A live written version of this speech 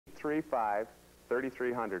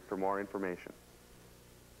235-3300 for more information.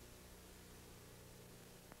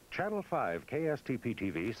 Channel 5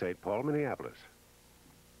 KSTP-TV, St. Paul, Minneapolis.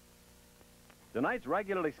 Tonight's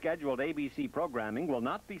regularly scheduled ABC programming will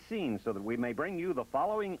not be seen so that we may bring you the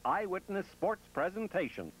following eyewitness sports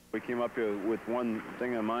presentation. We came up here with one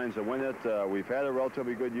thing in mind, to win it. We've had a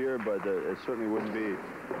relatively good year, but it certainly wouldn't be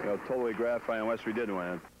totally gratifying unless we did win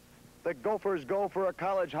it. The Gophers go for a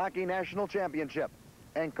college hockey national championship,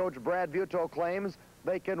 and Coach Brad Buetow claims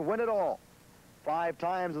they can win it all. 5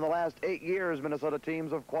 times in the last 8 years, Minnesota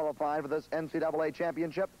teams have qualified for this NCAA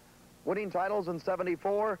championship, winning titles in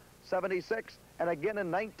 '74, '76, and again in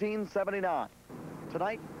 1979.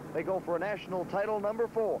 Tonight, they go for a national title number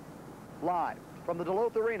 4. Live from the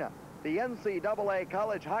Duluth Arena, the NCAA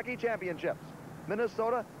College Hockey Championships,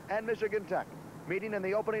 Minnesota and Michigan Tech, meeting in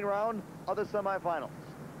the opening round of the semifinals.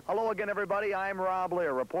 Hello again, everybody. I'm Rob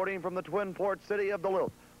Lear, reporting from the Twin Port city of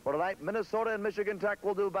Duluth, where tonight Minnesota and Michigan Tech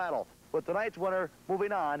will do battle, with tonight's winner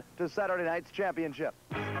moving on to Saturday night's championship.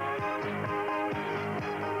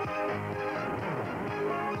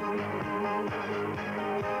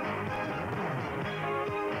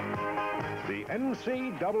 The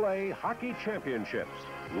NCAA Hockey Championships,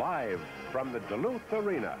 live from the Duluth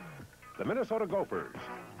Arena. The Minnesota Gophers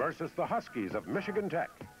versus the Huskies of Michigan Tech.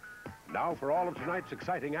 Now for all of tonight's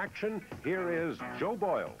exciting action, here is Joe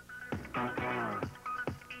Boyle.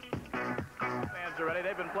 Fans are ready.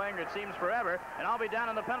 They've been playing, it seems, forever. And I'll be down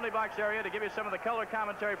in the penalty box area to give you some of the color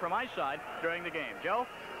commentary from my side during the game. Joe?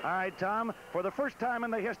 All right, Tom. For the first time in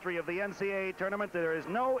the history of the NCAA tournament, there is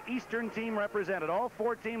no Eastern team represented. All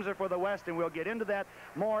 4 teams are for the West, and we'll get into that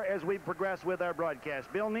more as we progress with our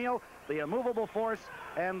broadcast. Bill Neal, the immovable force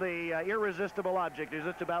and the irresistible object is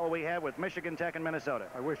just about what we have with Michigan Tech and Minnesota.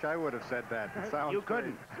 I wish I would have said that. It sounds You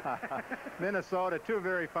couldn't. Minnesota, 2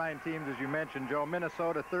 very fine teams, as you mentioned, Joe.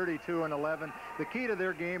 Minnesota 32-11. The key to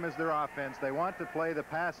their game is their offense. They want to play the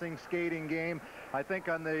passing, skating game. I think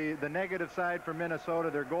on the negative side for Minnesota,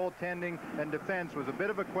 their goaltending and defense was a bit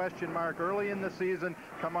of a question mark early in the season.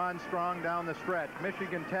 Come on strong down the stretch.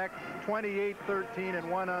 Michigan Tech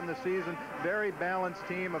 28-13-1 on the season. Very balanced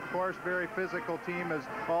team, of course, very physical team, as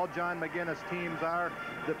all John McGinnis teams are.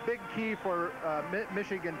 The big key for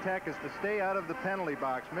Michigan Tech is to stay out of the penalty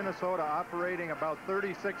box. Minnesota operating about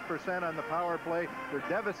 36% on the power play. They're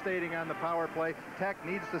devastating on the power play. Tech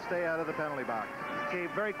needs to stay out of the penalty box. Okay,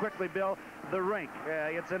 very quickly, Bill, the rink.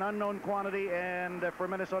 It's an unknown quantity, and for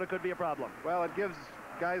Minnesota could be a problem. Well, it gives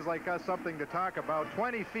guys like us something to talk about.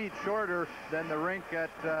 20 feet shorter than the rink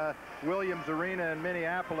at Williams Arena in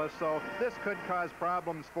Minneapolis, so this could cause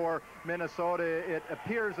problems for Minnesota. It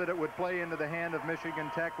appears that it would play into the hand of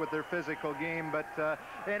Michigan Tech with their physical game, but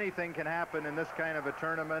anything can happen in this kind of a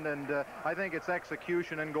tournament, and I think it's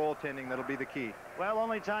execution and goaltending that'll be the key. Well,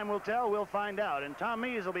 only time will tell. We'll find out. And Tom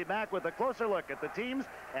Mees will be back with a closer look at the teams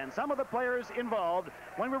and some of the players involved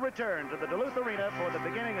when we return to the Duluth Arena for the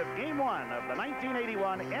beginning of Game 1 of the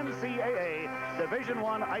 1981 NCAA Division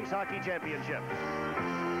I Ice Hockey Championship.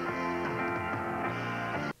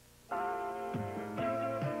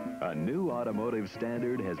 A new automotive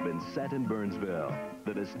standard has been set in Burnsville,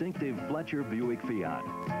 the distinctive Fletcher Buick Fiat.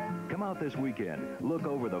 Come out this weekend, look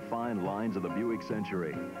over the fine lines of the Buick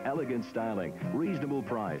Century, elegant styling, reasonable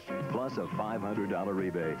price, plus a $500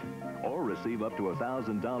 rebate. Or receive up to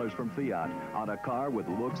 $1,000 from Fiat on a car with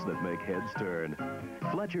looks that make heads turn.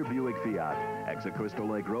 Fletcher Buick Fiat, exit Crystal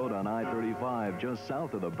Lake Road on I-35, just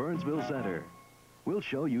south of the Burnsville Center. We'll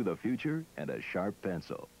show you the future and a sharp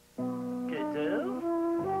pencil.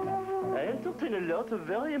 I entertain a lot of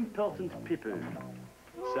very important people.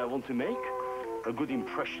 So I want to make a good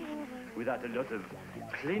impression without a lot of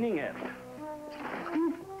cleaning up.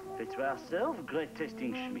 Let's ourselves great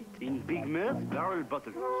tasting Schmidt in Big Mirth barrel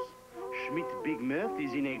bottles. Schmidt Big Mirth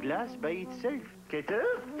is in a glass by itself. Cater?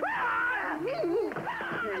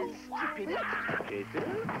 Stupid.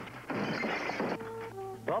 Cater?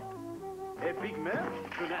 Pop. A Big Mirth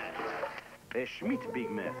tonight. A Schmidt Big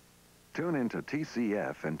Mirth. Tune into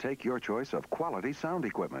TCF and take your choice of quality sound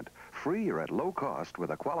equipment, free or at low cost with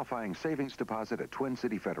a qualifying savings deposit at Twin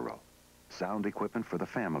City Federal. Sound equipment for the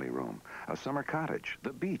family room, a summer cottage,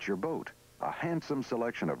 the beach or boat, a handsome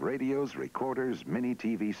selection of radios, recorders, mini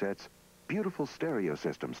TV sets, beautiful stereo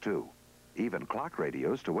systems too, even clock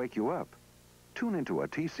radios to wake you up. Tune into a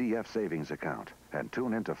TCF savings account and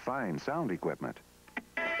tune into fine sound equipment.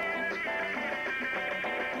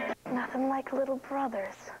 Nothing like little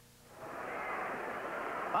brothers.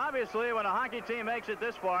 Obviously, when a hockey team makes it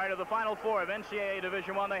this far to the Final Four of NCAA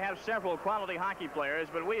Division I, they have several quality hockey players,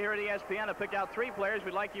 but we here at ESPN have picked out 3 players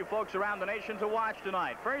we'd like you folks around the nation to watch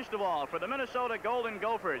tonight. First of all, for the Minnesota Golden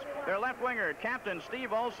Gophers, their left winger, Captain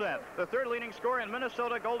Steve Olseth, the 3rd leading scorer in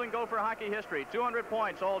Minnesota Golden Gopher hockey history, 200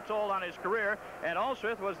 points all told on his career, and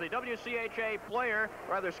Olseth was the WCHA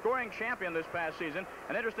scoring champion this past season.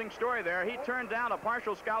 An interesting story there. He turned down a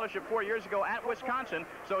partial scholarship 4 years ago at Wisconsin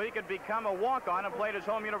so he could become a walk-on and play at his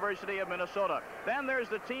home University of Minnesota. Then there's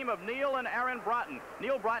the team of Neal and Aaron Broten.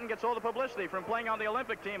 Neal Broten gets all the publicity from playing on the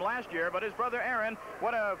Olympic team last year, but his brother Aaron,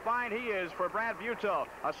 what a find he is for Brad Butow.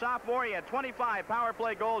 A sophomore, he had 25 power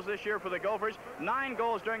play goals this year for the Gophers. 9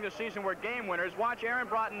 goals during the season were game winners. Watch Aaron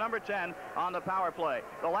Broten, number 10, on the power play.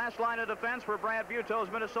 The last line of defense for Brad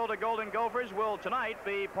Butow's Minnesota Golden Gophers will tonight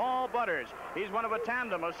be Paul Butters. He's one of a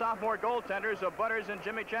tandem of sophomore goaltenders of Butters and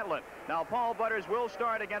Jimmy Chetland. Now, Paul Butters will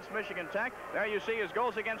start against Michigan Tech. There you see his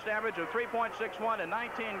goals against average of 3.61 in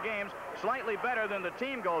 19 games, slightly better than the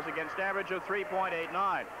team goals against average of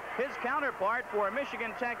 3.89. His counterpart for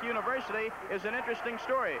Michigan Tech University is an interesting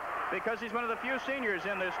story because he's one of the few seniors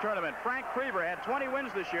in this tournament. Frank Preber had 20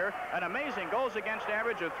 wins this year, an amazing goals against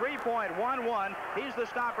average of 3.11. He's the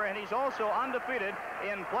stopper, and he's also undefeated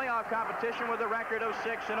in playoff competition with a record of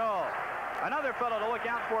 6-0. Another fellow to look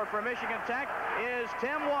out for Michigan Tech is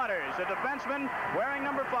Tim Waters, a defenseman wearing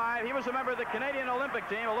number 5. He was a member of the Canadian Olympic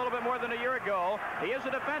team a little bit more than a year ago. He is a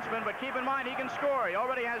defenseman, but keep in mind he can score. He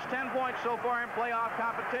already has 10 points so far in playoff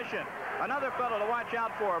competition. Another fellow to watch out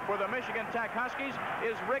for the Michigan Tech Huskies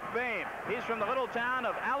is Rick Boehm. He's from the little town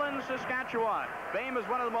of Allen, Saskatchewan. Boehm is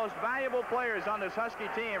one of the most valuable players on this Husky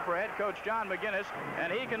team for head coach John McGinnis,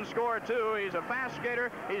 and he can score too. He's a fast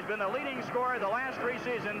skater. He's been the leading scorer the last 3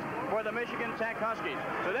 seasons for the Michigan Tech Huskies.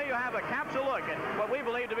 So there you have a capsule look at what we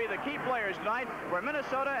believe to be the key players tonight for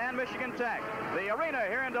Minnesota and Michigan Tech. The arena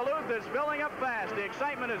here in Duluth is filling up fast. The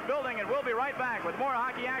excitement is building, and we'll be right back with more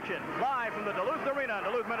hockey action live from the Duluth Arena in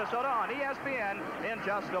Duluth, Minnesota on ESPN in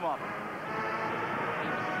just a moment.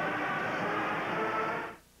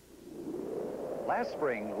 Last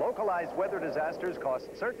spring, localized weather disasters cost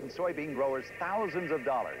certain soybean growers thousands of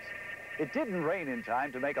dollars. It didn't rain in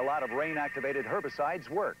time to make a lot of rain-activated herbicides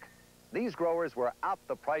work. These growers were out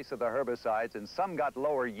the price of the herbicides, and some got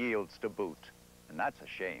lower yields to boot. And that's a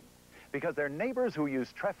shame, because their neighbors who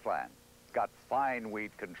use Treflan got fine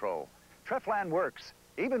weed control. Treflan works,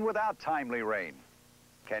 even without timely rain.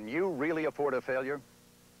 Can you really afford a failure?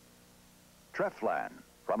 Treflan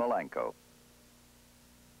from Elanco.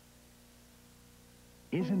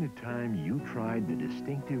 Isn't it time you tried the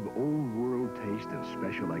distinctive old world taste of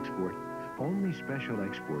Special Export? Only Special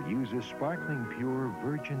Export uses sparkling pure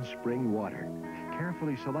virgin spring water,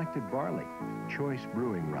 carefully selected barley, choice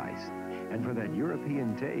brewing rice, and for that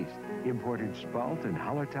European taste, imported Spalt and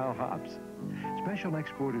Hallertau hops. Special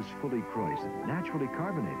Export is fully kreuzt, naturally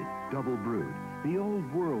carbonated, double brewed, the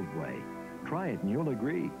old world way. Try it and you'll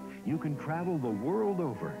agree. You can travel the world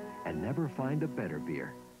over and never find a better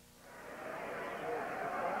beer.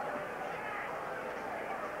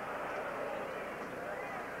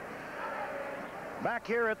 Back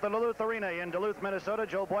here at the Duluth Arena in Duluth, Minnesota,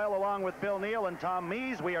 Joe Boyle along with Bill Neal and Tom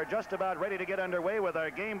Mees. We are just about ready to get underway with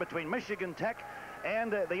our game between Michigan Tech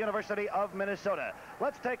and the University of Minnesota.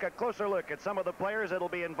 Let's take a closer look at some of the players that will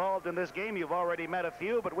be involved in this game. You've already met a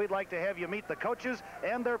few, but we'd like to have you meet the coaches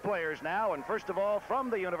and their players now. And first of all,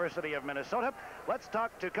 from the University of Minnesota, let's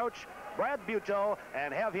talk to Coach Brad Butow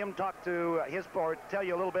and have him talk to tell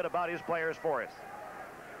you a little bit about his players for us.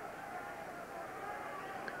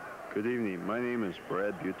 Good evening. My name is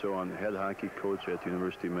Brad Butow. I'm the head hockey coach at the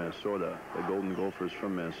University of Minnesota, the Golden Gophers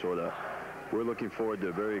from Minnesota. We're looking forward to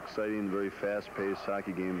a very exciting, very fast-paced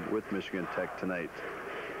hockey game with Michigan Tech tonight.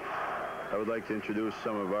 I would like to introduce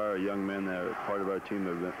some of our young men that are part of our team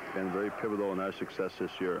that have been very pivotal in our success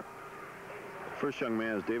this year. The first young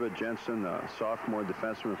man is David Jensen, a sophomore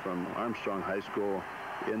defenseman from Armstrong High School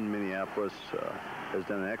in Minneapolis. Has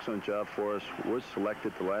done an excellent job for us. Was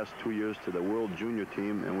selected the last 2 years to the World Junior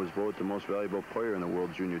team and was voted the most valuable player in the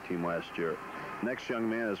World Junior team last year. Next young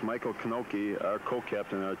man is Michael Kanoki, our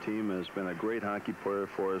co-captain on our team, has been a great hockey player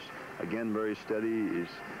for us. Again, very steady. He's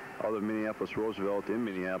out of Minneapolis Roosevelt in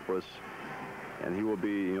Minneapolis, and he will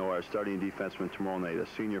be, our starting defenseman tomorrow night, a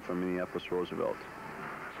senior from Minneapolis Roosevelt.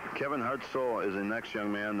 Kevin Hartzell is the next young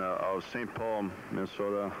man out of St. Paul,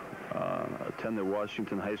 Minnesota. Attended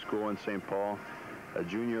Washington High School in St. Paul. A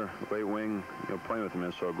junior right wing, playing with the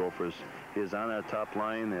Minnesota Gophers. He is on our top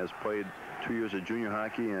line, has played 2 years of junior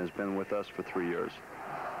hockey, and has been with us for 3 years.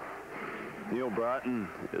 Neal Broten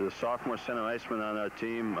is a sophomore center iceman on our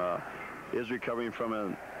team. Is recovering from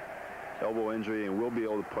an elbow injury and will be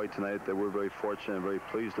able to play tonight. That we're very fortunate and very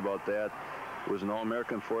pleased about that. Was an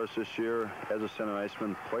All-American for us this year as a center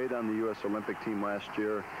iceman. Played on the U.S. Olympic team last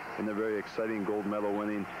year in a very exciting gold medal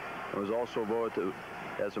winning. And was also voted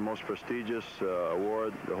as the most prestigious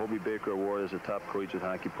award, the Hobie Baker Award, as the top collegiate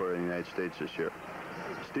hockey player in the United States this year.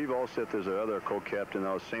 Steve Alseth is our other co-captain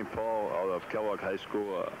out of St. Paul, out of Kellogg High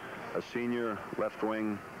School, a senior left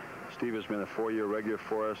wing. Steve has been a 4-year regular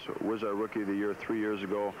for us, was our Rookie of the Year 3 years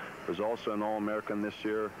ago, was also an All-American this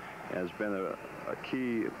year, and has been a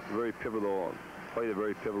key, very pivotal, played a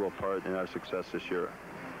very pivotal part in our success this year.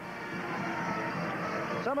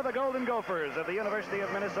 Some of the Golden Gophers of the University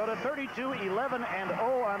of Minnesota,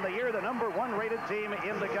 32-11-0 on the year, the #1 rated team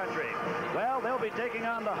in the country. Well, they'll be taking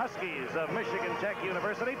on the Huskies of Michigan Tech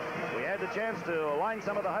University. We had the chance to line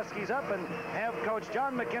some of the Huskies up and have Coach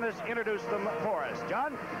John McInnes introduce them for us.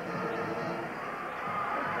 John?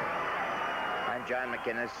 I'm John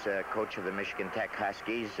McInnes, coach of the Michigan Tech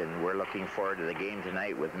Huskies, and we're looking forward to the game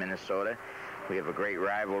tonight with Minnesota. We have a great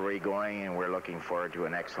rivalry going, and we're looking forward to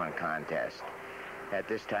an excellent contest. At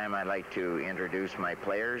this time, I'd like to introduce my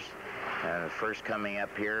players. First coming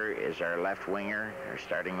up here is our left winger, our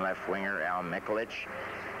starting left winger, Al Mikulich.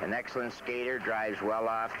 An excellent skater, drives well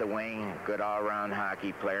off the wing, good all-around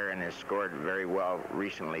hockey player, and has scored very well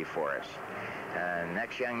recently for us.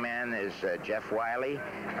 Next young man is Jeff Wiley,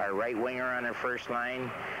 our right winger on our first line.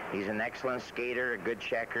 He's an excellent skater, a good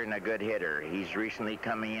checker, and a good hitter. He's recently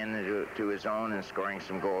coming into his own and scoring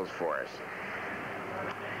some goals for us.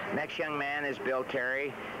 Next young man is Bill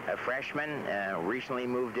Terry, a freshman, recently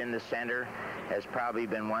moved in the center, has probably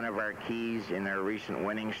been one of our keys in our recent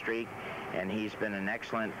winning streak, and he's been an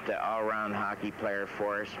excellent all-around hockey player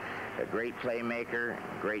for us, a great playmaker,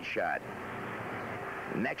 great shot.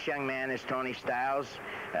 Next young man is Tony Stiles,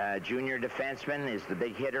 junior defenseman, is the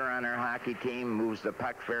big hitter on our hockey team, moves the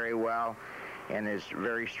puck very well, and is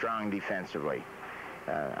very strong defensively.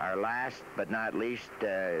 Our last but not least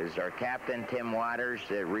is our captain, Tim Waters,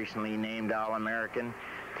 recently named All-American.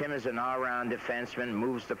 Tim is an all-round defenseman,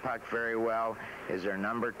 moves the puck very well, is our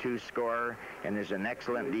 #2 scorer, and is an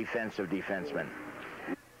excellent defensive defenseman.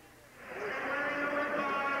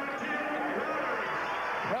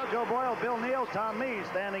 Well, Joe Boyle, Bill Neal, Tom Mee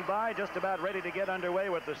standing by, just about ready to get underway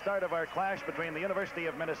with the start of our clash between the University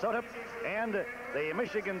of Minnesota and the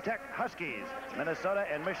Michigan Tech Huskies. Minnesota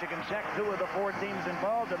and Michigan Tech, 2 of the 4 teams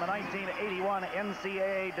involved in the 1981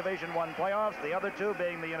 NCAA Division I playoffs, the other 2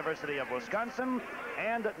 being the University of Wisconsin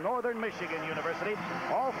and Northern Michigan University.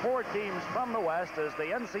 All 4 teams from the West, as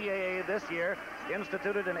the NCAA this year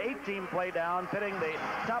instituted an 8-team play-down, pitting the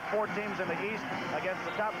top 4 teams in the East against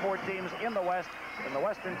the top 4 teams in the West, and the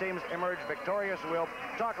Western teams emerged victorious. We'll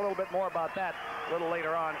talk a little bit more about that a little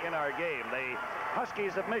later on in our game. The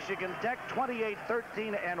Huskies of Michigan Tech,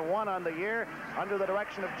 28-13-1 on the year, under the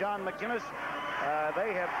direction of John McInnes.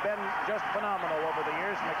 They have been just phenomenal over the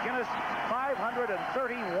years. McInnes,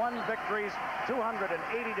 531 victories,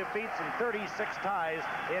 280 defeats, and 36 ties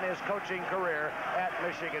in his coaching career at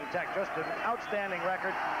Michigan Tech. Just an outstanding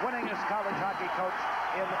record, winningest college hockey coach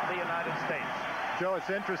in the United States. Joe, it's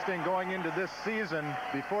interesting going into this season.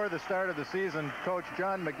 Before the start of the season, Coach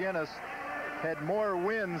John McInnes had more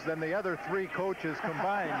wins than the other 3 coaches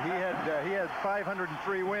combined. He had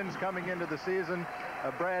 503 wins coming into the season.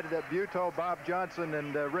 Brad Buetow, Bob Johnson,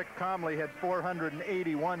 and Rick Comley had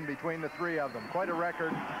 481 between the 3 of them. Quite a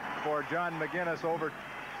record for John McInnes over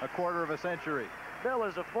a quarter of a century. Bill,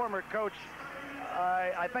 as a former coach,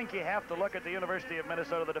 I think you have to look at the University of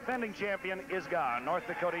Minnesota. The defending champion is gone. North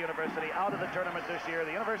Dakota University out of the tournament this year.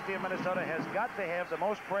 The University of Minnesota has got to have the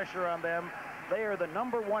most pressure on them. They are the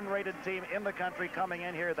 #1 rated team in the country coming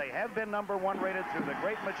in here. They have been #1 rated through the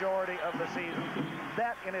great majority of the season.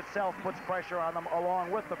 That in itself puts pressure on them,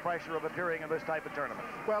 along with the pressure of appearing in this type of tournament.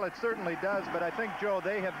 Well, it certainly does, but I think, Joe,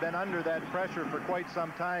 they have been under that pressure for quite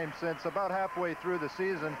some time. Since about halfway through the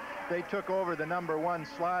season, they took over the #1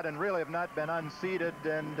 slot and really have not been unseated,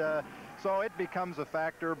 and so it becomes a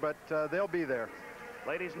factor, but they'll be there.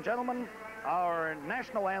 Ladies and gentlemen, our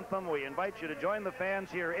national anthem. We invite you to join the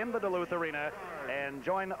fans here in the Duluth Arena and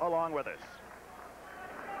join along with us.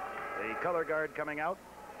 The color guard coming out.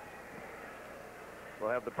 We'll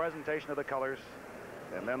have the presentation of the colors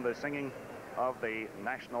and then the singing of the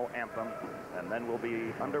national anthem, and then we'll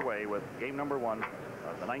be underway with game #1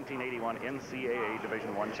 of the 1981 NCAA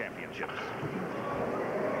Division I championships.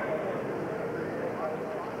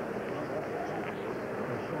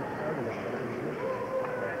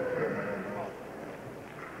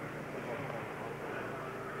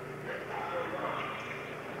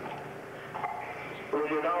 Will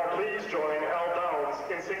you now please join Al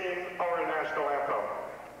Downs in singing our national anthem?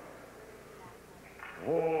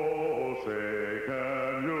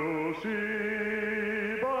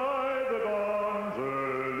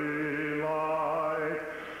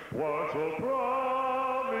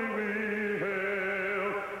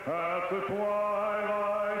 the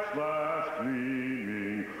twilight's last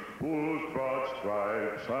gleaming, whose broad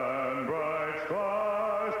stripes and bright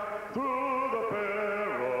skies through the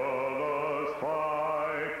perilous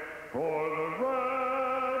fight o'er the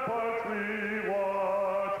ramparts we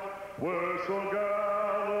watch were so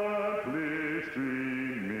gallantly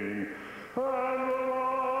streaming, and the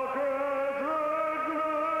rocket's red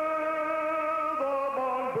glare, the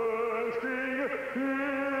bomb bursting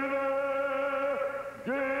in air,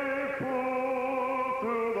 gave proof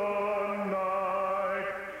through the night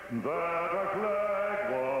that our flag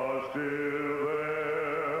was still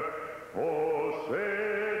there. Oh,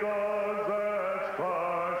 say does that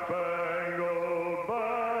star-spangled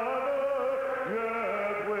banner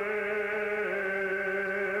yet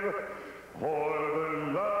wave o'er the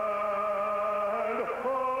land of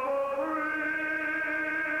the free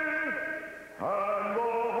and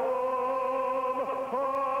the home of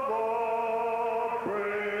the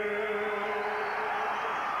brave.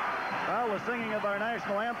 Well, the singing of our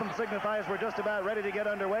national anthem signifies we're just about ready to get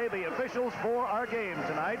underway. The officials for our game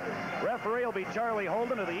tonight. Referee will be Charlie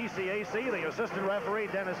Holden of the ECAC, the assistant referee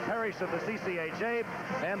Dennis Parrish of the CCHA,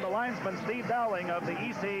 and the linesman Steve Dowling of the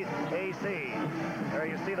ECAC. There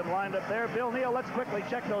you see them lined up there. Bill Neal, let's quickly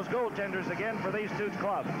check those goaltenders again for these two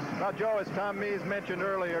clubs. Now, Joe, as Tom Mees mentioned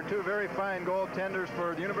earlier, two very fine goaltenders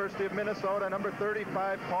for the University of Minnesota. Number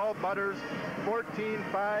 35, Paul Butters,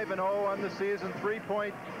 14-5-0 on the season,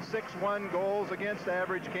 3.61 goals against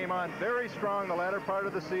average. Came on very strong the latter part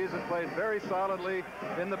of the season, played very solidly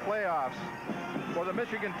in the playoffs. For the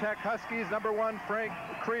Michigan Tech Huskies, number 1, Frank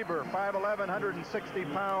Krieber, 5'11",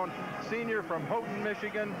 160-pound senior from Houghton,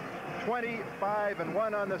 Michigan,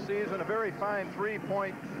 25-1 on the season, a very fine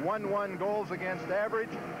 3.11 goals against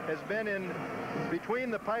average. Has been in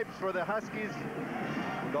between the pipes for the Huskies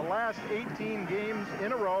the last 18 games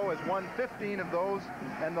in a row, has won 15 of those,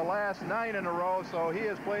 and the last 9 in a row, so he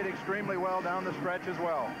has played extremely well down the stretch as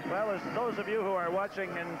well. Well, as those of you who are watching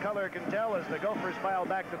in color can tell, as the Gophers file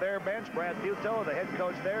back to their bench, Brad Butow, the head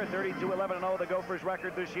coach there, 32-11-0, the Gophers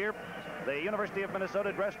record this year. The University of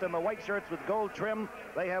Minnesota dressed in the white shirts with gold trim.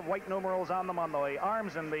 They have white numerals on them on the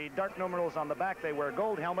arms and the dark numerals on the back. They wear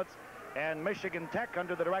gold helmets. And Michigan Tech,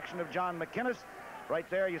 under the direction of John McInnes, right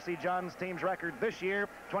there you see John's team's record this year,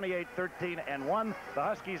 28-13-1. The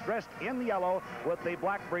Huskies dressed in yellow with the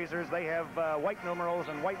black breezers. They have white numerals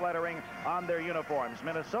and white lettering on their uniforms.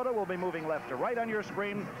 Minnesota will be moving left to right on your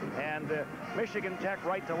screen, and Michigan Tech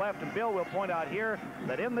right to left. And Bill will point out here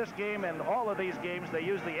that in this game and all of these games, they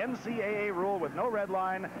use the NCAA rule with no red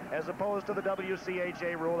line, as opposed to the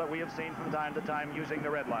WCHA rule that we have seen from time to time using the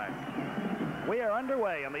red line. We are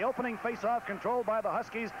underway, and the opening face-off controlled by the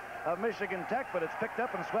Huskies of Michigan Tech, but it's picked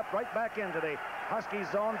up and swept right back into the Huskies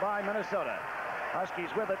zone by Minnesota. Huskies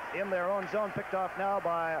with it in their own zone, picked off now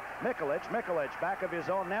by Mikulich. Mikulich back of his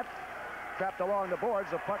own net, trapped along the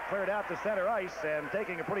boards. The puck cleared out to center ice, and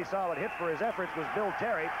taking a pretty solid hit for his efforts was Bill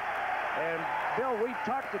Terry. And Bill, we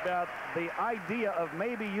talked about the idea of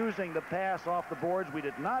maybe using the pass off the boards. We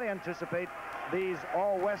did not anticipate these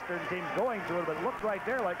all-Western teams going to it, but it looked right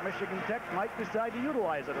there like Michigan Tech might decide to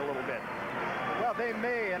utilize it a little bit. Well, they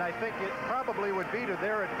may, and I think it probably would be to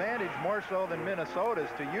their advantage more so than Minnesota's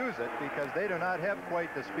to use it, because they do not have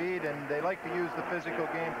quite the speed, and they like to use the physical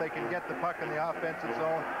game. If they can get the puck in the offensive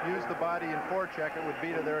zone, use the body and forecheck, it would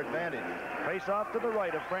be to their advantage. Face off to the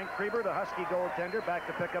right of Frank Krieber, the Husky goaltender. Back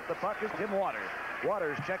to pick up the puck is Tim Waters.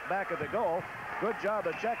 Waters checked back at the goal. Good job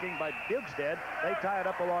of checking by Bugstead. They tie it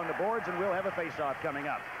up along the boards, and we'll have a face-off coming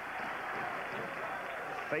up.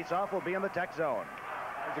 Face-off will be in the Tech zone.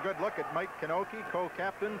 There's a good look at Mike Kanoki,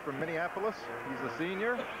 co-captain from Minneapolis. He's a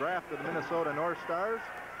senior, drafted the Minnesota North Stars.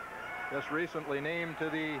 Just recently named to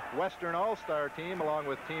the Western All-Star team along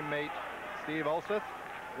with teammate Steve Ulseth.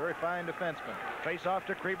 Very fine defenseman. Face off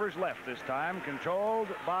to Krieber's left this time, controlled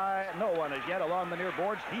by no one as yet along the near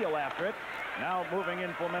boards. Heel after it. Now moving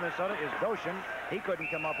in for Minnesota is Doshin. He couldn't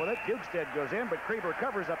come up with it. Bugstead goes in, but Krieber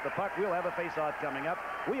covers up the puck. We'll have a face-off coming up.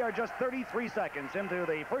 We are just 33 seconds into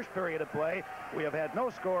the first period of play. We have had no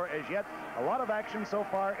score as yet. A lot of action so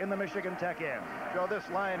far in the Michigan Tech end. Joe, this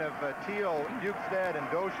line of Teal, Bugstead, and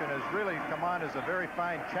Doshin has really come on as a very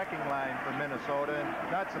fine checking line for Minnesota,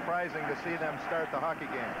 and not surprising to see them start the hockey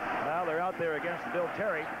game. Well, they're out there against Bill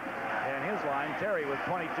Terry and his line. Terry with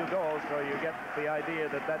 22 goals, so you get the idea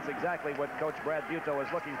that that's exactly what Coach Brad Butow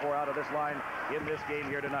is looking for out of this line in this game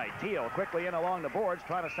here tonight. Teal quickly in along the boards,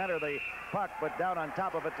 trying to center the puck, but down on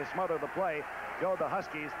top of it to smother the play go the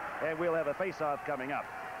Huskies, and we'll have a face-off coming up.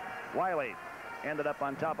 Wiley ended up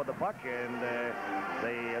on top of the puck, and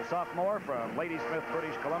the sophomore from Ladysmith,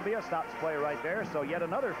 British Columbia, stops play right there. So yet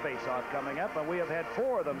another face-off coming up, and we have had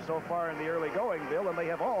 4 of them so far in the early going, Bill, and they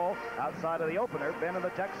have all, outside of the opener, been in the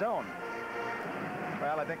Tech zone.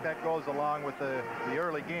 Well, I think that goes along with the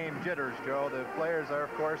early game jitters, Joe. The players are,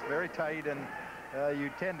 of course, very tight, and you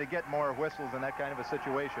tend to get more whistles in that kind of a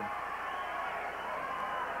situation.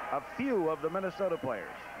 A few of the Minnesota players,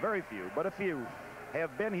 very few, but a few,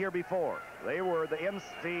 have been here before. They were the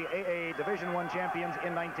NCAA Division I champions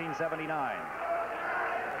in 1979.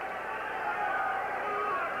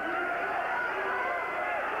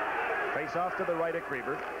 Face off to the right of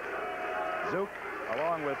Krieber. Zook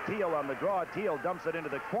along with Teal on the draw. Teal dumps it into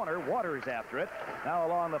the corner. Waters after it. Now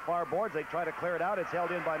along the far boards, they try to clear it out. It's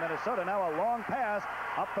held in by Minnesota. Now a long pass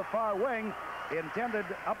up the far wing, intended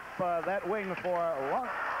up that wing for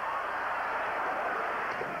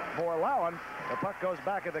Lowen. The puck goes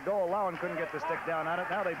back at the goal. Lowen couldn't get the stick down on it.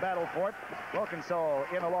 Now they battle for it. Wilkinson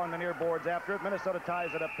in along the near boards after it. Minnesota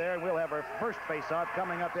ties it up there, and we'll have our first face-off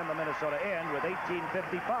coming up in the Minnesota end with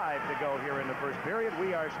 18:55 to go here in the first period.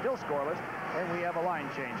 We are still scoreless, and we have a line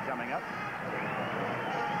change coming up.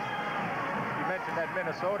 You mentioned that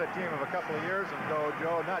Minnesota team of a couple of years ago,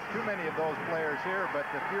 Joe. Not too many of those players here, but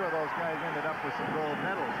a few of those guys ended up with some gold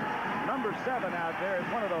medals. Number 7 out there is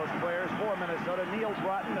one of those players for Minnesota, Neal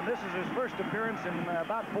Broten, and this is his first appearance in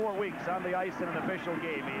about 4 weeks on the ice in an official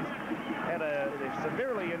game. He's had a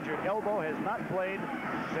severely injured elbow, has not played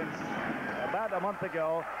since about a month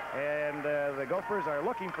ago, and the Gophers are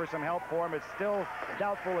looking for some help for him. It's still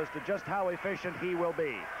doubtful as to just how efficient he will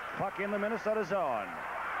be. Puck in the Minnesota zone.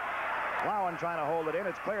 Lowen trying to hold it in.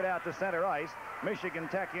 It's cleared out to center ice. Michigan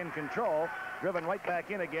Tech in control. Driven right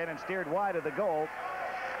back in again and steered wide of the goal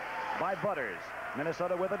by Butters.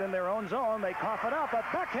 Minnesota with it in their own zone. They cough it up. A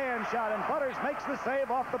backhand shot, and Butters makes the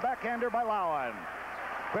save off the backhander by Lowen.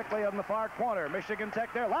 Quickly on the far corner. Michigan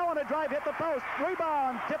Tech there. Lowen a drive, hit the post.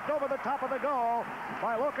 Rebound tipped over the top of the goal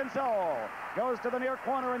by Wilkinson. Goes to the near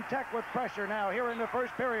corner, and Tech with pressure now here in the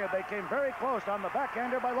first period. They came very close on the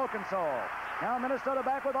backhander by Wilkinson. Now Minnesota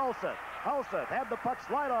back with Ulseth. Ulseth had the puck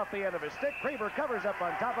slide off the end of his stick. Krieber covers up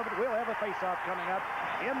on top of it. We'll have a face-off coming up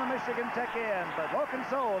in the Michigan Tech end. But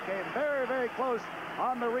Wilkinson came very, very close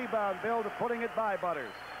on the rebound, Bill, to putting it by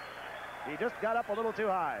Butters. He just got up a little too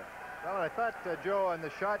high. Well, I thought, Joe, on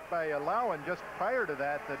the shot by Lowen just prior to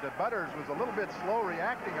that, Butters was a little bit slow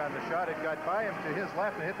reacting on the shot. It got by him to his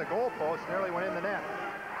left and hit the goalpost, nearly went in the net.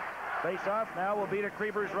 Face-off now will be to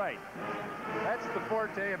Krieber's right. That's the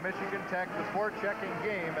forte of Michigan Tech, the forechecking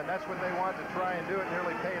game, and that's what they want to try and do. It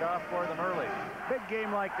nearly paid off for them early. Big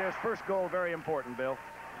game like this, first goal very important, Bill.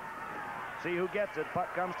 See who gets it.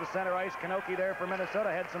 Puck comes to center ice. Kanoki there for Minnesota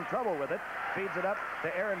had some trouble with it. Feeds it up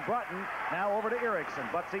to Aaron Broten. Now over to Eriksson.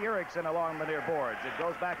 Butsy Eriksson along the near boards. It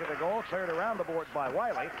goes back at the goal. Cleared around the boards by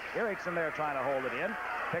Wiley. Eriksson there trying to hold it in.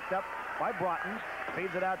 Picked up by Broten.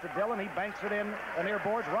 Feeds it out to Dillon. He banks it in the near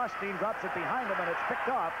boards. Rothstein drops it behind him, and it's picked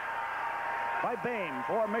off by Boehm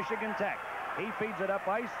for Michigan Tech. He feeds it up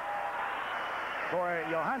ice for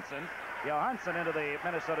Johansson. Johansson into the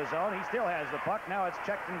Minnesota zone. He still has the puck. Now it's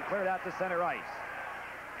checked and cleared out to center ice.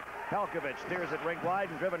 Pelkovich steers it rink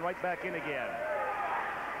wide and driven right back in again.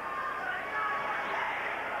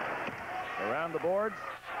 Around the boards.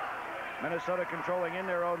 Minnesota controlling in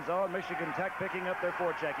their own zone. Michigan Tech picking up their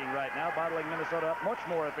forechecking right now, bottling Minnesota up much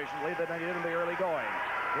more efficiently than they did in the early going.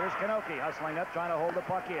 Here's Kanoki hustling up, trying to hold the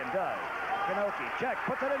puck in. Does. Kanoki, check,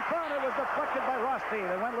 puts it in front. It was deflected by Rothstein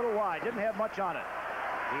and went a little wide. Didn't have much on it.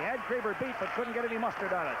 He had Krieber beat, but couldn't get any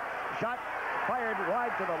mustard on it. Shot fired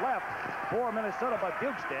wide to the left for Minnesota by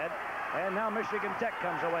Bukestad, and now Michigan Tech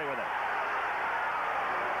comes away with it.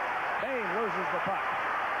 Boehm loses the puck.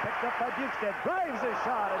 Picked up by Bukestad, drives his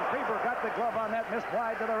shot, and Krieber got the glove on that, missed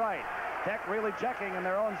wide to the right. Tech really checking in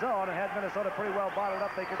their own zone and had Minnesota pretty well bottled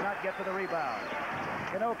up. They could not get to the rebound.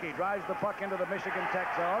 Kanoki drives the puck into the Michigan Tech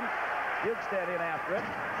zone. Bukestad in after it.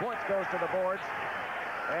 Schwartz goes to the boards.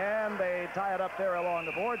 And they tie it up there along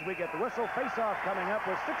the boards. We get the whistle. Face-off coming up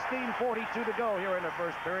with 16:42 to go here in the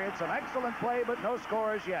first period. Some excellent play, but no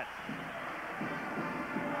scores yet.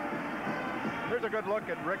 Here's a good look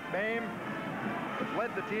at Rick Boehm. Has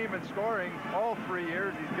led the team in scoring all 3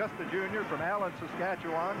 years. He's just a junior from Allen,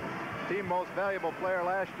 Saskatchewan. Team most valuable player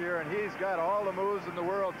last year, and he's got all the moves in the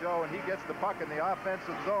world, Joe, and he gets the puck in the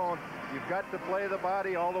offensive zone. You've got to play the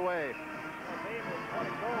body all the way.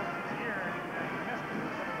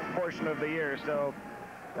 Portion of the year, so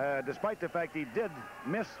despite the fact he did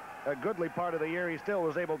miss a goodly part of the year, he still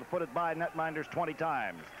was able to put it by netminders 20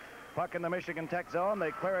 times. Puck in the Michigan Tech zone.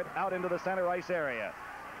 They clear it out into the center ice area.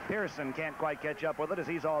 Pearson can't quite catch up with it as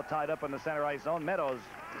he's all tied up in the center ice zone. Meadows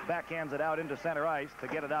backhands it out into center ice to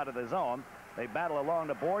get it out of the zone. They battle along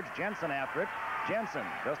the boards. Jensen after it. Jensen,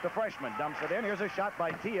 just a freshman, dumps it in. Here's a shot by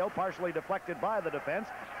Teal, partially deflected by the defense.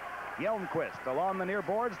 Yelmquist along the near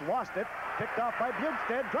boards, lost it, picked off by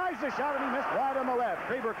Bukestad, drives the shot, and he missed wide on the left.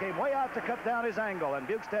 Krieber came way out to cut down his angle, and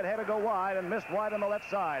Bukestad had to go wide and missed wide on the left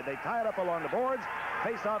side. They tie it up along the boards.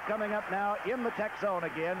 Face-off coming up now in the Tech zone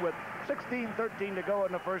again with 16:13 to go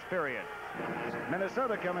in the first period.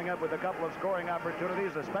 Minnesota coming up with a couple of scoring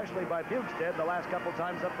opportunities, especially by Bukestad the last couple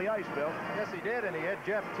times up the ice, Bill. Yes, he did, and he had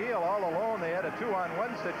Jeff Teal all alone. They had a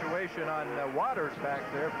 2-on-1 situation on Waters back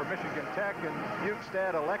there for Michigan Tech, and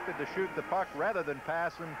Bukestad elected to shoot the puck rather than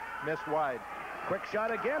pass and missed wide. Quick shot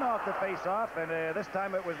again off the face-off, and this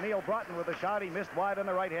time it was Neal Broten with the shot. He missed wide on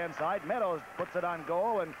the right-hand side. Meadows puts it on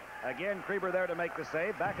goal, and again, Krieber there to make the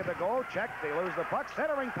save. Back at the goal, check. They lose the puck.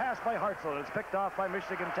 Centering pass by Hartzell. It's picked off by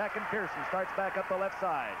Michigan Tech, and Pearson starts back up the left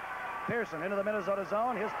side. Pearson into the Minnesota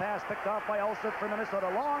zone. His pass picked off by Ulseth for Minnesota.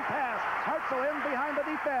 Long pass. Hartzell in behind the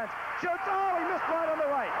defense. Shoots. Oh, he missed right on the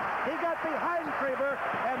right. He got behind Krieber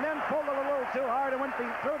and then pulled it a little too hard and went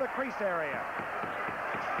through the crease area.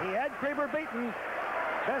 He had Krieber beaten.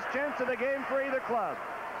 Best chance of the game for either club.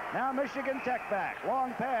 Now Michigan Tech back.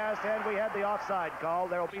 Long pass, and we had the offside call.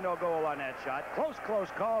 There will be no goal on that shot. Close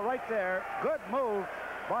call right there. Good move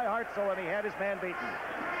by Hartzell, and he had his man beaten.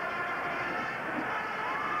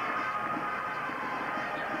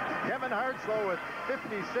 Kevin Hartzell with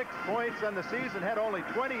 56 points on the season, had only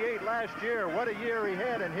 28 last year. What a year he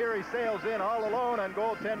had, and here he sails in all alone on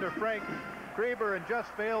goaltender Frank Krieber and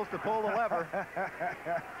just fails to pull the lever.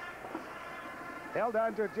 Held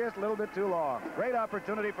on to it just a little bit too long. Great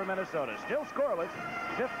opportunity for Minnesota. Still scoreless.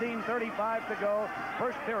 15:35 to go.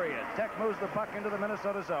 First period. Tech moves the puck into the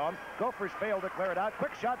Minnesota zone. Gophers fail to clear it out.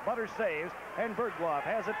 Quick shot. Butters saves. And Bergloff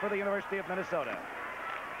has it for the University of Minnesota.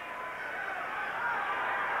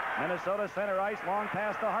 Minnesota center ice. Long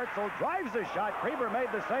pass to Hartzell. Drives the shot. Krieber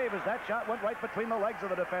made the save as that shot went right between the legs of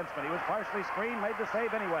the defenseman. He was partially screened. Made the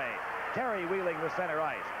save anyway. Terry wheeling the center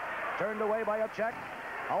ice. Turned away by a check.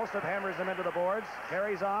 Ulseth hammers him into the boards.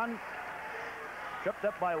 Carries on. Tripped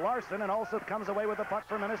up by Larson, and Ulseth comes away with the puck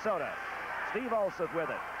for Minnesota. Steve Ulseth with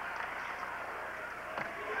it.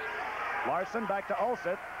 Larson back to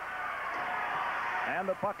Ulseth. And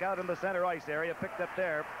the puck out in the center ice area, picked up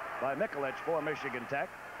there by Mikulich for Michigan Tech.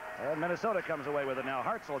 And Minnesota comes away with it now.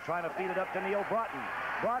 Hartzell trying to feed it up to Neal Broten.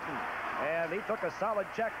 Broten. And he took a solid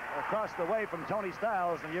check across the way from Tony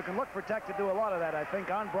Stiles. And you can look for Tech to do a lot of that, I think,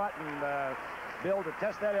 on Broten. Bill, to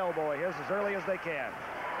test that elbow of his as early as they can.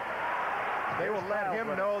 They will let him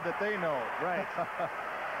know that they know. Right.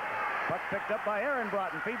 Puck picked up by Aaron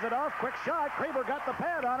Broten. Feeds it off. Quick shot. Krieber got the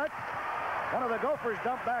pad on it. One of the Gophers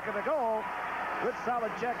dumped back of the goal. Good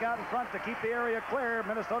solid check out in front to keep the area clear.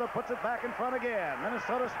 Minnesota puts it back in front again.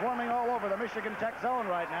 Minnesota swarming all over the Michigan Tech zone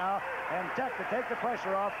right now. And Tech, to take the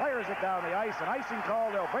pressure off, fires it down the ice. An icing call.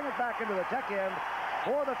 They'll bring it back into the Tech end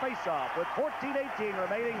for the faceoff. With 14:18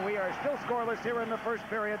 remaining, we are still scoreless here in the first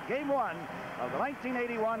period. Game one of the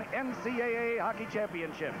 1981 NCAA Hockey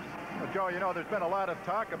Championships. Well, Joe, you know, there's been a lot of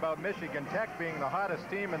talk about Michigan Tech being the hottest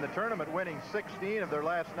team in the tournament, winning 16 of their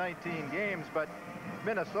last 19 games, but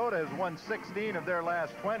Minnesota has won 16 of their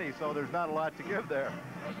last 20, so there's not a lot to give there.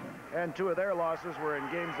 And two of their losses were in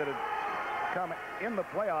games that had come in the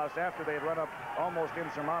playoffs after they had run up almost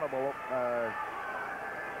insurmountable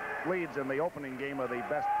leads in the opening game of the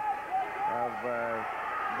best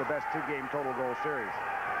two-game total goal series.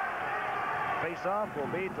 Face-off will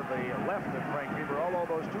be to the left of Frank Krieber, although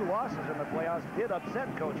those two losses in the playoffs did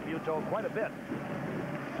upset Coach Buetow quite a bit.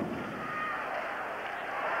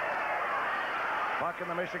 Puck in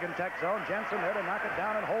the Michigan Tech zone. Jensen there to knock it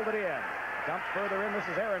down and hold it in. Dumps further in. This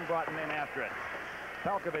is Aaron Broten in after it.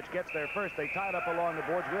 Palkovich gets there first. They tie it up along the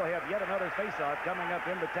boards. We'll have yet another face-off coming up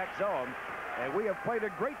in the Tech zone. And we have played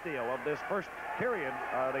a great deal of this first period,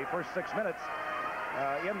 the first 6 minutes,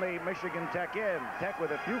 in the Michigan Tech end. Tech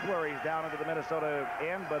with a few flurries down into the Minnesota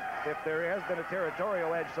end, but if there has been a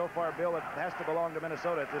territorial edge so far, Bill, it has to belong to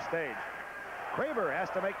Minnesota at this stage. Krieber has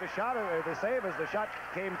to make the shot, or the save, as the shot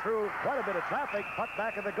came through quite a bit of traffic. Puck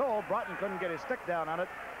back at the goal. Broten couldn't get his stick down on it.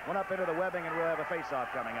 Went up into the webbing, and we'll have a face-off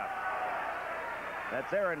coming up.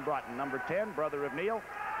 That's Aaron Broten, number 10, brother of Neal.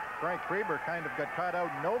 Frank Krieber kind of got caught out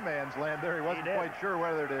in no man's land there. He wasn't quite sure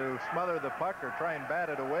whether to smother the puck or try and bat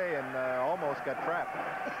it away, and almost got trapped.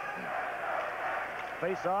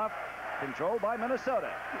 Face-off controlled by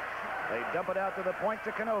Minnesota. They dump it out to the point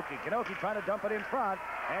to Kanoki. Kanoki trying to dump it in front,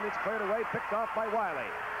 and it's cleared away, picked off by Wiley.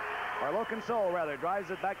 Or Lokensohl, rather, drives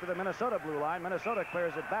it back to the Minnesota blue line. Minnesota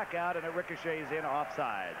clears it back out, and it ricochets in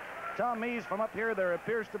offside. Tom Mees, from up here, there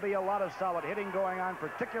appears to be a lot of solid hitting going on,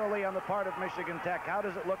 particularly on the part of Michigan Tech. How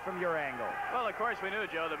does it look from your angle? Well, of course, we knew,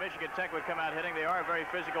 Joe, that Michigan Tech would come out hitting. They are a very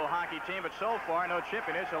physical hockey team, but so far, no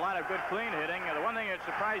chippiness, a lot of good clean hitting. The one thing that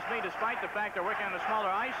surprised me, despite the fact they're working on a smaller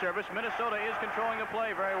ice surface, Minnesota is controlling the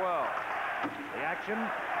play very well. The action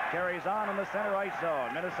carries on in the center ice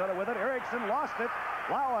zone. Minnesota with it. Erickson lost it.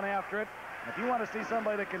 Lowen after it. If you want to see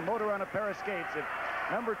somebody that can motor on a pair of skates, if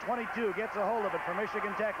number 22 gets a hold of it for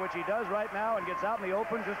Michigan Tech, which he does right now, and gets out in the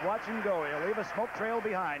open, just watch him go. He'll leave a smoke trail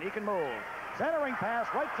behind. He can move. Centering pass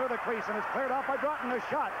right through the crease, and it's cleared off by Broten. A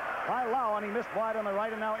shot by Lowen. He missed wide on the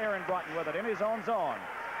right, and now Aaron Broten with it in his own zone.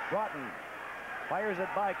 Broten fires it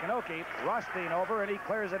by Kanoki. Rothstein over, and he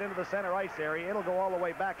clears it into the center ice area. It'll go all the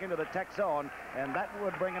way back into the Tech zone, and that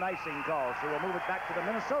would bring an icing call. So we'll move it back to the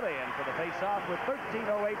Minnesota end for the face-off with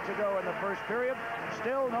 13:08 to go in the first period.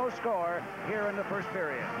 Still no score here in the first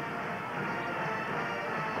period.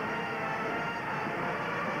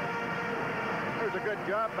 There's a good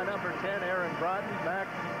job by number 10, Aaron Broten, back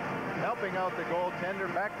helping out the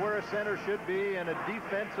goaltender, back where a center should be in a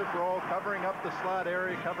defensive role, covering up the slot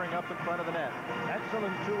area, covering up in front of the net.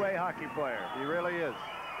 Excellent two-way hockey player. He really is.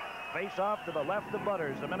 Face off to the left of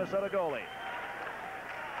Butters, the Minnesota goalie.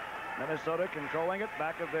 Minnesota controlling it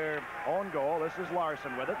back of their own goal. This is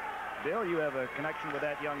Larson with it. Bill, you have a connection with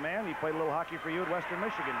that young man. He played a little hockey for you at Western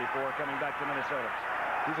Michigan before coming back to Minnesota.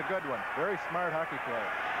 He's a good one. Very smart hockey player.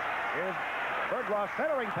 Here's Bergloff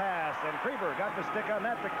centering pass, and Krieber got the stick on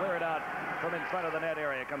that to clear it out from in front of the net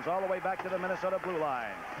area. Comes all the way back to the Minnesota blue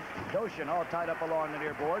line. Doshin all tied up along the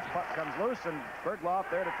near boards. Puck comes loose, and Bergloff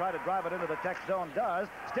there to try to drive it into the Tech zone does.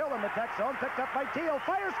 Still in the Tech zone, picked up by Teal.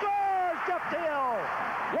 Fire, scores! Jeff Teal!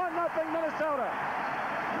 1-0 Minnesota.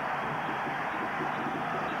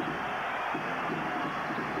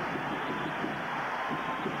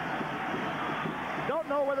 Don't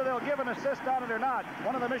know whether they'll give an assist on it or not.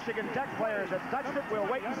 One of the Michigan Tech players has touched it. We'll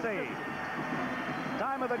wait and see.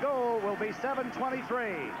 Time of the goal will be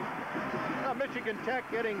 7:23. Now, Michigan Tech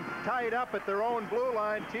getting tied up at their own blue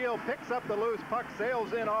line. Teal picks up the loose puck,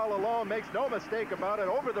 sails in all alone, makes no mistake about it,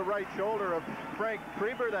 over the right shoulder of Frank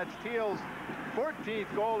Krieber. That's Teal's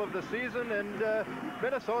 14th goal of the season, and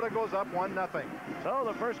Minnesota goes up 1-0. So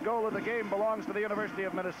the first goal of the game belongs to the University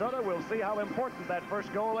of Minnesota. We'll see how important that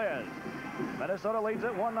first goal is. Minnesota leads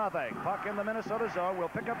it 1-0. Puck in the Minnesota zone. We'll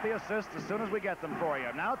pick up the assists as soon as we get them for you.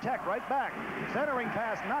 Now Tech right back. Centering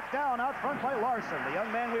pass knocked down out front by Larson. The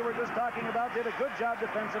young man we were just talking about did a good job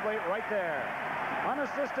defensively right there.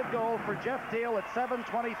 Unassisted goal for Jeff Teal at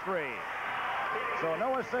 7:23. So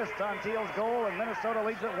no assists on Teal's goal, and Minnesota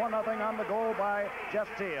leads it 1-0 on the goal by Jeff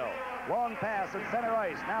Teal. Long pass at center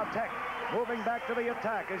ice. Now Tech moving back to the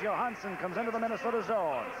attack as Johansson comes into the Minnesota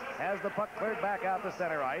zone. Has the puck cleared back out to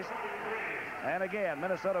center ice. And again,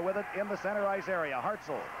 Minnesota with it in the center ice area.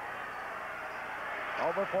 Hartzell.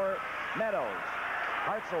 Over for Meadows.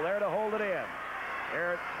 Hartzell there to hold it in.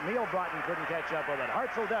 Here, Neal Broten couldn't catch up with it.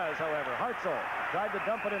 Hartzell does, however. Hartzell tried to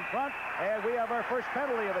dump it in front, and we have our first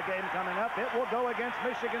penalty of the game coming up. It will go against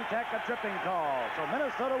Michigan Tech, a tripping call. So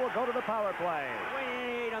Minnesota will go to the power play.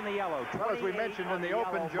 Wait on the yellow. Well, as we mentioned in the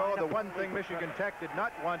open, Joe, the one thing Michigan Tech did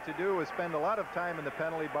not want to do was spend a lot of time in the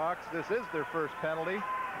penalty box. This is their first penalty.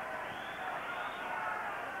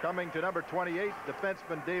 Coming to number 28,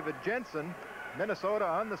 defenseman David Jensen. Minnesota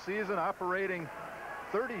on the season operating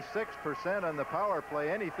 36% on the power play.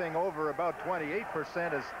 Anything over about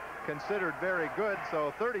 28% is considered very good.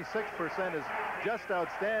 So 36% is just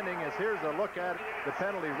outstanding. As here's a look at the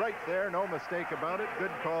penalty right there. No mistake about it.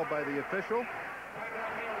 Good call by the official.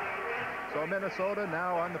 So Minnesota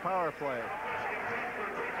now on the power play.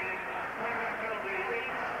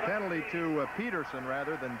 Penalty to Peterson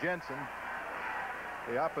rather than Jensen.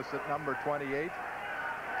 The opposite number 28.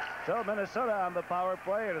 So Minnesota on the power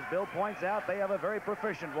play, and as Bill points out, they have a very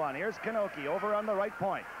proficient one. Here's Kanoki over on the right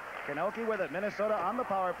point. Kanoki with it. Minnesota on the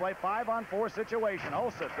power play. 5-on-4 situation.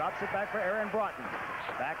 Olsa drops it back for Aaron Broten.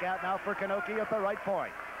 Back out now for Kanoki at the right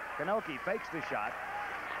point. Kanoki fakes the shot.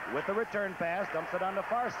 With the return pass, dumps it on the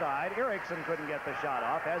far side. Erickson couldn't get the shot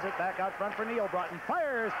off. Has it back out front for Neal Broten.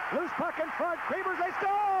 Fires. Loose puck in front. Krieber, they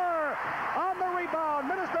score! On the rebound.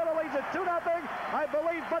 Minnesota leads it 2-0. I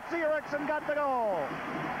believe Butsy Erickson got the goal.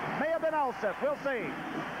 May have been Alseth. We'll see.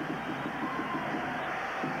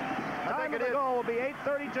 Time of the goal will be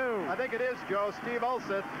 8:32. I think it is, Joe. Steve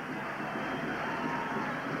Alseth.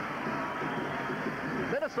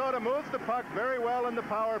 Minnesota moves the puck very well in the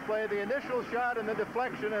power play. The initial shot and the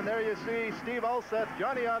deflection, and there you see Steve Alseth,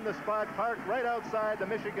 Johnny on the spot, parked right outside the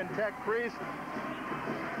Michigan Tech crease.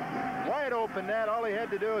 Wide open net. All he had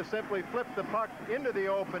to do is simply flip the puck into the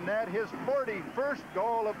open net. His 41st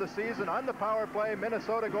goal of the season on the power play.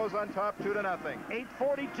 Minnesota goes on top 2-0.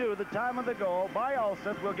 8:42, the time of the goal by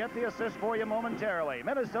Alseth. We'll get the assist for you momentarily.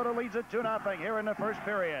 Minnesota leads it 2-0 here in the first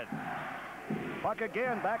period. Puck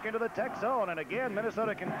again back into the Tech zone, and again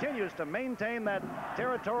Minnesota continues to maintain that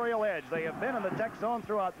territorial edge. They have been in the Tech zone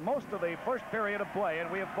throughout most of the first period of play, and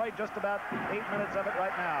we have played just about 8 minutes of it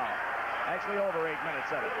right now. Actually over 8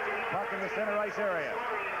 minutes of it. Puck in the center ice area.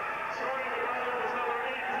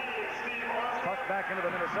 Puck back into the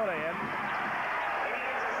Minnesota end.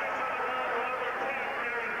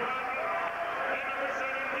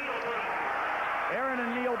 Aaron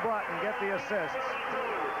and Neal Broten get the assists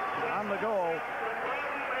on the goal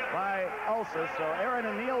by Alseth. So Aaron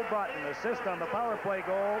and Neal Broten assist on the power play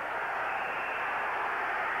goal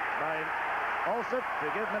by Alseth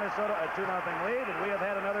to give Minnesota a 2-0 lead, and we have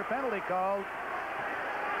had another penalty called.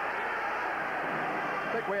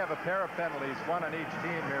 I think we have a pair of penalties, one on each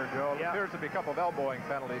team here, Joe. It appears to be a couple of elbowing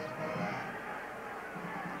penalties.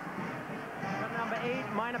 Number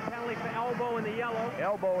 8, minor penalty for elbow in the yellow.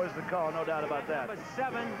 Elbow is the call, no doubt about that. Number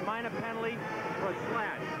 7, minor penalty for a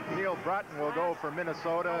slash. Neal Broten will go for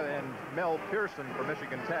Minnesota, and Mel Pearson for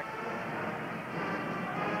Michigan Tech.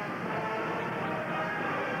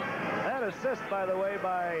 That assist, by the way,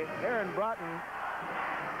 by Aaron Broten,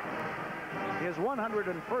 his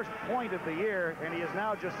 101st point of the year, and he is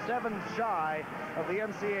now just 7 shy of the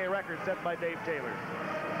NCAA record set by Dave Taylor.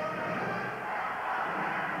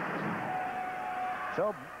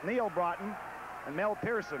 So Neal Broten and Mel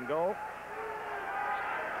Pearson go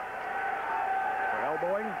for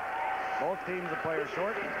elbowing. Both teams a player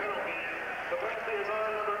short.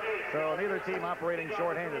 So neither team operating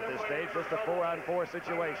shorthanded at this stage, just a 4-on-4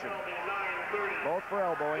 situation. Both for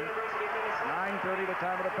elbowing. 9:30 the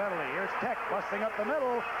time of the penalty. Here's Tech busting up the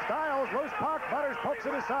middle. Stiles, loose puck. Butters pokes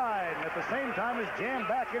it aside, and at the same time is jammed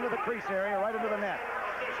back into the crease area, right into the net.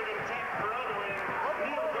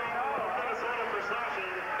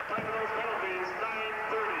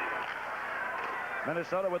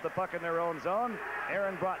 Minnesota with the puck in their own zone.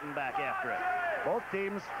 Aaron Broten back after it. Both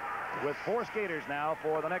teams with 4 skaters now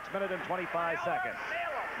for the next minute and 25 seconds.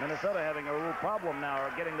 Minnesota having a little problem now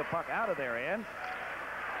getting the puck out of their end.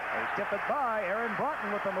 They tip it by. Aaron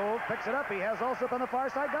Broten with the move. Picks it up. He has Alseth on the far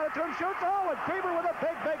side. Got it to him. Shoots. Oh, and Creamer with a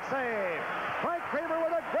big save. Frank Creamer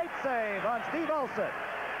with a great save on Steve Alseth,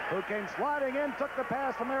 who came sliding in, took the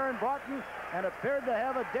pass from Aaron Broten, and appeared to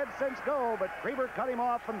have a dead-sense goal, but Creamer cut him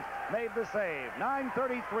off and made the save.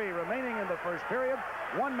 9:33 remaining in the first period.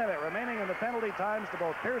 1 minute remaining in the penalty times to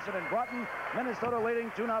both Pearson and Broten. Minnesota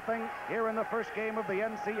leading 2-0 here in the first game of the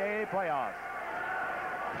NCAA playoffs.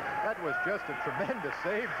 That was just a tremendous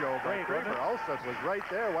save, Joe, by Creamer. Alseth was right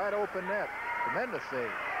there, wide open net. Tremendous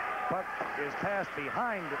save. Puck is passed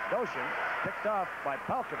behind Doshin, picked off by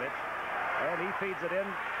Palkovich, and he feeds it in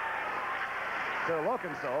to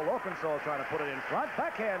Lokensohl. Lokensohl trying to put it in front.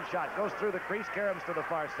 Backhand shot goes through the crease. Karams to the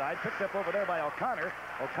far side. Picked up over there by O'Connor.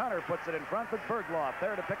 O'Connor puts it in front, but Bergloff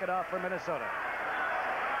there to pick it off for Minnesota.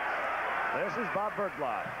 This is Bob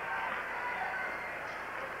Bergloff.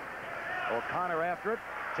 O'Connor after it.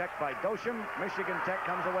 Checked by Dosham. Michigan Tech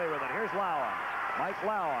comes away with it. Here's Lowen. Mike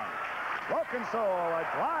Lowen. Lokensohl, a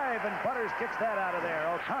drive, and Butters kicks that out of there.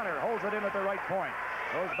 O'Connor holds it in at the right point.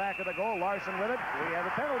 Goes back to the goal. Larson with it. We have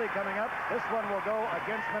a penalty coming up. This one will go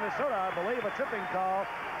against Minnesota. I believe a tripping call.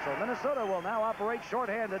 So Minnesota will now operate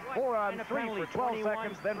shorthanded. 4-on-3 for 12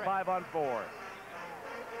 seconds, then 5-on-4.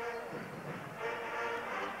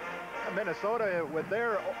 Minnesota with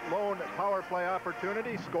their lone power play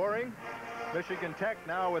opportunity, scoring. Michigan Tech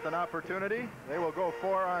now with an opportunity. They will go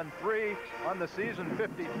 4-on-3 on the season,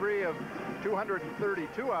 53 of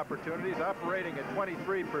 232 opportunities, operating at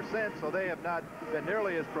 23%, so they have not been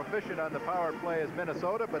nearly as proficient on the power play as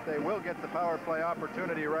Minnesota, but they will get the power play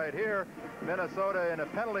opportunity right here. Minnesota in a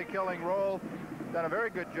penalty killing role, done a very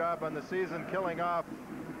good job on the season, killing off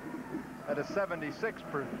at a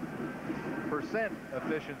 76%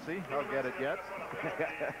 efficiency. I'll get it yet.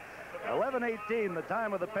 11:18, the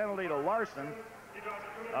time of the penalty to Larson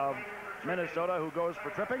of Minnesota, who goes for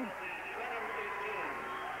tripping.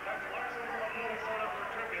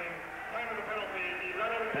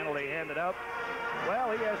 Penalty handed out. Well,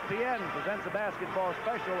 ESPN presents a basketball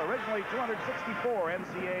special. Originally 264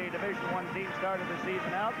 NCAA Division I teams started the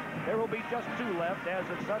season out. There will be just 2 left as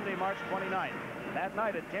of Sunday, March 29th. That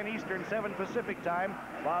night at 10 Eastern, 7 Pacific time,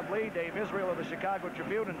 Bob Lee, Dave Israel of the Chicago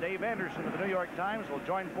Tribune, and Dave Anderson of the New York Times will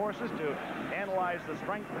join forces to analyze the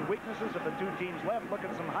strengths and weaknesses of the 2 teams left, look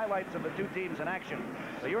at some highlights of the 2 teams in action.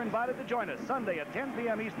 So you're invited to join us Sunday at 10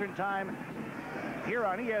 p.m. Eastern time here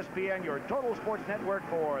on ESPN, your total sports network.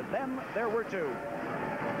 For them, there were two.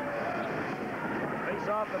 Face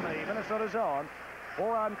off in the Minnesota zone.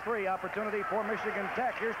 4-on-3 opportunity for Michigan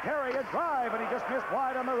Tech. Here's Terry, a drive, and he just missed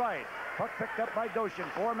wide on the right. Puck picked up by Doshin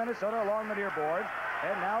for Minnesota along the near boards,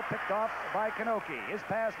 and now picked off by Kanoki. His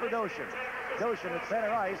pass for Doshin. Doshin at center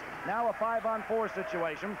ice. Now a 5-on-4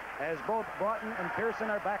 situation as both Broten and Pearson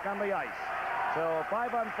are back on the ice. So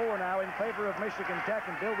 5-on-4 now in favor of Michigan Tech.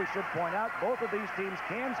 And Bill, we should point out, both of these teams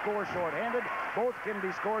can score shorthanded. Both can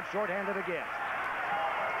be scored shorthanded against.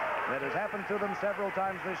 That has happened to them several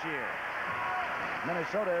times this year.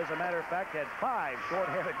 Minnesota, as a matter of fact, had 5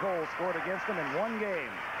 shorthanded goals scored against them in one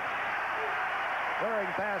game. Clearing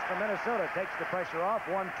pass from Minnesota takes the pressure off.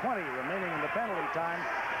 1:20 remaining in the penalty time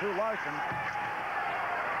to Larson.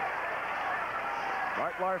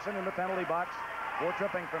 Mark Larson in the penalty box for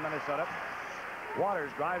tripping for Minnesota.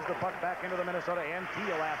 Waters drives the puck back into the Minnesota and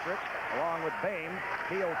Teal after it, along with Boehm.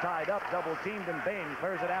 Teal tied up, double-teamed, and Boehm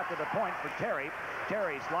clears it after the point for Terry.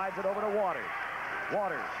 Terry slides it over to Waters.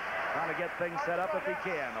 Waters trying to get things set up if he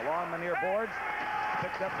can. Along the near boards,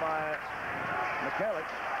 picked up by Mikulich,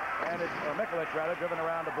 driven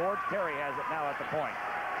around the boards. Terry has it now at the point.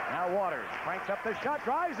 Now Waters cranks up the shot,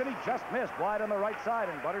 drives, and he just missed wide on the right side,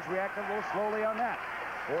 and Butters reacted a little slowly on that.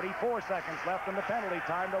 44 seconds left in the penalty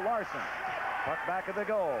time to Larson. Puck back at the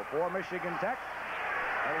goal for Michigan Tech.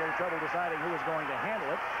 Had a little trouble deciding who was going to handle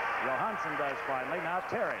it. Johansson does finally. Now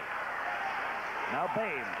Terry. Now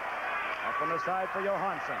Boehm. Up on the side for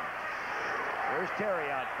Johansson. Here's Terry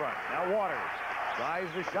out front. Now Waters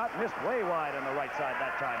drives the shot, missed way wide on the right side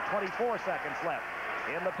that time. 24 seconds left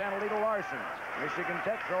in the penalty to Larson. Michigan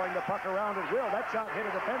Tech throwing the puck around at will. That shot hit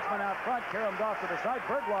a defenseman out front, caromed off to the side.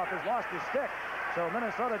 Bergloff has lost his stick. So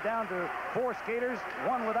Minnesota down to 4 skaters,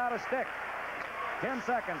 1 without a stick. 10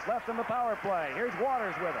 seconds left in the power play. Here's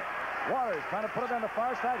Waters with it. Waters trying to put it on the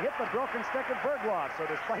far side, hit the broken stick of Bergloff. So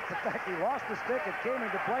despite the fact he lost the stick, it came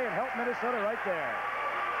into play and helped Minnesota right there.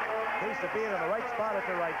 Case of being in the right spot at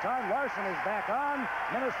the right time. Larson is back on.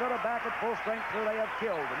 Minnesota back at full strength through. They have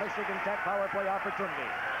killed the Michigan Tech power play opportunity.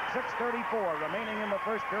 6:34 remaining in the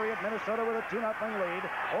first period. Minnesota with a 2-0 lead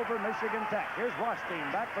over Michigan Tech. Here's Rothstein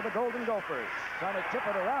back for the Golden Gophers. Trying to tip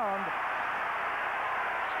it around.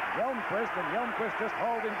 Hjelmquist, and Hjelmquist just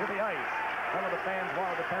hauled into the ice. Some of the fans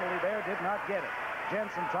wanted the penalty there, did not get it.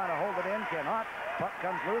 Jensen trying to hold it in, cannot. Puck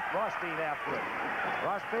comes loose, Rothstein after it.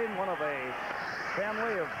 Rothstein, one of a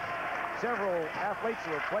family of several athletes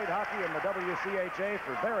who have played hockey in the WCHA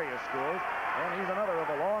for various schools, and he's another of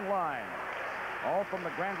a long line, all from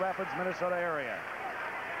the Grand Rapids, Minnesota area.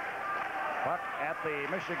 Puck at the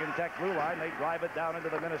Michigan Tech blue line. They drive it down into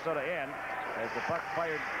the Minnesota end as the puck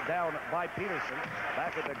fired down by Peterson.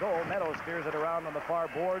 Back at the goal, Meadows steers it around on the far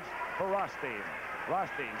boards for Rothstein.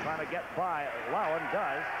 Rothstein trying to get by Lowen,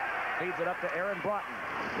 does. Feeds it up to Aaron Broten.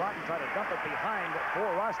 Broten trying to dump it behind for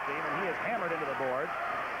Rothstein, and he is hammered into the board.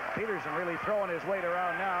 Peterson really throwing his weight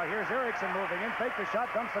around now. Here's Erickson moving in, fake the shot,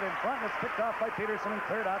 dumps it in front, and it's picked off by Peterson and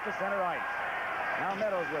cleared out to center ice. Now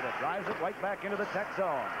Meadows with it, drives it right back into the Tech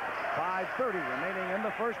zone. 5:30 remaining in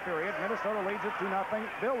the first period. Minnesota leads it 2-0.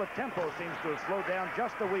 Bill, the tempo seems to have slowed down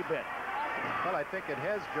just a wee bit. Well, I think it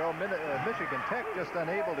has, Joe. Michigan Tech just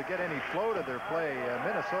unable to get any flow to their play.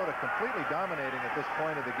 Minnesota completely dominating at this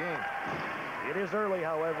point of the game. It is early,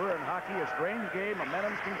 however, and hockey a strange game.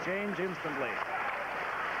 Momentum can change instantly.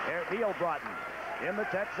 Neal Broten in the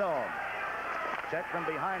Tech zone. Check from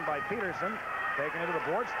behind by Peterson. Taken into the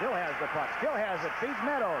board, still has the puck, still has it, feeds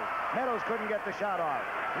Meadows. Meadows couldn't get the shot off.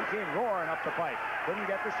 He came roaring up the pipe, couldn't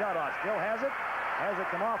get the shot off. Still has it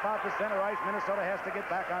come off out to center ice. Minnesota has to get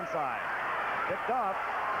back on side. Picked off.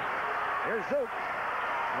 Here's Zook.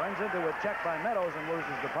 Runs into a check by Meadows and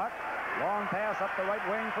loses the puck. Long pass up the right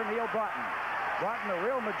wing for Neal Broten. Broten, a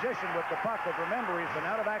real magician with the puck, but remember, he's been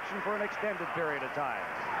out of action for an extended period of time.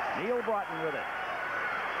 Neal Broten with it.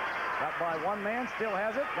 Got by one man, still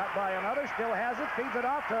has it. Got by another, still has it. Feeds it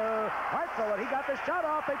off to Hartzell, and he got the shot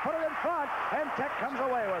off. They put it in front, and Tech comes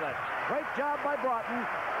away with it. Great job by Broten.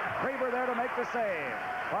 Reber there to make the save.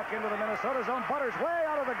 Puck into the Minnesota zone. Butters way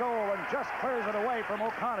out of the goal and just clears it away from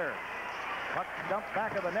O'Connor. Puck dumped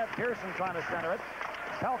back of the net. Pearson trying to center it.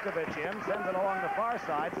 Pelkovich in, sends it along the far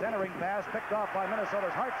side. Centering pass picked off by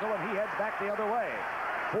Minnesota's Hartzell, and he heads back the other way.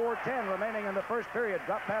 4:10 remaining in the first period.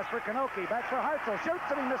 Drop pass for Kanoki. Back for Hartzell. Shoots,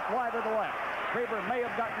 and he missed wide to the left. Reber may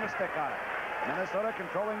have gotten the stick on it. Minnesota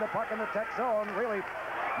controlling the puck in the Tech zone, really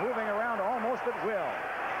moving around almost at will.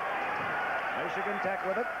 Michigan Tech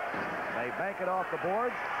with it. They bank it off the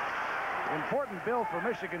boards. important, Bill, for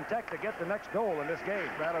Michigan Tech to get the next goal in this game.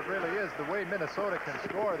 Well, it really is. The way Minnesota can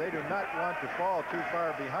score, they do not want to fall too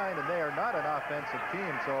far behind, and they are not an offensive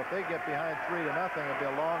team. So if they get behind 3-0, it'll be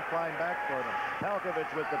a long climb back for them.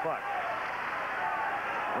 Palkovich with the puck.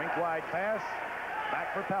 Rink wide pass.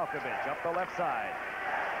 Back for Palkovich up the left side.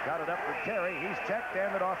 Got it up for Terry. He's checked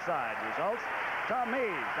and it offside. Results, Tom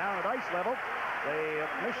Mees down at ice level. The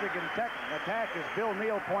Michigan Tech attack, as Bill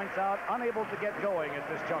Neal points out, unable to get going at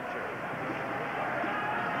this juncture.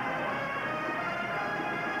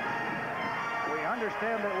 We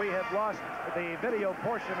understand that we have lost the video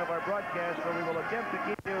portion of our broadcast, so we will attempt to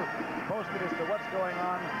keep you posted as to what's going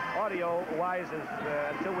on audio-wise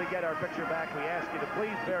until we get our picture back. We ask you to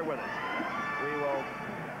please bear with us. We will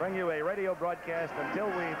bring you a radio broadcast until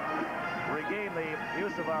we regain the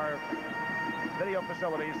use of our video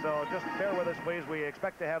facilities, so just bear with us, please. We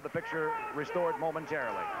expect to have the picture restored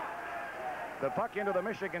momentarily. The puck into the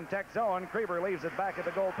Michigan Tech zone. Krieber leaves it back at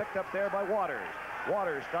the goal, picked up there by Waters.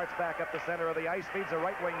 Waters starts back up the center of the ice, feeds a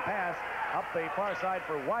right-wing pass up the far side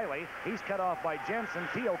for Wiley. He's cut off by Jensen.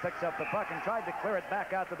 Teal picks up the puck and tried to clear it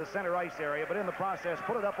back out to the center ice area, but in the process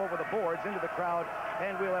put it up over the boards into the crowd,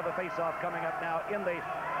 and we'll have a face-off coming up now in the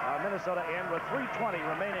Minnesota end with 3:20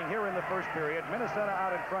 remaining here in the first period. Minnesota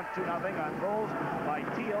out in front 2-0 on goals by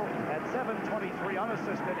Teal at 7:23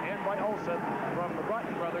 unassisted, and by Olsen from the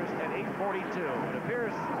Broten brothers at 8:42. It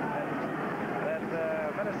appears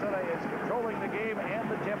that Minnesota is controlling the game and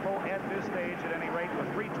the tempo at this stage at any rate,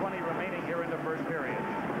 with 3:20 remaining here in the first period.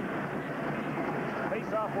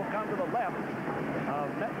 Face-off will come to the left of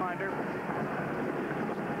netminder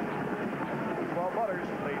Paul Butters,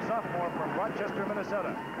 the sophomore from Rochester,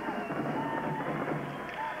 Minnesota.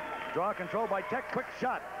 Draw control by Tech. Quick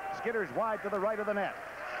shot. Skitters wide to the right of the net.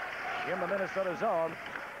 In the Minnesota zone.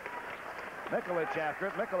 Mikulich after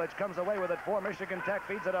it. Mikulich comes away with it for Michigan Tech.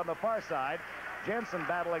 Feeds it on the far side. Jensen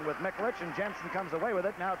battling with Mikulich, and Jensen comes away with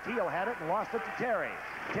it. Now Teal had it and lost it to Terry.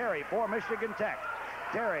 Terry for Michigan Tech.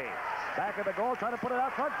 Terry back at the goal, trying to put it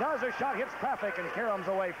out front. Does. A shot hits traffic and caroms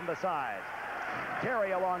away from the side.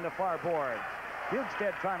 Terry along the far board.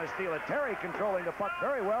 Hugstead trying to steal it. Terry controlling the puck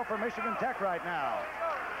very well for Michigan Tech right now.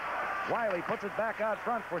 Wiley puts it back out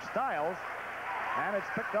front for Stiles. And it's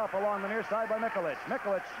picked off along the near side by Mikulich.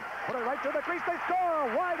 Mikulich put it right to the crease. They score!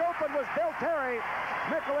 Wide open was Bill Terry.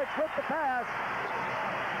 Mikulich with the pass.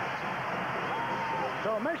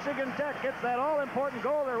 So Michigan Tech gets that all-important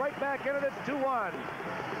goal. They're right back in it. It's 2-1.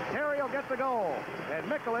 Terry will get the goal. And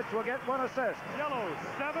Mikulich will get one assist. Yellow,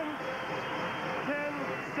 7, 10,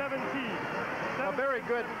 17. A very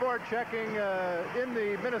good forechecking in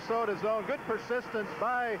the Minnesota zone. Good persistence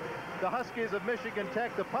by the Huskies of Michigan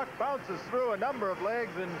Tech. The puck bounces through a number of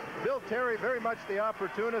legs, and Bill Terry, very much the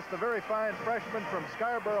opportunist, the very fine freshman from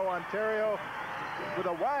Scarborough, Ontario, with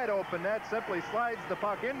a wide open net, simply slides the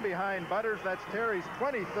puck in behind Butters. That's Terry's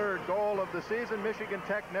 23rd goal of the season. Michigan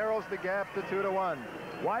Tech narrows the gap to 2-1.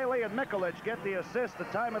 Wiley and Mikulich get the assist. The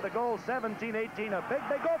time of the goal, 17-18. A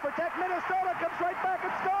big goal for Tech. Minnesota comes right back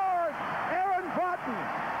and scores! Aaron Broten.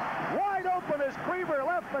 Wide open as Krieber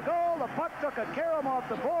left the goal. The puck took a carom off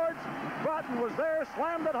the boards. Broten was there,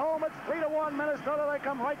 slammed it home. It's 3-1 Minnesota. They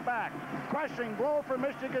come right back. Crushing blow for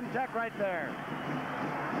Michigan Tech right there.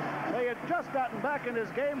 They had just gotten back in this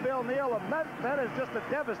game, Bill Neal, and that is just a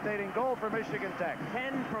devastating goal for Michigan Tech.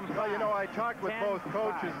 10 from 5. Well, you know, I talked with both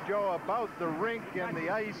coaches, Joe, about the rink and the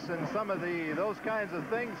ice and some of those kinds of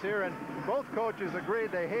things here, and both coaches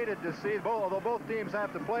agreed they hated to see, although both teams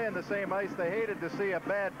have to play in the same ice, they hated to see a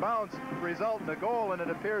bad bounce result in a goal, and it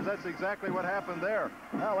appears that's exactly what happened there.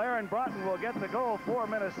 Well, Aaron Broten will get the goal for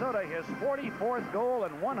Minnesota, his 44th goal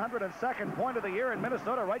and 102nd point of the year, and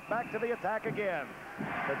Minnesota right back to the attack again.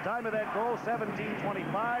 The time of that goal,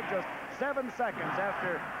 17:25, just 7 seconds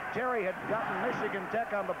after Terry had gotten Michigan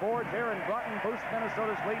Tech on the boards. Aaron Broten boosts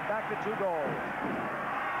Minnesota's lead back to 2 goals.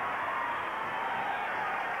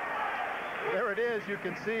 There it is. You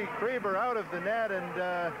can see Krieber out of the net,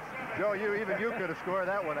 and Joe, even you could have scored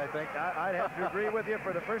that one, I think. I'd have to agree with you.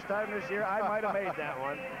 For the first time this year, I might have made that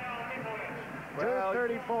one. Well,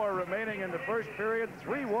 2:34 remaining in the first period,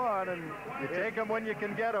 3-1, and you take them when you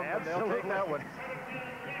can get them, and they'll take that one.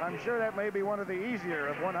 I'm sure that may be one of the easier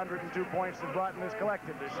of 102 points that Broten has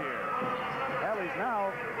collected this year. Well, he's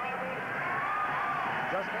now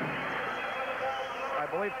just, I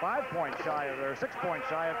believe, 5 points shy of, or 6 points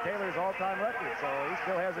shy of Taylor's all-time record. So he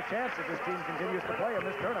still has a chance if this team continues to play in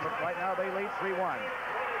this tournament. Right now they lead 3-1.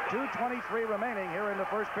 2:23 remaining here in the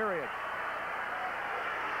first period.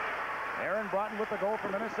 Aaron Broten with the goal for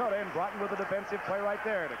Minnesota, and Broten with a defensive play right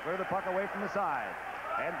there to clear the puck away from the side.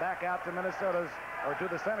 And back out to Minnesota's or to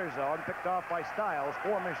the center zone, picked off by Stiles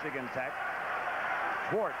for Michigan Tech.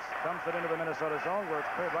 Schwartz dumps it into the Minnesota zone where it's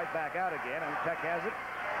pulled right back out again, and Tech has it.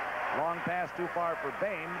 Long pass too far for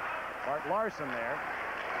Bain. Bart Larson there.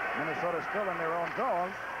 Minnesota still in their own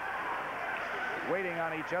zone. Waiting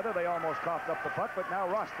on each other. They almost coughed up the puck, but now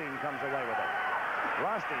Rothstein comes away with it.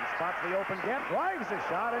 Rothstein spots the open gap, drives the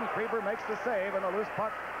shot, and Krieber makes the save, and the loose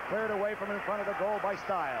puck cleared away from in front of the goal by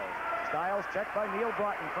Stiles. Stiles checked by Neal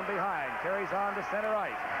Broten from behind. Carries on to center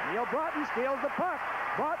ice. Neal Broten steals the puck.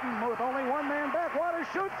 Broten with only one man back. Waters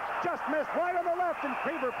shoots. Just missed right on the left, and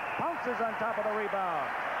Krieber pounces on top of the rebound.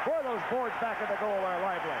 Boy, those boards back at the goal are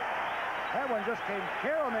lively. That one just came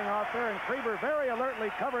caroming off there, and Krieber very alertly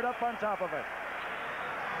covered up on top of it.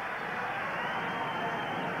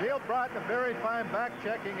 Neal Broten, a very fine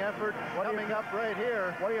back-checking effort coming up right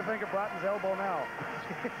here. What do you think of Broughton's elbow now?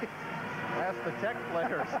 Ask the Tech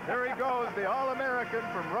players. There he goes, the All-American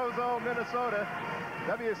from Roseau, Minnesota.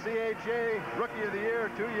 WCHA Rookie of the Year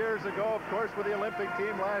 2 years ago, of course, with the Olympic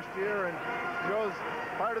team last year, and shows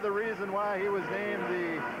part of the reason why he was named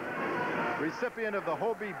the recipient of the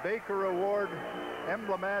Hobie Baker Award,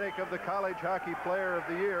 emblematic of the College Hockey Player of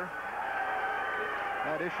the Year.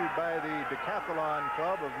 That issued by the Decathlon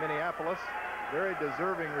Club of Minneapolis. Very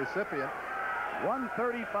deserving recipient.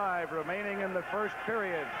 1:35 remaining in the first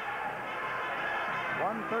period.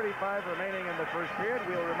 1:35 remaining in the first period.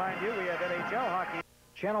 We'll remind you we have NHL hockey.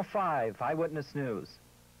 Channel 5 Eyewitness News.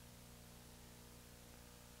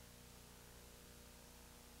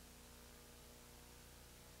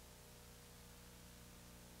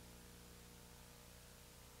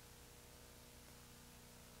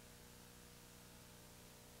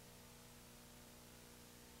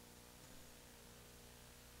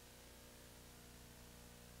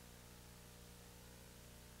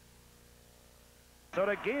 So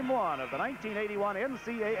to game one of the 1981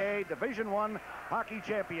 NCAA Division I Hockey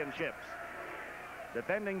Championships.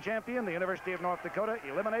 Defending champion, the University of North Dakota,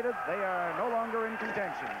 eliminated. They are no longer in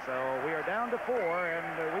contention. So we are down to 4,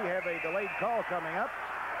 and we have a delayed call coming up.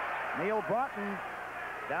 Neal Broten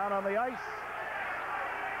down on the ice.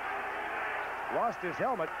 Lost his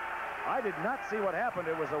helmet. I did not see what happened.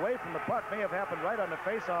 It was away from the puck. May have happened right on the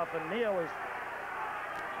face-off, and Neal's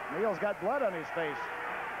got blood on his face.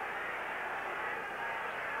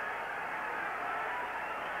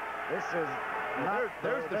 This is not...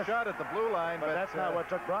 There's the shot at the blue line. But that's not what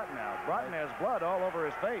took Broten out. Broten has blood all over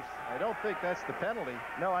his face. I don't think that's the penalty.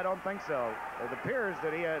 No, I don't think so. It appears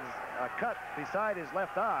that he has a cut beside his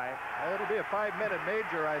left eye. It'll be a 5-minute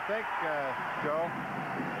major, I think, Joe.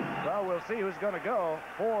 Well, we'll see who's going to go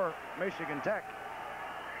for Michigan Tech.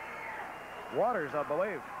 Waters, I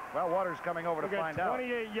believe. Well, Waters coming over to find out.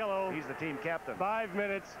 28 yellow. He's the team captain. 5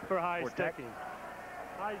 minutes for high sticking.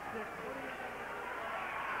 High stick.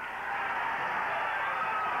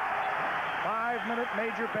 5-minute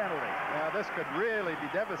major penalty. Now, this could really be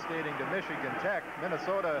devastating to Michigan Tech.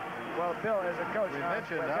 Minnesota. Well, Bill, as a coach, I've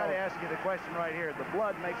got to ask you the question right here. The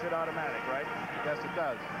blood makes it automatic, right? Yes, it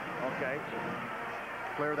does. Okay.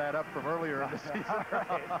 Clear that up from earlier in the season. All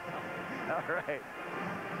right. All right.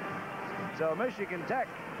 So Michigan Tech,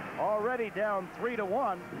 already down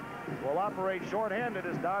 3-1, will operate shorthanded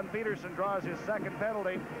as Don Peterson draws his second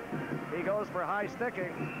penalty. He goes for high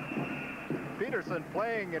sticking. Peterson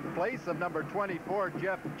playing in place of number 24,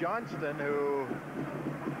 Jeff Johnston, who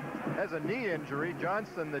has a knee injury.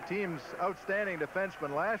 Johnston, the team's outstanding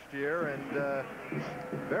defenseman last year, and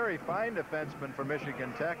very fine defenseman for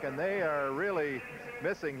Michigan Tech, and they are really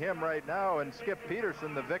missing him right now. And Skip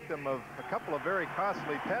Peterson, the victim of a couple of very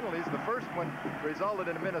costly penalties. The first one resulted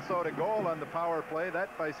in a Minnesota goal on the power play,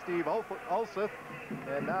 that by Steve Ulseth.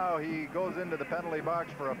 And now he goes into the penalty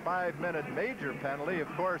box for a 5-minute major penalty. Of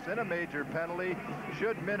course, in a major penalty,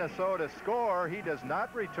 should Minnesota score, he does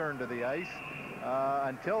not return to the ice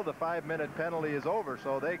until the 5-minute penalty is over.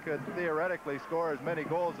 So they could theoretically score as many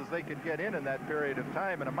goals as they could get in that period of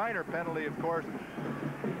time. And a minor penalty, of course,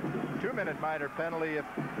 2-minute minor penalty. If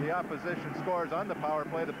the opposition scores on the power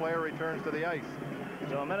play, the player returns to the ice.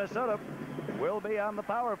 So Minnesota will be on the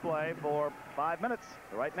power play for 5 minutes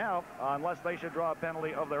right now, unless they should draw a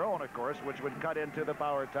penalty of their own, of course, which would cut into the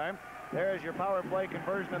power time. There's your power play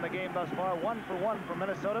conversion in the game thus far. 1 for 1 for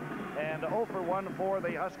Minnesota and 0 for 1 for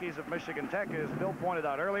the Huskies of Michigan Tech. As Bill pointed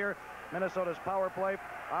out earlier, Minnesota's power play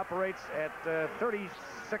operates at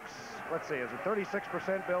 36, let's see, is it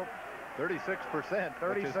 36%, Bill? 36%,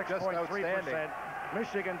 36.3%.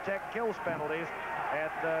 Michigan Tech kills penalties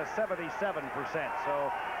at 77%.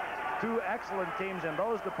 So two excellent teams in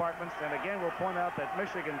those departments. And again, we'll point out that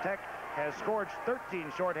Michigan Tech has scored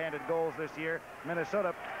 13 shorthanded goals this year.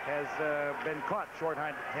 Minnesota has been caught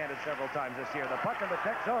shorthanded several times this year. The puck in the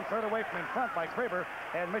Tech zone, thrown away from in front by Kraber,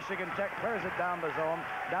 and Michigan Tech clears it down the zone,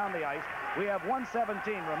 down the ice. We have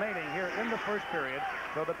 1:17 remaining here in the first period,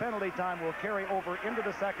 so the penalty time will carry over into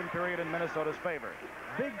the second period in Minnesota's favor.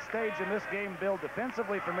 Big stage in this game, Bill,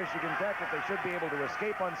 defensively for Michigan Tech, if they should be able to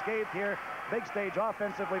escape unscathed here. Big stage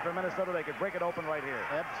offensively for Minnesota. They could break it open right here.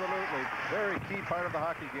 Absolutely. Very key part of the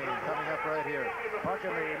hockey game coming up right here. Puck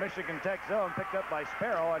in the Michigan Tech zone, picked up by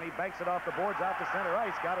Sparrow, and he banks it off the boards out to center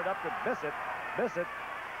ice. Got it up to Bissett. Bissett,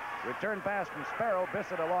 return pass from Sparrow.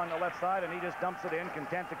 Bissett along the left side, and he just dumps it in,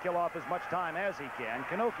 content to kill off as much time as he can.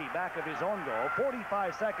 Kanoki back of his own goal.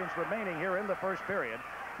 45 seconds remaining here in the first period.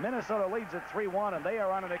 Minnesota leads at 3-1, and they are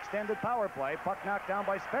on an extended power play. Puck knocked down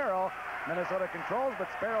by Sparrow. Minnesota controls, but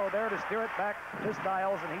Sparrow there to steer it back to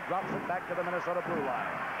Stiles, and he drops it back to the Minnesota blue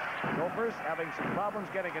line. Gophers having some problems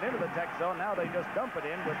getting it into the Tech zone. Now they just dump it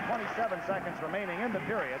in with 27 seconds remaining in the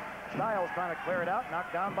period. Stiles trying to clear it out,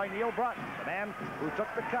 knocked down by Neal Broten, the man who took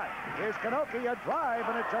the cut. Here's Kanoki, a drive,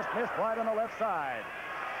 and it just missed wide on the left side.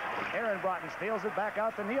 Aaron Broten steals it back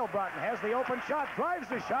out to Neal Broten. Has the open shot, drives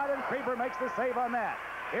the shot, and Kraber makes the save on that.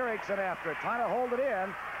 Erickson after it, trying to hold it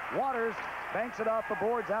in. Waters banks it off the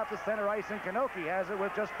boards out to center ice, and Kanoki has it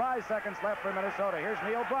with just 5 seconds left for Minnesota. Here's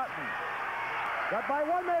Neal Broten. Got by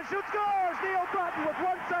one man, shoots, scores! Neal Broten with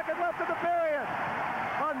 1 second left of the period.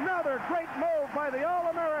 Another great move by the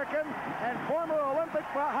All-American and former Olympic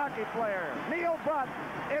hockey player, Neal Broten.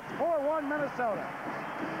 It's 4-1 Minnesota.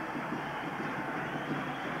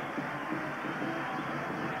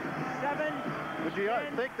 Would you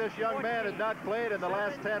think this young man had not played in the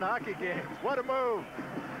last 10 hockey games? What a move.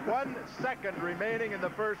 1 second remaining in the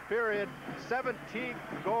first period. 17th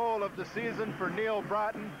goal of the season for Neal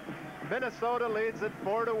Broten. Minnesota leads it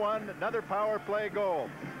 4-1. Another power play goal.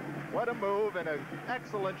 What a move and an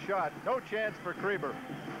excellent shot. No chance for Kraber.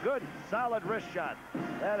 Good, solid wrist shot.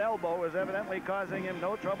 That elbow was evidently causing him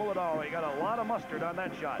no trouble at all. He got a lot of mustard on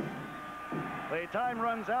that shot. The time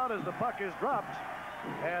runs out as the puck is dropped.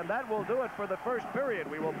 And that will do it for the first period.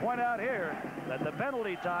 We will point out here that the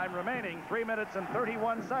penalty time remaining 3 minutes and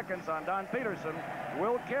 31 seconds on Don Peterson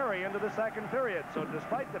will carry into the second period. So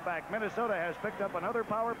despite the fact Minnesota has picked up another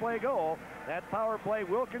power play goal, that power play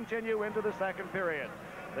will continue into the second period.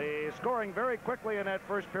 The scoring very quickly in that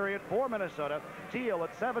first period for Minnesota. Teal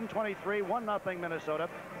at 7:23, 1-0 Minnesota.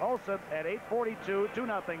 Olsen at 8:42,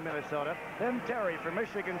 2-0 Minnesota. Then Terry for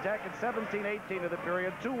Michigan Tech at 17:18 of the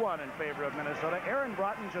period, 2-1 in favor of Minnesota. Aaron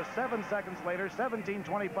Broten just 7 seconds later,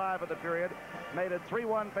 17:25 of the period, made it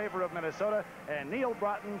 3-1 favor of Minnesota. And Neal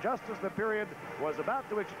Broten, just as the period was about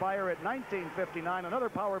to expire at 19:59, another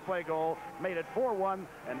power play goal, made it 4-1,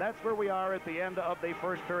 and that's where we are at the end of the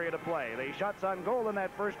first period of play. The shots on goal in that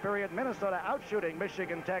first period, Minnesota outshooting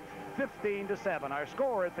Michigan Tech 15-7. Our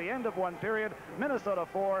score at the end of one period, Minnesota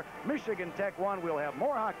 4, Michigan Tech 1. We'll have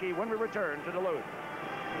more hockey when we return to Duluth.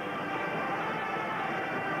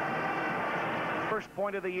 First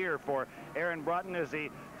point of the year for Aaron Broten as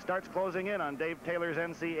he starts closing in on Dave Taylor's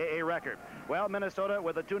NCAA record. Well, Minnesota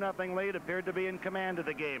with a 2-0 lead appeared to be in command of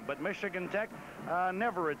the game, but Michigan Tech,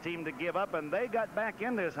 never a team to give up, and they got back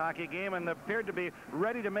in this hockey game and appeared to be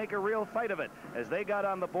ready to make a real fight of it as they got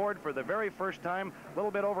on the board for the very first time, a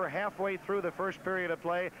little bit over halfway through the first period of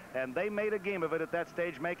play, and they made a game of it at that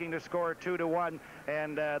stage, making the score 2-1,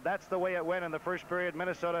 and that's the way it went in the first period.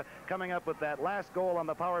 Minnesota coming up with that last goal on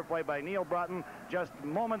the power play by Neal Broten just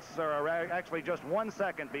moments, or actually just 1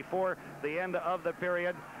 second before the end of the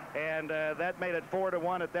period, and that made it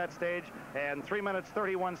 4-1 at that stage, and 3 minutes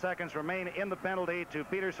 31 seconds remain in the penalty to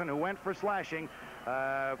Peterson, who went for slashing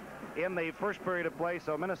in the first period of play.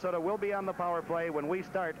 So Minnesota will be on the power play when we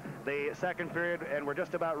start the second period, and we're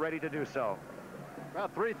just about ready to do so.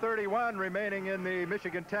 About 3:31 remaining in the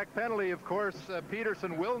Michigan Tech penalty. Of course,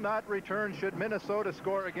 Peterson will not return should Minnesota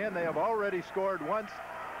score again. They have already scored once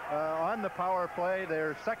on the power play,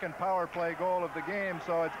 their second power play goal of the game.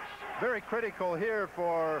 So it's very critical here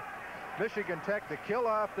for Michigan Tech to kill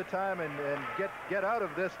off the time and get out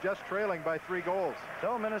of this just trailing by 3 goals.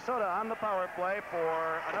 So Minnesota on the power play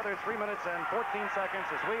for another 3 minutes and 14 seconds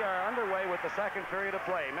as we are underway with the second period of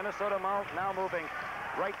play. Minnesota now moving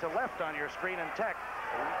right to left on your screen, and Tech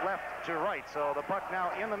left to right. So the puck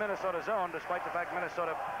now in the Minnesota zone, despite the fact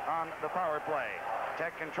Minnesota on the power play.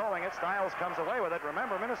 Tech controlling it. Stiles comes away with it.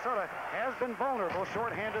 Remember, Minnesota has been vulnerable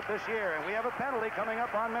shorthanded this year, and we have a penalty coming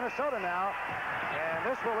up on Minnesota now. And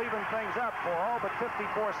this will even things up for all but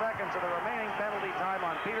 54 seconds of the remaining penalty time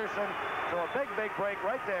on Peterson. So a big, big break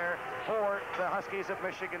right there for the Huskies of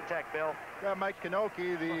Michigan Tech, Bill. Yeah, Mike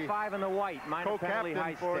Kanoki, the 5 in the white, minor penalty,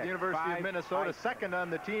 high co-captain for stick. the University of Minnesota, second on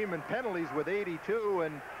the team in penalties with 82,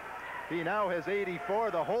 and he now has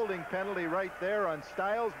 84. The holding penalty right there on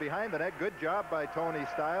Stiles behind the net. Good job by Tony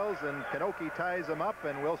Stiles, and Kanoki ties him up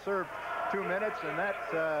and will serve 2 minutes, and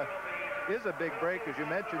that is a big break, as you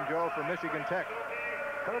mentioned, Joe, for Michigan Tech.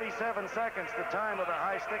 37 seconds, the time of the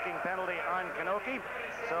high sticking penalty on Kanoki.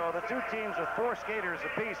 So the two teams with 4 skaters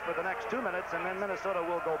apiece for the next 2 minutes, and then Minnesota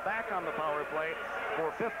will go back on the power play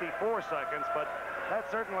for 54 seconds. But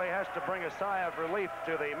that certainly has to bring a sigh of relief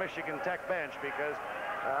to the Michigan Tech bench, because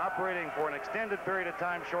operating for an extended period of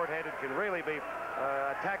time shorthanded can really be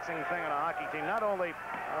a taxing thing on a hockey team. Not only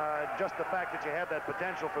just the fact that you have that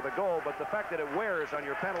potential for the goal, but the fact that it wears on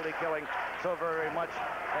your penalty killing so very much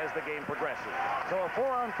as the game progresses. So a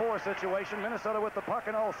 4-on-4 situation, Minnesota with the puck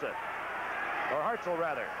and Olsen. Or Hartzell,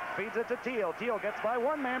 rather. Feeds it to Teal. Teal gets by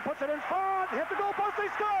one man, puts it in front, hit the goal post, they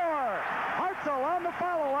score! Hartzell on the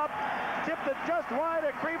follow-up, tipped it just wide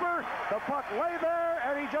at Krieber. The puck lay there,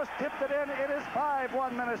 and he just tipped it in. It is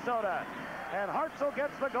 5-1 Minnesota. And Hartzell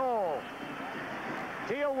gets the goal.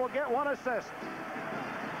 Teal will get 1 assist.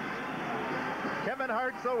 Kevin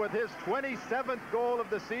Hartzell with his 27th goal of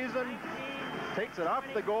the season. Takes it off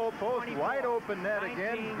the goal post, wide open net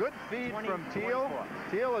again. Good feed from Teal.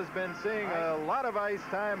 Teal has been seeing a lot of ice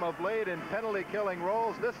time of late in penalty killing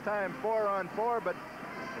roles. This time 4-on-4, but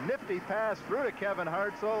a nifty pass through to Kevin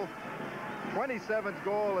Hartzell. 27th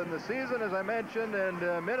goal in the season, as I mentioned,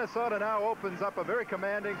 and Minnesota now opens up a very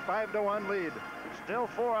commanding 5-1 lead. Still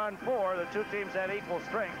 4-on-4. The two teams had equal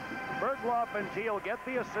strength. Bergloff and Teal get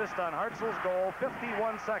the assist on Hartzell's goal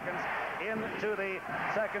 51 seconds into the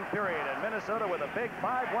second period. And Minnesota with a big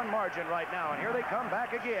 5-1 margin right now. And here they come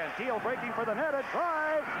back again. Teal breaking for the net. A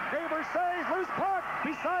drive. Krieber saves. Loose puck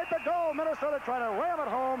beside the goal. Minnesota trying to ram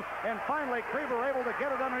it home. And finally, Krieber able to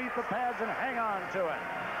get it underneath the pads and hang on to it.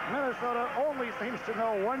 Minnesota only seems to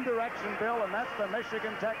know one direction, Bill, and that's the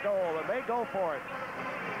Michigan Tech goal. And they go for it.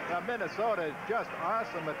 Now, Minnesota is just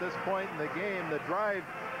awesome at this point in the game. The drive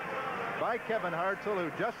by Kevin Hartzell,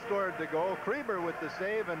 who just scored the goal. Krieber with the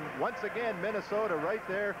save, and once again, Minnesota right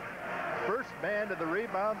there. First man to the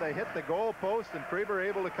rebound. They hit the goal post, and Krieber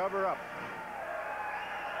able to cover up.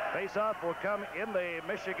 Face-off will come in the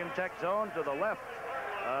Michigan Tech zone to the left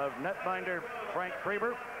of netminder Frank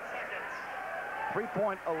Krieber.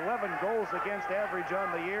 3.11 goals against average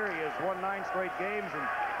on the year. He has won 9 straight games, and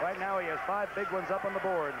right now he has 5 big ones up on the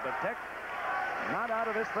boards. But Tech not out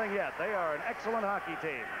of this thing yet. They are an excellent hockey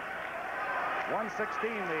team.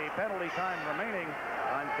 1:16 the penalty time remaining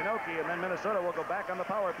on Kanoki, and then Minnesota will go back on the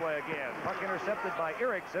power play again. Puck intercepted by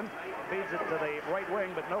Erickson. Feeds it to the right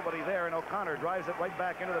wing, but nobody there, and O'Connor drives it right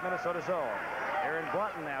back into the Minnesota zone. Aaron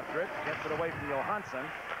Broten after it, gets it away from Johansson.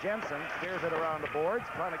 Jensen steers it around the boards,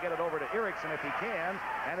 trying to get it over to Erickson if he can,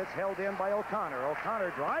 and it's held in by O'Connor.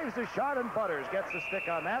 O'Connor drives the shot, and Butters gets the stick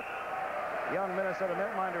on that. Young Minnesota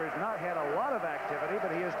netminder has not had a lot of activity,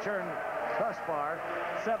 but he has turned thus far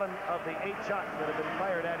 7 of the 8 shots that have been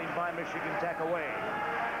fired at him by Michigan Tech away.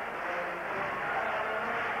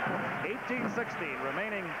 18:16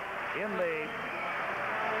 remaining in the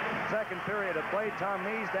second period of play. Tom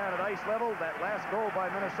Mees down at ice level. That last goal by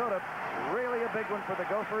Minnesota, really a big one for the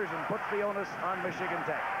Gophers, and puts the onus on Michigan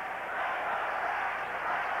Tech.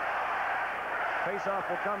 Face-off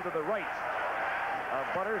will come to the right of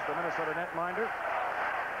Butters, the Minnesota netminder.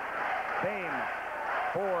 Bain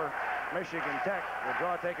for Michigan Tech. The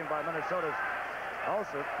draw taken by Minnesota's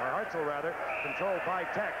Hartzell rather, controlled by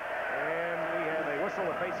Tech. And we have a whistle,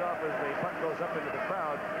 a face-off as the puck goes up into the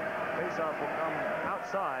crowd. Face-off will come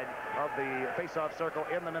outside of the face-off circle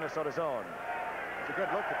in the Minnesota zone. It's a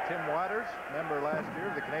good look at Tim Waters, member last year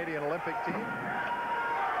of the Canadian Olympic team.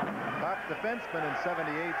 Top defenseman in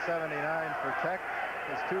 78-79 for Tech.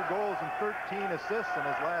 Has 2 goals and 13 assists in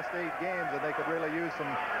his last 8 games, and they could really use some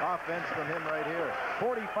offense from him right here.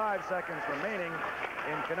 45 seconds remaining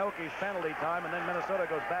in Kanoki's penalty time, and then Minnesota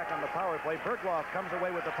goes back on the power play. Bergloff comes away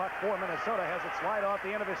with the puck for Minnesota, has it slide off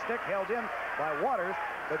the end of his stick, held in by Waters,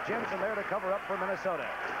 but Jensen there to cover up for Minnesota.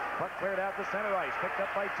 Puck cleared out to center ice, picked up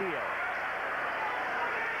by Teal.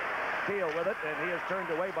 Teal with it, and he is turned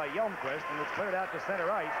away by Yelmquist, and it's cleared out to center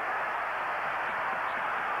ice.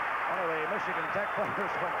 One of the Michigan Tech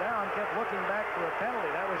players went down, kept looking back for a penalty.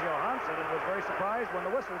 That was Johansson, and was very surprised when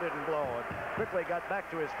the whistle didn't blow, and quickly got back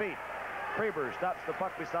to his feet. Preber stops the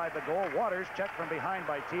puck beside the goal. Waters checked from behind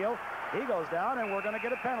by Teal. He goes down, and we're going to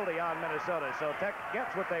get a penalty on Minnesota. So Tech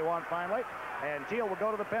gets what they want finally, and Teal will go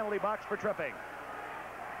to the penalty box for tripping.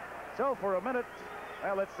 So for a minute,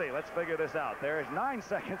 well, let's see. Let's figure this out. There is 9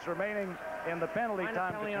 seconds remaining in the penalty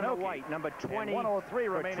time to on the white, number 20. And 1:03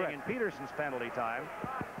 remaining in Peterson's penalty time.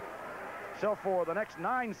 So for the next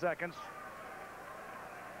 9 seconds,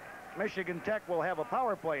 Michigan Tech will have a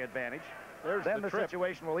power play advantage. Then the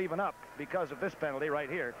situation will even up because of this penalty right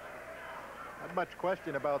here. Not much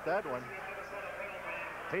question about that one.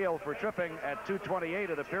 Teal for tripping at 2:28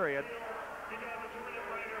 of the period.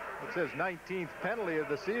 It's his 19th penalty of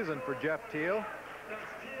the season for Jeff Teal.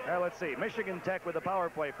 Well, let's see. Michigan Tech with the power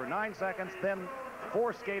play for 9 seconds, then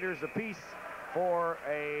 4 skaters apiece for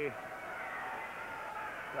a...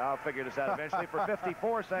 I'll figure this out eventually, for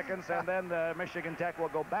 54 seconds, and then Michigan Tech will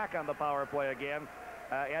go back on the power play again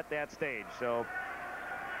at that stage. So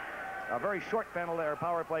a very short penalty or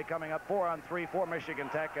power play coming up, 4-on-3 for Michigan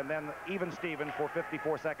Tech, and then even Steven for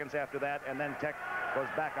 54 seconds after that, and then Tech goes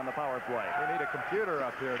back on the power play. We need a computer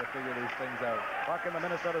up here to figure these things out. Puck in the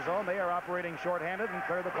Minnesota zone. They are operating shorthanded and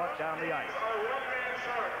clear the puck down the ice.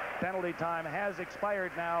 Penalty time has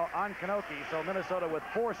expired now on Kanoki, so Minnesota with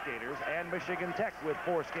 4 skaters and Michigan Tech with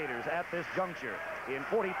 4 skaters at this juncture. In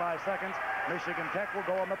 45 seconds, Michigan Tech will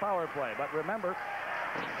go on the power play. But remember,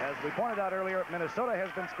 as we pointed out earlier, Minnesota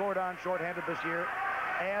has been scored on shorthanded this year,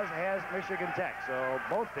 as has Michigan Tech. So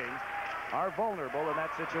both teams are vulnerable in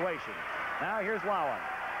that situation. Now here's Lowen.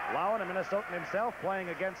 Lowen, a Minnesotan himself, playing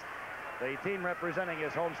against the team representing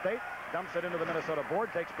his home state. Dumps it into the Minnesota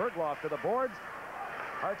board, takes Bergloff to the boards.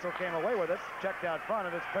 Hartzell came away with it, checked out front,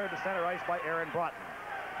 and it's cleared to center ice by Aaron Broten.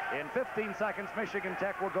 In 15 seconds, Michigan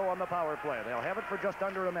Tech will go on the power play. They'll have it for just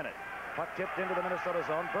under a minute. Puck tipped into the Minnesota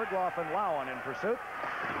zone. Bergloff and Lowen in pursuit.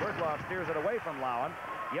 Bergloff steers it away from Lowen.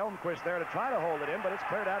 Hjelmquist there to try to hold it in, but it's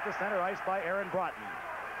cleared out to center ice by Aaron Broten.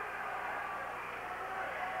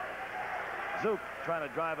 Zook trying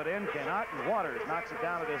to drive it in, cannot, and Waters knocks it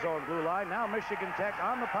down at his own blue line. Now Michigan Tech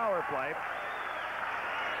on the power play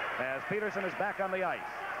as Peterson is back on the ice.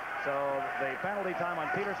 So the penalty time on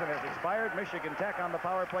Peterson has expired. Michigan Tech on the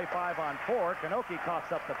power play 5-on-4. Kanoki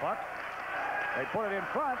coughs up the puck. They put it in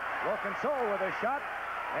front. Wilkinsole with a shot,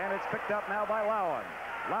 and it's picked up now by Lowen.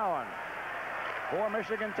 Lowen for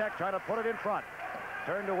Michigan Tech trying to put it in front.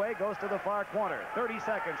 Turned away, goes to the far corner. 30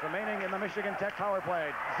 seconds remaining in the Michigan Tech power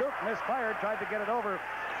play. Zook misfired, tried to get it over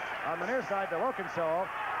on the near side to Wilkinsole,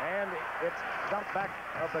 and it's dumped back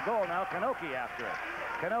of the goal now. Kanoki after it.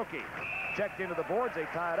 Kanoki checked into the boards. They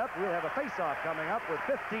tie it up. We'll have a face-off coming up with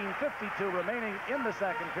 15:52 remaining in the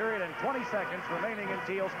second period and 20 seconds remaining in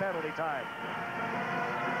Teal's penalty time.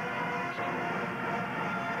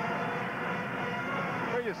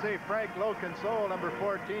 Here you see Frank Wilkinsole, number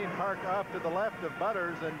 14, parked off to the left of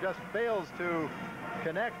Butters and just fails to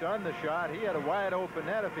connect on the shot. He had a wide open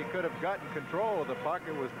net. If he could have gotten control of the puck,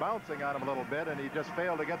 it was bouncing on him a little bit, and he just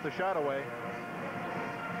failed to get the shot away.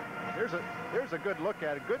 Here's a good look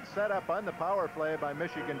at it. Good setup on the power play by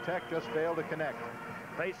Michigan Tech, just failed to connect.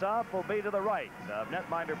 Face-off will be to the right of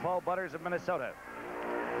netminder Paul Butters of Minnesota.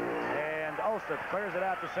 And Ulster clears it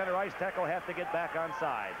out to center ice. Tech will have to get back on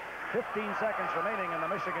side. 15 seconds remaining in the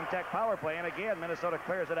Michigan Tech power play, and again, Minnesota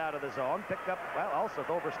clears it out of the zone. Picked up, well, Ulster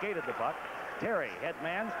overskated the puck. Terry,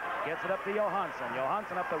 headmans, gets it up to Johansson.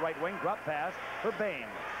 Johansson up the right wing, drop pass for Boehm.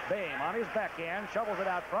 Boehm on his backhand, shovels it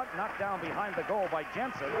out front, knocked down behind the goal by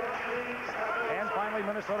Jensen. And finally,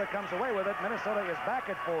 Minnesota comes away with it. Minnesota is back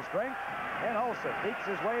at full strength, and Olsen beats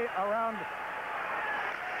his way around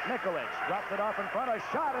Nikolic. Drops it off in front, a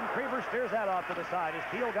shot, and Preber steers that off to the side as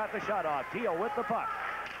Teal got the shot off. Teal with the puck.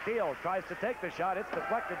 Teal tries to take the shot. It's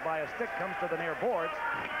deflected by a stick, comes to the near boards.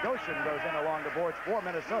 Goshen goes in along the boards for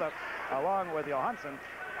Minnesota, along with Johansson.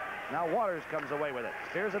 Now Waters comes away with it.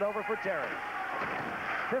 Steers it over for Terry.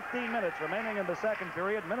 15 minutes remaining in the second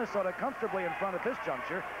period. Minnesota comfortably in front at this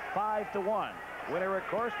juncture, 5-1. Winner, of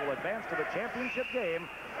course, will advance to the championship game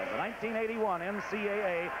of the 1981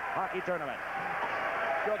 NCAA hockey tournament.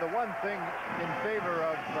 So the one thing in favor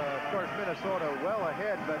of course, Minnesota well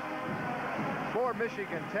ahead, but for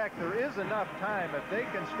Michigan Tech, there is enough time. If they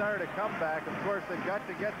can start a comeback, of course, they've got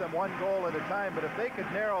to get them one goal at a time, but if they could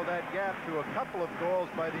narrow that gap to a couple of goals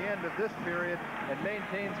by the end of this period and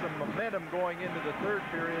maintain some momentum going into the third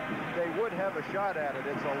period, they would have a shot at it.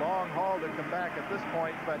 It's a long haul to come back at this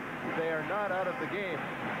point, but they are not out of the game.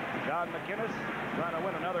 John McInnes trying to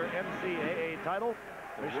win another NCAA title.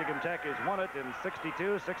 Michigan Tech has won it in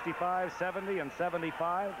 62, 65, 70, and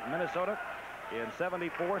 75. Minnesota in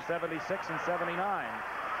 74, 76, and 79.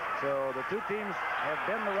 So the two teams have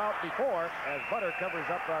been the route before as Butter covers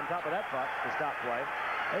up on top of that puck to stop play.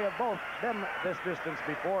 They have both been this distance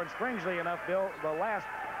before, and strangely enough, Bill, the last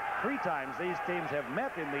 3 times these teams have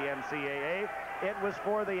met in the NCAA, it was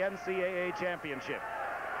for the NCAA championship.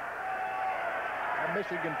 And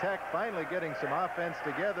Michigan Tech finally getting some offense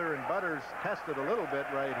together, and Butters tested a little bit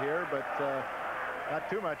right here, but not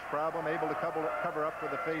too much problem, able to cover up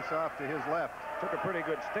with the face-off to his left. Took a pretty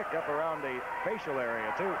good stick up around the facial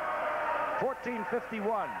area, too.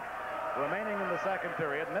 14:51 remaining in the second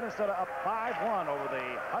period. Minnesota up 5-1 over the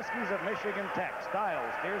Huskies of Michigan Tech.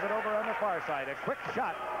 Stiles steers it over on the far side. A quick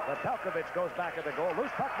shot. Pelkovich goes back at the goal.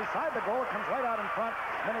 Loose puck beside the goal. It comes right out in front.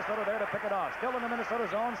 Minnesota there to pick it off. Still in the Minnesota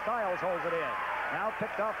zone. Stiles holds it in. Now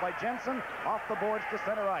picked off by Jensen. Off the boards to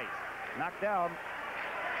center ice. Knocked down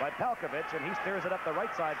by Pelkovich, and he steers it up the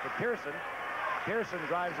right side for Pearson. Pearson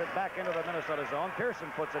drives it back into the Minnesota zone. Pearson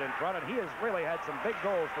puts it in front, and he has really had some big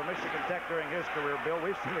goals for Michigan Tech during his career, Bill.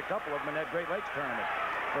 We've seen a couple of them in that Great Lakes tournament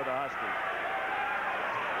for the Huskies.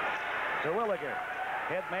 Terwilliger.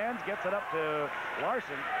 Headmans, gets it up to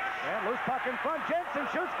Larson. And loose puck in front. Jensen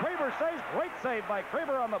shoots. Kraber saves. Great save by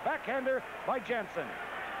Kraber on the backhander by Jensen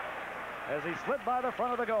as he slid by the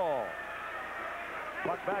front of the goal.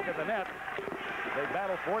 Puck back at the net. They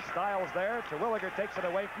battle for it. Stiles there. Terwilliger takes it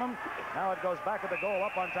away from him. Now it goes back at the goal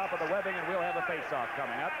up on top of the webbing, and we'll have a face-off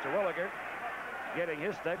coming up. Terwilliger getting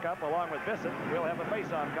his stick up along with Bissett. We'll have a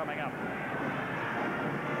face-off coming up.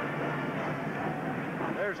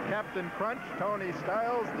 There's Captain Crunch, Tony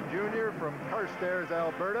Stiles, the junior from Carstairs,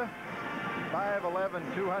 Alberta. 5'11",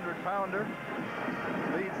 200-pounder.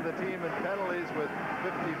 Leads the team in penalties with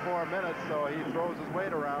 54 minutes, so he throws his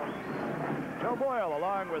weight around. Joe Boyle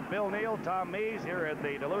along with Bill Neal, Tom Mees here at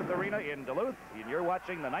the Duluth Arena in Duluth. And you're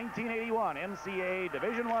watching the 1981 NCAA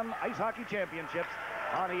Division I Ice Hockey Championships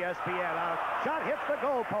on ESPN. Now, shot hits the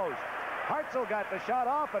goal post. Hartzell got the shot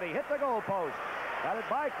off, and he hit the goal post. Got it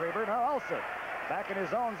by Kraber. Now Olsen back in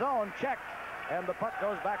his own zone, checked, and the puck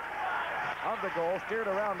goes back of the goal, steered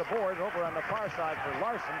around the boards over on the far side for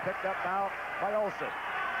Larson, picked up now by Olsen.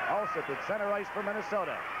 Olsen at center ice for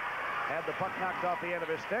Minnesota. Had the puck knocked off the end of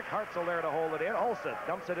his stick. Hartzell there to hold it in. Olsen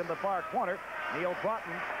dumps it in the far corner. Neal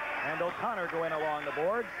Broten and O'Connor go in along the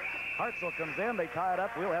boards. Hartzell comes in. They tie it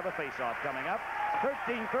up. We'll have a face-off coming up.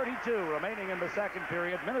 13:32 remaining in the second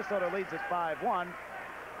period. Minnesota leads at 5-1.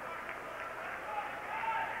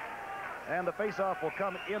 And the face-off will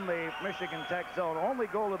come in the Michigan Tech zone. Only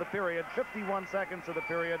goal of the period, 51 seconds of the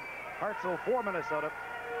period. Hartzell for Minnesota.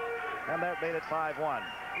 And that made it 5-1.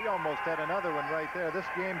 He almost had another one right there. This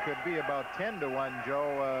game could be about 10-1,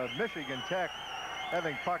 Joe. Michigan Tech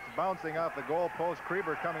having pucks bouncing off the goal post.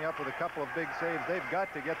 Kraber coming up with a couple of big saves. They've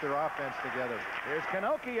got to get their offense together. Here's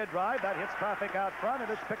Kanoki, a drive. That hits traffic out front, and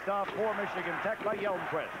it's picked off for Michigan Tech by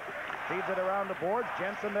Yelmquist. Feeds it around the boards.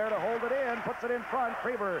 Jensen there to hold it in. Puts it in front.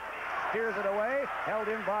 Kraber steers it away. Held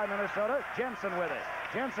in by Minnesota. Jensen with it.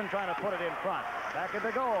 Jensen trying to put it in front. Back at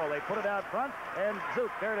the goal. They put it out front. And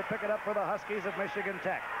Zook there to pick it up for the Huskies of Michigan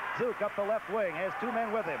Tech. Zook up the left wing. Has 2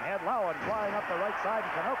 men with him. Had Lowen flying up the right side.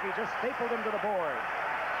 And Kanoki just stapled him to the board.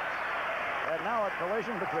 And now a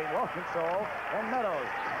collision between Wilkinsall and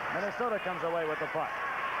Meadows. Minnesota comes away with the puck.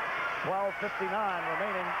 12:59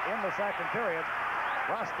 remaining in the second period.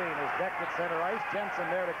 Rothstein is decked at center ice. Jensen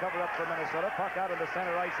there to cover up for Minnesota. Puck out of the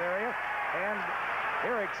center ice area. And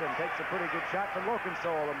Erickson takes a pretty good shot from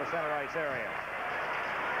Wilkinsall in the center ice area.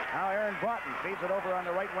 Now Aaron Broten feeds it over on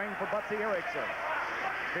the right wing for Butsy Erickson.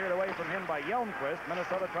 Steered away from him by Yelmquist.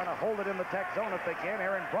 Minnesota trying to hold it in the Tech zone if they can.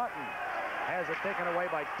 Aaron Broten has it taken away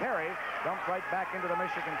by Terry. Dumped right back into the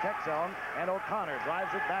Michigan Tech zone. And O'Connor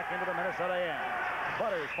drives it back into the Minnesota end.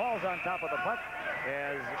 Butters falls on top of the puck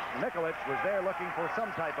as Nikolic was there looking for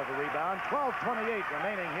some type of a rebound. 12:28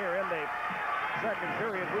 remaining here in the second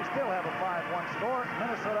period. We still have a 5-1 score.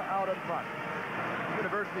 Minnesota out in front.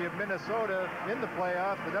 University of Minnesota in the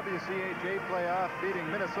playoff, the WCHA playoff, beating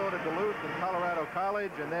Minnesota, Duluth, and Colorado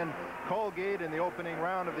College, and then Colgate in the opening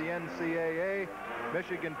round of the NCAA.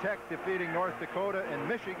 Michigan Tech defeating North Dakota and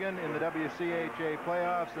Michigan in the WCHA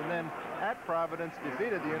playoffs, and then at Providence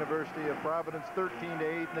defeated the University of Providence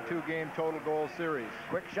 13-8 in the 2-game total goal series.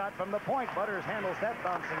 Quick shot from the point. Butters handles that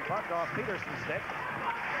bouncing puck off Peterson's stick.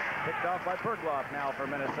 Picked off by Bergloff now for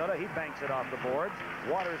Minnesota. He banks it off the boards.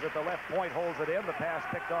 Waters at the left point holds it in. The pass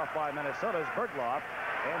picked off by Minnesota's Bergloff.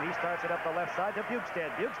 And he starts it up the left side to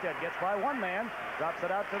Bukestad. Bukestad gets by one man, drops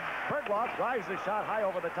it out to Bergloff, drives the shot high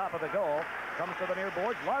over the top of the goal, comes to the near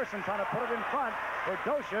boards. Larson trying to put it in front for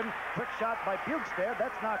Doshin. Quick shot by Bukestad.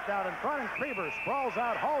 That's knocked down in front, and Krieber sprawls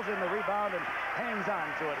out, hauls in the rebound, and hangs on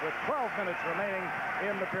to it with 12 minutes remaining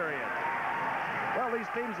in the period. Well, these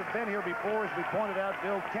teams have been here before, as we pointed out.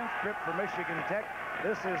 Bill, 10th trip for Michigan Tech.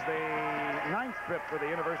 This is the 9th trip for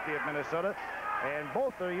the University of Minnesota. And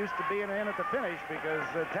both are used to being in at the finish, because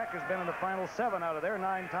Tech has been in the final 7 out of their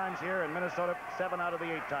 9 times here, and Minnesota 7 out of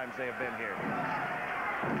the 8 times they have been here.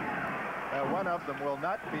 One of them will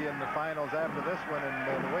not be in the finals after this one,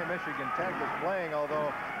 and the way Michigan Tech is playing,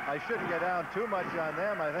 although I shouldn't get down too much on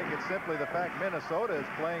them. I think it's simply the fact Minnesota is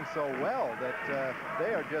playing so well that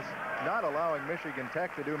they are just not allowing Michigan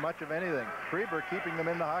Tech to do much of anything. Krieber keeping them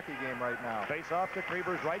in the hockey game right now. Face off to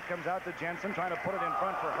Krieber's right, comes out to Jensen, trying to put it in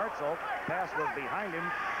front for Hartzell. Pass was behind him.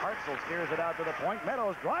 Hartzell steers it out to the point.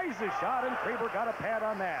 Meadows drives the shot, and Krieber got a pad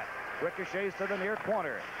on that. Ricochets to the near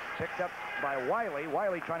corner. Picked up by Wiley.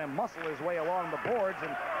 Wiley trying to muscle his way along the boards,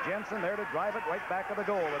 and Jensen there to drive it right back of the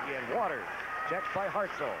goal again. Waters checked by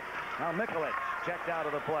Hartzell. Now Mikulich checked out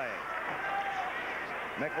of the play.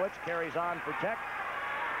 Mikulich carries on for Tech.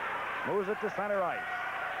 Moves it to center ice.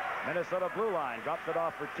 Minnesota blue line drops it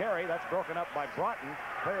off for Terry. That's broken up by Broten.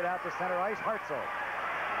 Cleared out to center ice. Hartzell.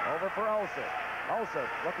 Over for Ulseth. Ulseth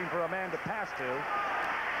looking for a man to pass to.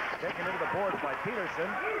 Taken into the boards by Peterson.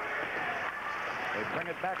 They bring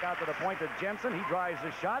it back out to the point to Jensen. He drives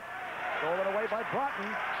the shot. Stolen away by Broten.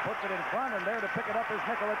 Puts it in front, and there to pick it up is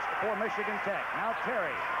Mikulich for Michigan Tech. Now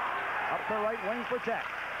Terry up the right wing for Tech.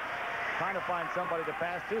 Trying to find somebody to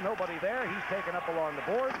pass to. Nobody there. He's taken up along the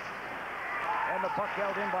boards. And the puck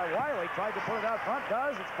held in by Wiley. Tried to put it out front.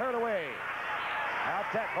 Does. It's cleared away. Now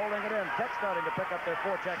Tech holding it in. Tech starting to pick up their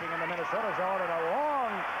forechecking in the Minnesota zone. And a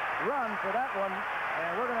long run for that one.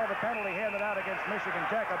 And we're going to have a penalty handed out against Michigan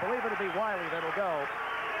Tech. I believe it'll be Wiley that'll go.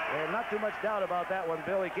 And not too much doubt about that one,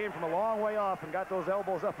 Bill. He came from a long way off and got those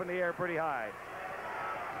elbows up in the air pretty high.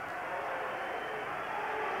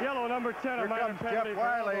 Yellow number 10. Here comes Jeff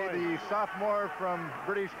Wiley, the sophomore from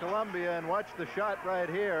British Columbia, and watch the shot right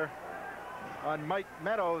here on Mike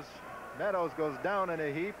Meadows. Meadows goes down in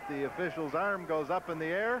a heap. The official's arm goes up in the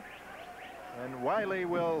air, and Wiley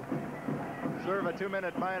will serve a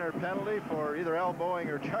 2-minute minor penalty for either elbowing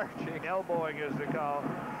or charging. Elbowing is the call.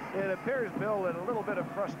 It appears, Bill, that a little bit of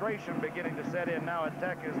frustration beginning to set in now at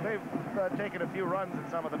Tech as they've taken a few runs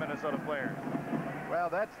at some of the Minnesota players. Well,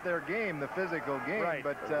 that's their game, the physical game. Right.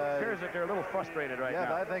 But it appears that they're a little frustrated right now.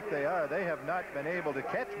 Yeah, I think they are. They have not been able to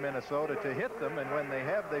catch Minnesota to hit them, and when they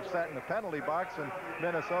have, they've sat in the penalty box, and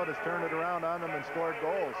Minnesota's turned it around on them and scored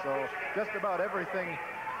goals. So just about everything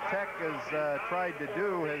Tech has tried to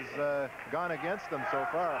do has gone against them so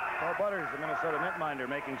far. Paul Butters, the Minnesota netminder,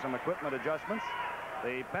 making some equipment adjustments.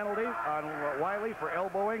 The penalty on Wiley for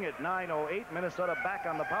elbowing at 9:08. Minnesota back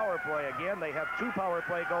on the power play again. They have 2 power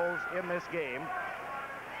play goals in this game.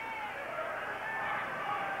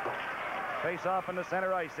 Face off in the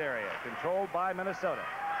center ice area, controlled by Minnesota.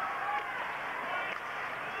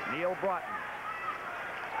 Neal Broten.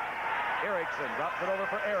 Erickson drops it over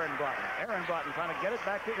for Aaron Broten. Aaron Broten trying to get it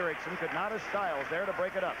back to Erickson. Could not as Stiles there to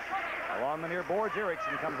break it up. Along the near boards,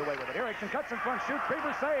 Erickson comes away with it. Erickson cuts in front, shoots,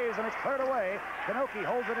 Krieber saves, and it's cleared away. Kanoki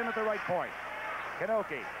holds it in at the right point.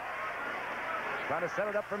 Kanoki trying to set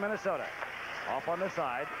it up for Minnesota. Off on the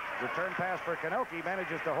side. Return pass for Kanoki.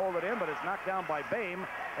 Manages to hold it in, but it's knocked down by Boehm,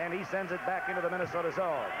 and he sends it back into the Minnesota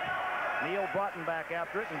zone. Neal Broten back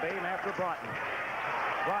after it, and Boehm after Broten.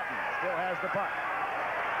 Broten still has the puck.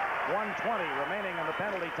 1:20 remaining in the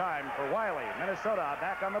penalty time for Wiley. Minnesota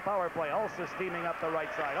back on the power play. Ulseth steaming up the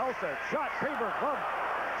right side. Ulseth shot. Krieber glove.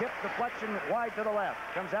 Tip deflection wide to the left.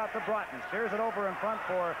 Comes out to Broten. Steers it over in front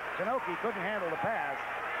for Kanoki. Couldn't handle the pass.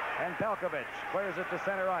 And Pelkovich clears it to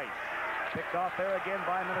center ice. Picked off there again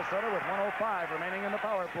by Minnesota with 1:05 remaining in the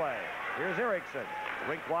power play. Here's Erickson.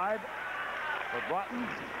 Rink wide for Broten.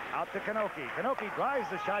 Out to Kanoki. Kanoki drives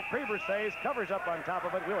the shot. Krieber saves. Covers up on top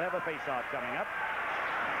of it. We'll have a face-off coming up.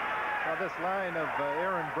 Now this line of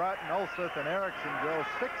Aaron Broten, Ulseth, and Erickson, Joe,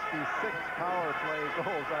 66 power play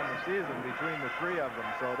goals on the season between the 3 of them.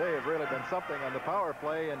 So they have really been something on the power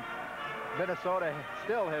play, and Minnesota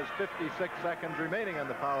still has 56 seconds remaining on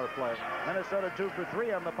the power play. Minnesota 2 for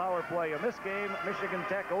 3 on the power play in this game. Michigan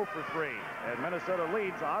Tech 0 for 3. And Minnesota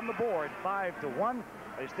leads on the board 5-1.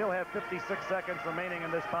 They still have 56 seconds remaining in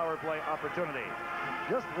this power play opportunity.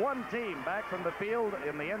 Just one team back from the field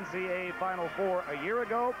in the NCAA Final Four a year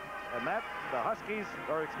ago, and that's the Huskies,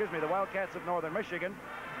 or excuse me, the Wildcats of Northern Michigan.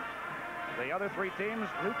 The other three teams,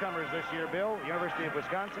 newcomers this year, Bill, University of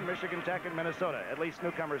Wisconsin, Michigan Tech, and Minnesota. At least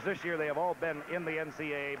newcomers this year. They have all been in the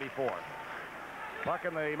NCAA before. Puck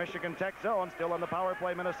in the Michigan Tech zone, still on the power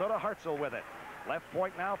play, Minnesota. Hartzell with it. Left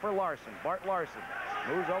point now for Larson. Bart Larson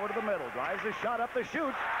moves over to the middle, drives the shot up the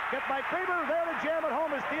chute. Get by Krieber, there to jam it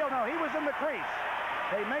home is Teal. Now, he was in the crease.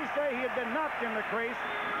 They may say he had been knocked in the crease,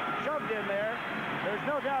 shoved in there. There's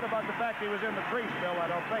no doubt about the fact he was in the crease, Bill. I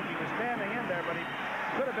don't think he was standing in there, but he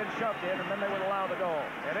could have been shoved in, and then they would allow the goal.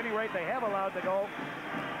 At any rate, they have allowed the goal.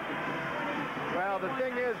 Well, the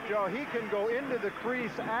thing is, Joe, he can go into the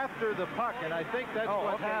crease after the puck, and I think that's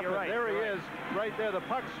what happened. Right, there he is, right there. The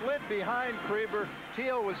puck slid behind Krieber.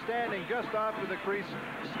 Teal was standing just off of the crease,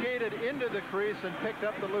 skated into the crease, and picked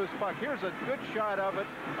up the loose puck. Here's a good shot of it,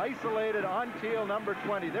 isolated on Teal, number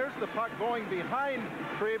 20. There's the puck going behind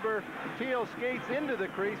Krieber. Teal skates into the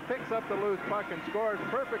crease, picks up the loose puck, and scores.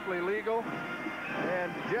 Perfectly legal.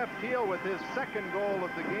 And Jeff Teal with his second goal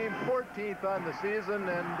of the game, 14th on the season,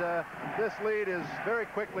 and this lead is very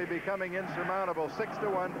quickly becoming insurmountable.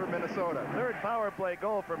 6-1 for Minnesota. Third power play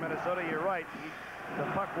goal for Minnesota. You're right. The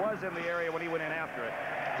puck was in the area when he went in after it.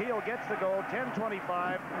 Teal gets the goal,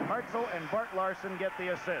 10:25. Hartzell and Bart Larson get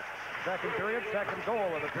the assist. Second period, second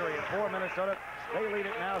goal of the period for Minnesota. They lead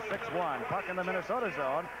it now 6-1. Puck in the Minnesota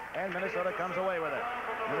zone, and Minnesota comes away with it.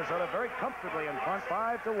 Minnesota very comfortably in front,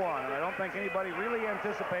 5-1, and I don't think anybody really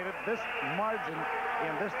anticipated this margin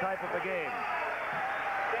in this type of a game.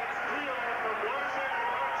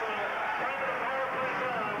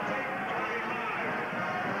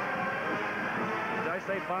 Did I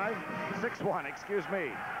say 5? 6-1, excuse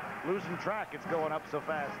me. Losing track, it's going up so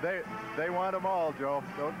fast. They want them all, Joe.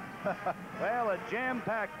 Well, a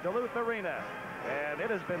jam-packed Duluth Arena. And it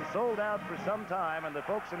has been sold out for some time, and the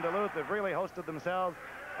folks in Duluth have really hosted themselves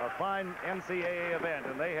a fine NCAA event,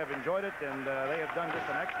 and they have enjoyed it, and they have done just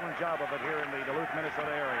an excellent job of it here in the Duluth, Minnesota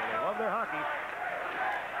area. They love their hockey.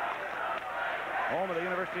 Home of the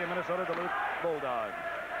University of Minnesota Duluth Bulldogs.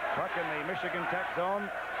 Puck in the Michigan Tech zone.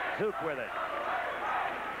 Zook with it.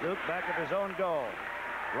 Zook back at his own goal.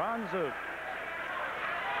 Ron Zook.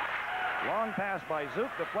 Long pass by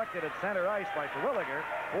Zook, deflected at center ice by Terwilliger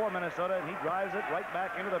for Minnesota, and he drives it right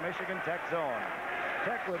back into the Michigan Tech zone.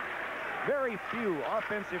 Tech with very few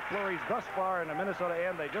offensive flurries thus far in the Minnesota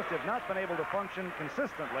end. They just have not been able to function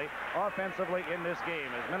consistently offensively in this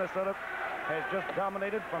game, as Minnesota has just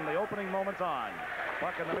dominated from the opening moments on.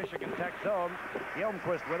 Puck in the Michigan Tech zone.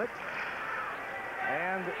 Hjelmquist with it.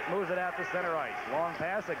 And moves it out to center ice. Long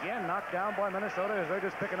pass again, knocked down by Minnesota as they're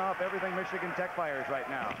just picking off everything Michigan Tech fires right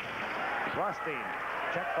now. Rothstein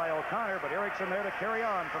checked by O'Connor, but Erickson there to carry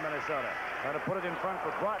on for Minnesota. Trying to put it in front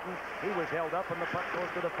for Broten. He was held up, and the puck goes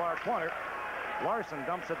to the far corner. Larson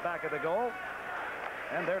dumps it back at the goal.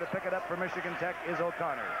 And there to pick it up for Michigan Tech is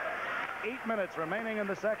O'Connor. 8 minutes remaining in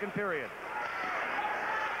the second period.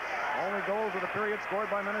 Only goals of the period scored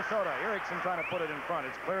by Minnesota. Erickson trying to put it in front.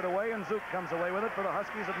 It's cleared away, and Zook comes away with it for the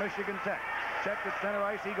Huskies of Michigan Tech. Checked at center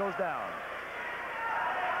ice. He goes down.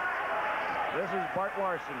 This is Bart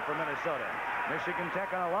Larson for Minnesota. Michigan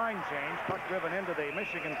Tech on a line change. Puck driven into the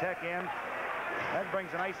Michigan Tech end. That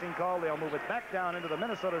brings an icing call. They'll move it back down into the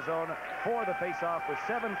Minnesota zone for the faceoff with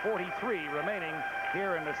 7:43 remaining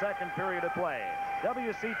here in the second period of play.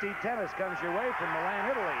 WCT Tennis comes your way from Milan,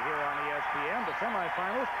 Italy here on ESPN. The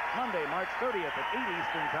semifinals Monday, March 30th at 8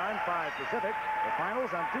 Eastern Time, 5 Pacific. The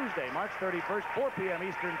finals on Tuesday, March 31st, 4 p.m.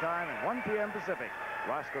 Eastern Time and 1 p.m. Pacific.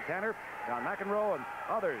 Roscoe Tanner, Don McEnroe, and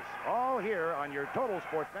others all here on your Total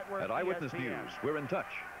Sports Network. At Eyewitness News, we're in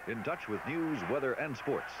touch with news, weather, and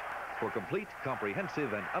sports. For complete,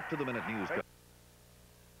 comprehensive, and up-to-the-minute news.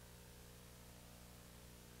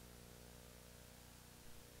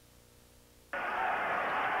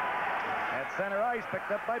 Center ice,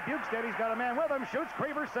 picked up by Bukestad. He's got a man with him. Shoots.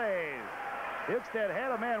 Krieber saves. Bukestad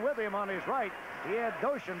had a man with him on his right. He had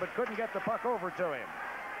Goshen, but couldn't get the puck over to him.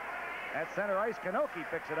 At center ice, Kanoki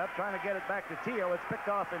picks it up, trying to get it back to Teal. It's picked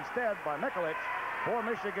off instead by Mikulich for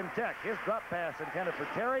Michigan Tech. His drop pass intended for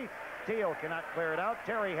Terry. Teal cannot clear it out.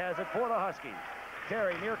 Terry has it for the Huskies.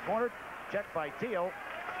 Terry near corner, checked by Teal.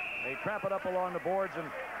 They trap it up along the boards,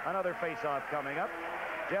 and another face-off coming up.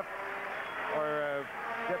 Jeff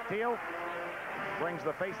Teal brings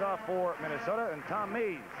the face-off for Minnesota, and Tom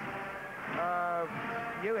Mees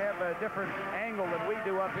You have a different angle than we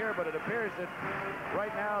do up here, but it appears that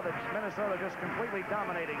right now that Minnesota just completely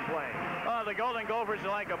dominating play. The Golden Gophers are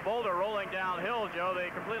like a boulder rolling downhill, Joe. They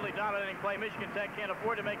completely dominating play. Michigan Tech can't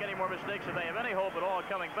afford to make any more mistakes if they have any hope at all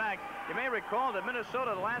coming back. You may recall that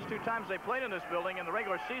Minnesota, the last 2 times they played in this building in the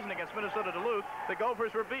regular season against Minnesota Duluth, the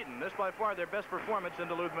Gophers were beaten. This by far their best performance in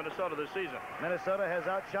Duluth, Minnesota this season. Minnesota has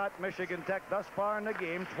outshot Michigan Tech thus far in the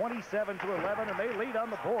game, 27-11, and they lead on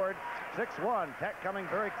the board, 6-1. Tech coming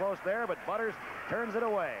very close there, but Butters turns it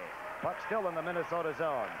away. Puck still in the Minnesota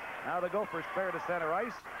zone. Now the Gophers clear to center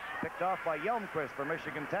ice. Picked off by Yelmquist for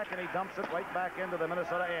Michigan Tech, and he dumps it right back into the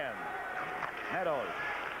Minnesota end. Meadows.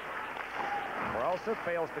 Morelsa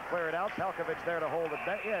fails to clear it out. Pelkovich there to hold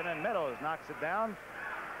it in, and Meadows knocks it down.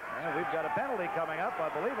 And we've got a penalty coming up. I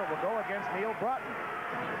believe it will go against Neal Broten.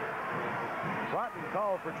 Broten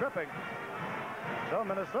called for tripping. So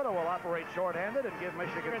Minnesota will operate shorthanded and give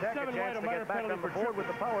Michigan Tech a chance to get back on the board with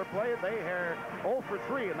the power play. They are 0 for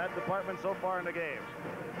 3 in that department so far in the game.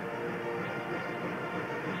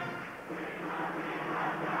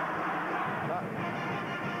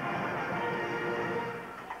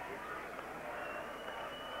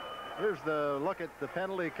 Here's the look at the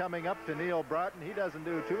penalty coming up to Neal Broten. He doesn't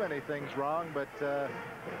do too many things wrong, but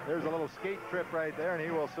there's a little skate trip right there, and he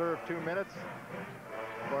will serve 2 minutes.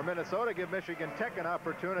 For Minnesota, give Michigan Tech an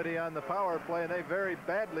opportunity on the power play, and they very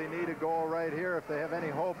badly need a goal right here if they have any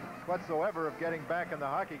hope whatsoever of getting back in the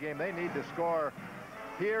hockey game. They need to score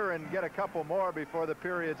here and get a couple more before the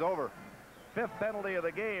period's over. 5th penalty of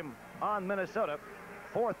the game on Minnesota.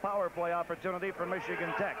 4th power play opportunity for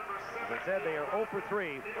Michigan Tech. As I said, they are 0 for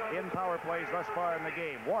 3 in power plays thus far in the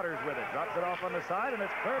game. Waters with it, drops it off on the side, and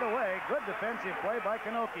it's cleared away. Good defensive play by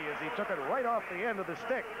Kanoki as he took it right off the end of the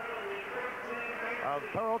stick of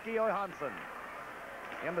Paroki Johansson.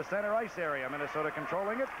 In the center ice area, Minnesota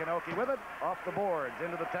controlling it. Kanoki with it, off the boards,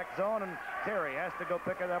 into the Tech zone, and Terry has to go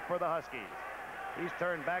pick it up for the Huskies. He's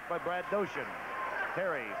turned back by Brad Doshin.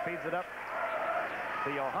 Terry feeds it up to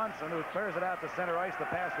Johansson, who clears it out to center ice. The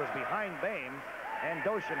pass was behind Bain, and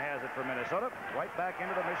Doshin has it for Minnesota, right back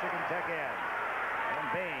into the Michigan Tech end. And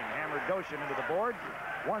Bain hammered Doshin into the boards.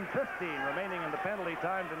 1:15 remaining in the penalty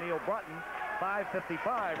time to Neal Broten.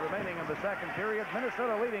 5:55 remaining in the second period.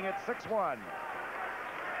 Minnesota leading at 6-1.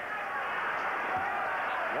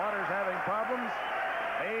 Waters having problems.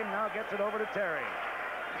 Bain now gets it over to Terry.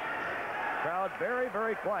 Crowd very,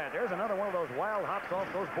 very quiet. There's another one of those wild hops off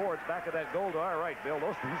those boards back of that goal to our right, Bill.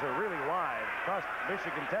 Those things are really live. Cost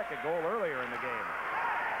Michigan Tech a goal earlier in the game.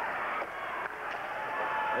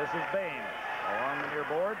 This is Bain along the near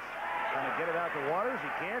boards. Trying to get it out to Waters.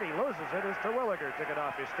 He can't. He loses it as Terwilliger took it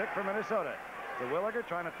off his stick for Minnesota. Terwilliger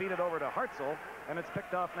trying to feed it over to Hartzell, and it's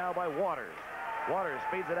picked off now by Waters. Waters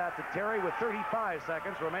feeds it out to Terry with 35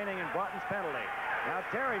 seconds remaining in Broten's penalty. Now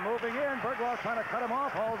Terry moving in. Bergloff trying to cut him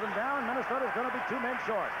off, hauls him down. Minnesota's going to be 2 men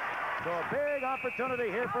short. So a big opportunity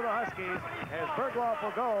here for the Huskies as Bergloff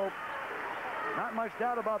will go. Not much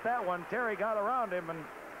doubt about that one. Terry got around him, and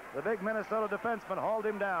the big Minnesota defenseman hauled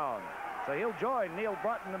him down. So he'll join Neal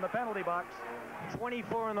Broten in the penalty box.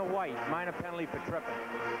 24 in the white, minor penalty for tripping.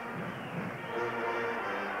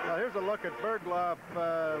 Well, here's a look at Bergloff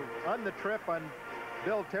on the trip on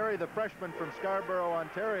Bill Terry, the freshman from Scarborough,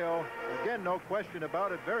 Ontario. Again, no question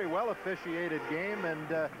about it. Very well officiated game,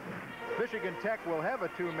 and Michigan Tech will have a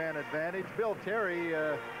 2-man advantage. Bill Terry,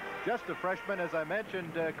 just a freshman, as I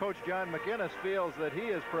mentioned, Coach John McInnes feels that he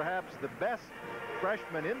is perhaps the best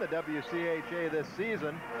freshman in the WCHA this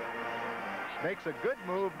season. Makes a good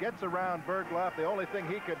move, gets around Bergloff. The only thing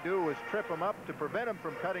he could do was trip him up to prevent him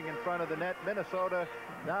from cutting in front of the net. Minnesota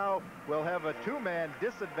now will have a 2-man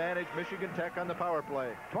disadvantage. Michigan Tech on the power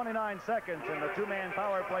play. 29 seconds in the 2-man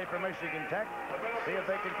power play for Michigan Tech. See if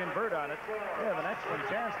they can convert on it. They have an excellent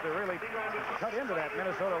chance to really cut into that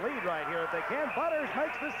Minnesota lead right here if they can. Butters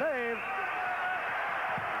makes the save.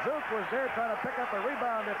 Zook was there trying to pick up a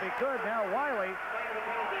rebound if he could. Now Wiley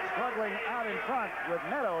struggling out in front with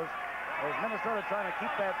Meadows. As Minnesota trying to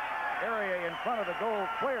keep that area in front of the goal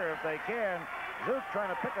clear if they can. Zook trying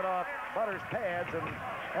to pick it off Butters' pads, and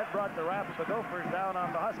that brought the wrath of the Gophers down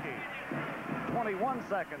on the Huskies. 21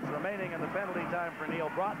 seconds remaining in the penalty time for Neal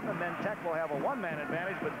Broten, and then Tech will have a 1-man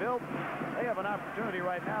advantage. But Bill, they have an opportunity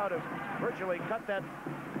right now to virtually cut that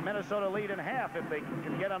Minnesota lead in half if they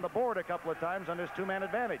can get on the board a couple of times on this 2-man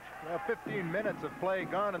advantage. Well, 15 minutes of play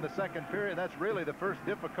gone in the second period. That's really the first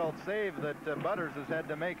difficult save that Butters has had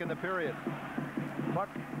to make in the period. Puck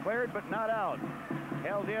cleared but not out.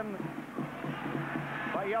 Held in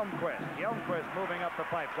by Yelmquist. Yelmquist moving up the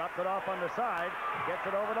pipe. Drops it off on the side. Gets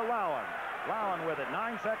it over to Lowen. Lowen with it.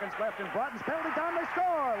 9 seconds left in Broten's penalty time. They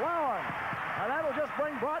score. Lowen. Now that'll just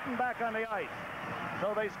bring Broten back on the ice.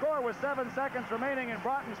 So they score with 7 seconds remaining in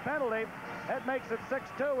Broten's penalty. That makes it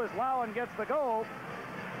 6-2 as Lowen gets the goal.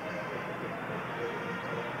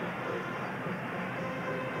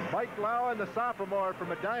 Mike Lowen, the sophomore from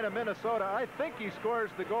Medina, Minnesota, I think he scores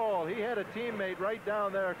the goal. He had a teammate right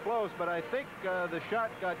down there close, but I think the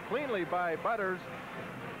shot got cleanly by Butters.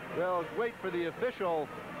 We'll wait for the official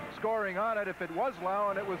scoring on it. If it was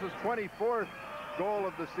Lowen, it was his 24th goal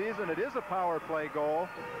of the season. It is a power play goal.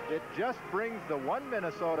 It just brings the one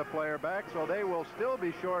Minnesota player back, so they will still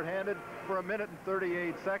be shorthanded for 1 minute and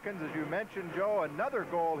 38 seconds. As you mentioned, Joe, another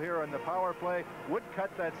goal here in the power play would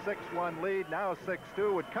cut that 6-1 lead. Now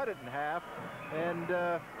 6-2 would cut it in half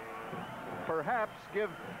and perhaps give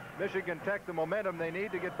Michigan Tech the momentum they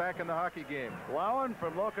need to get back in the hockey game. Lowen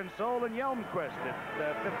from Lokensol and Yelmquist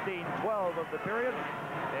at 15-12 of the period.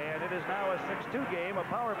 And it is now a 6-2 game, a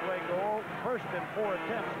power play goal, first in 4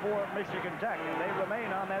 attempts for Michigan Tech. And they remain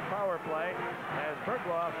on that power play as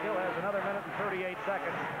Bergloff still has another 1 minute and 38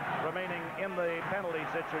 seconds remaining in the penalty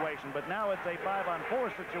situation. But now it's a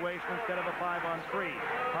 5-on-4 situation instead of a 5-on-3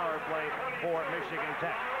 power play for Michigan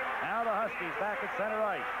Tech. Now the Huskies back at center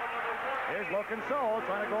ice. Here's Lokensol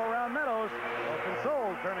trying to go around Meadows.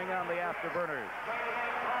 Lokensol turning on the afterburners.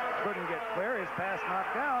 Couldn't get clear. His pass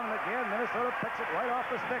knocked down, and again, Minnesota picks it right off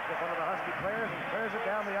the stick of one of the Husky players and clears it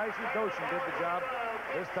down the ice, and Goshen did the job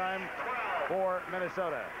this time for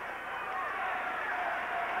Minnesota.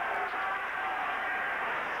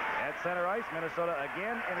 At center ice, Minnesota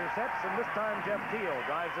again intercepts, and this time Jeff Teal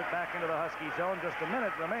drives it back into the Husky zone. Just a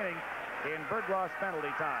minute remaining in Bergloff's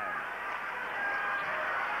penalty time.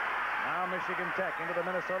 Now Michigan Tech into the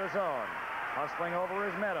Minnesota zone. Hustling over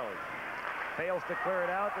is Meadows. Fails to clear it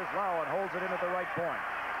out as Lowen holds it in at the right point.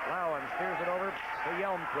 Lowen steers it over to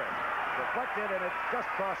Yelmquist. Deflected, and it just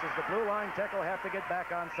crosses the blue line. Tech will have to get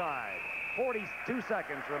back on side. 42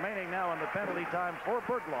 seconds remaining now in the penalty time for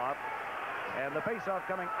Bergloff. And the faceoff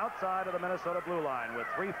coming outside of the Minnesota blue line with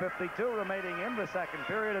 3:52 remaining in the second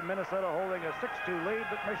period, and Minnesota holding a 6-2 lead,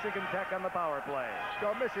 but Michigan Tech on the power play.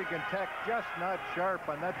 So Michigan Tech just not sharp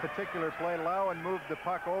on that particular play. Lowen moved the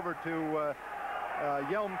puck over to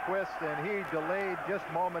Yelmquist, and he delayed just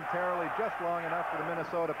momentarily, just long enough for the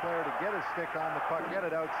Minnesota player to get his stick on the puck, get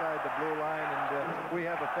it outside the blue line, and we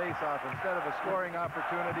have a face-off. Instead of a scoring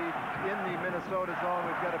opportunity in the Minnesota zone,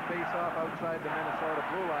 we've got a face-off outside the Minnesota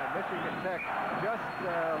blue line. Michigan Tech just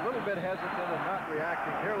a little bit hesitant and not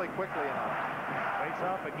reacting nearly quickly enough.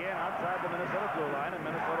 Face-off again outside the Minnesota blue line, and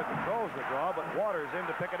Minnesota controls the draw, but Waters in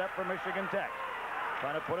to pick it up for Michigan Tech.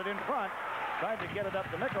 Trying to put it in front. Tried to get it up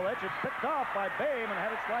to Mikulich. It's picked off by Boehm and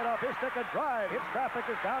had it slide off his stick. A drive. Hits traffic.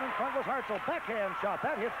 Is down in front was Hartzell. Backhand shot.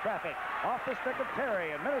 That hits traffic. Off the stick of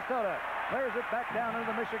Terry. And Minnesota clears it back down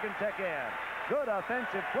into the Michigan Tech end. Good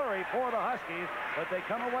offensive flurry for the Huskies, but they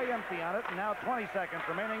come away empty on it. And now 20 seconds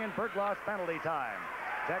remaining in Bergloff's penalty time.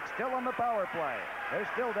 Tech still on the power play. They're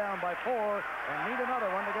still down by 4 and need another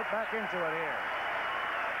one to get back into it here.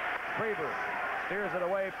 Preber steers it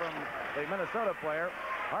away from the Minnesota player,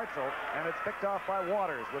 Hartzell, and it's picked off by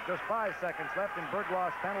Waters with just 5 seconds left in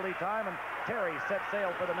Bergloff's penalty time, and Terry sets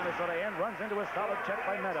sail for the Minnesota end, runs into a solid check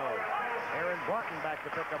by Meadows. Aaron Broten back to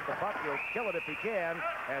pick up the puck. He'll kill it if he can.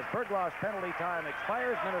 As Bergloff's penalty time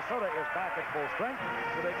expires, Minnesota is back at full strength,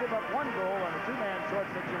 so they give up 1 goal on a 2-man short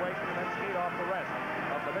situation and then skate off the rest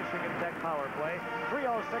of the Michigan Tech power play.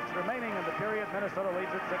 3:06 remaining in the period. Minnesota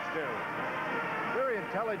leads at 6-2. Very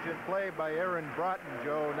intelligent play by Aaron Broten,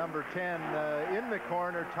 Joe, number 10, in the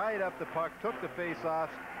corner, tied up the puck, took the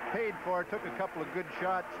face-offs, paid for it, took a couple of good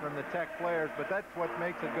shots from the Tech players, but that's what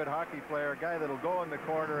makes a good hockey player, a guy that'll go in the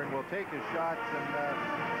corner and will take his shots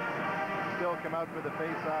and still come out for the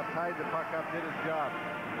face-off, tied the puck up, did his job.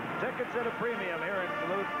 Tickets at a premium here in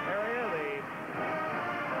Duluth area. The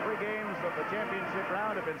 3 games of the championship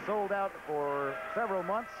round have been sold out for several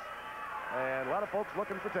months. And a lot of folks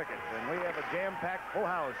looking for tickets. And we have a jam-packed full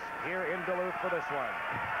house here in Duluth for this one.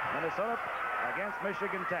 Minnesota against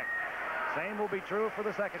Michigan Tech. Same will be true for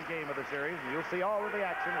the second game of the series. And you'll see all of the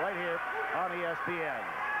action right here on ESPN.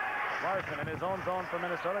 Larson in his own zone for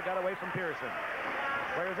Minnesota got away from Pearson.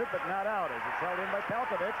 Clears it, but not out as it's held in by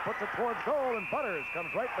Palkovich. Puts it towards goal, and Butters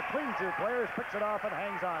comes right between 2 players, picks it off and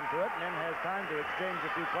hangs on to it, and then has time to exchange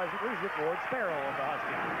a few pleasantries with Ward Sparrow of the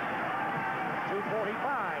Huskies.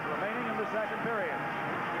 2:45 remaining in the second period.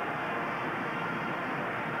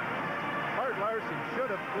 Art Larson should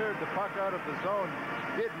have cleared the puck out of the zone.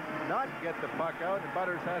 Did not get the puck out, and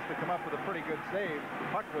Butters has to come up with a pretty good save. The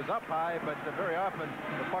puck was up high, but very often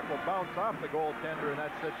the puck will bounce off the goaltender in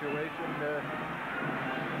that situation.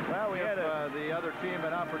 Well, we give had the other team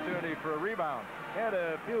an opportunity for a rebound. Had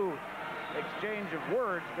a few exchange of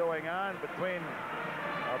words going on between,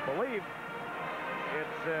 I believe,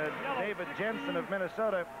 it's David Jensen of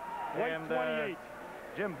Minnesota and 28.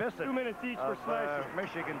 Jim Bissett 2 minutes each for of slashes.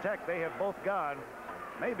 Michigan Tech. They have both gone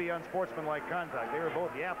maybe unsportsmanlike contact. They were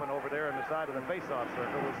both yapping over there on the side of the face-off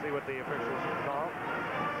circle. We'll see what the officials call.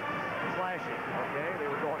 Slashing, okay? They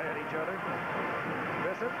were going at each other.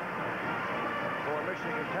 Bissett for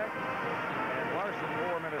Michigan Tech and Larson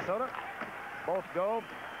for Minnesota. Both go.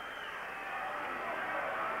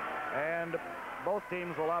 And both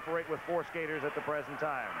teams will operate with 4 skaters at the present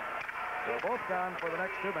time. So both gone for the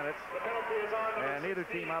next 2 minutes. And neither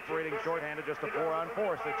team operating shorthanded, just a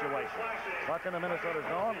 4-on-4 situation. Puck in the Minnesota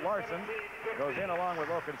zone. Larson goes in along with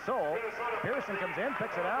Oakensole. Pearson comes in,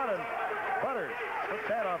 picks it out, and Butters puts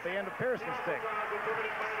that off the end of Pearson's stick.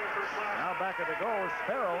 Now back at the goal is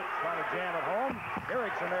Sparrow trying to jam it home.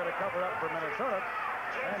 Erickson there to cover up for Minnesota.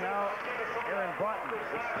 And now Aaron Broten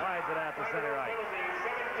slides it out to center ice.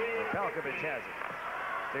 Palkovich has it.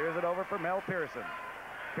 Steers it over for Mel Pearson.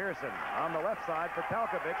 Pearson on the left side for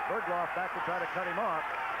Palkovich. Bergloff back to try to cut him off.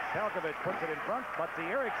 Palkovich puts it in front. Butsy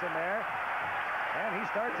Erickson there. And he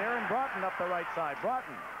starts Aaron Broten up the right side.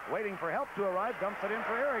 Broten waiting for help to arrive. Dumps it in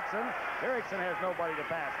for Erickson. Erickson has nobody to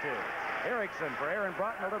pass to. Erickson for Aaron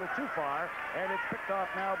Broten a little too far. And it's picked off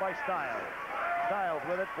now by Stiles. Stiles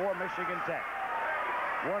with it for Michigan Tech.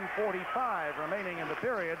 1:45 remaining in the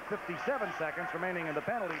period. 57 seconds remaining in the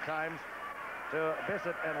penalty times to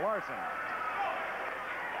Bissett and Larson.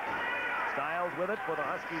 Stiles with it for the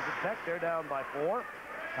Huskies of Tech. They're down by 4.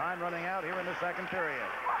 Time running out here in the second period.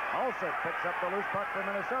 Alseth picks up the loose puck for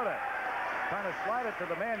Minnesota. Trying to slide it to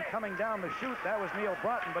the man coming down the chute. That was Neal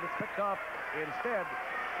Broten, but it's picked off instead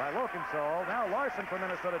by Lokensall. Now Larson for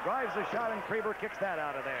Minnesota drives the shot, and Krieber kicks that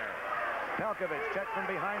out of there. Palkovich checked from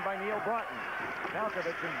behind by Neal Broten.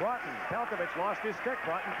 Palkovich and Broten. Palkovich lost his stick.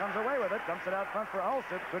 Broten comes away with it. Dumps it out front for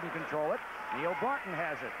Alseth. Couldn't control it. Neal Broten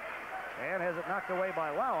has it. And has it knocked away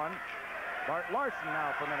by Lowen. Bart Larson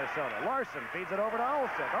now for Minnesota. Larson feeds it over to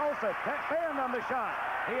Alseth. Alseth banned on the shot.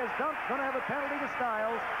 He is dumped. Going to have a penalty to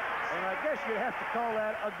Stiles. And I guess you'd have to call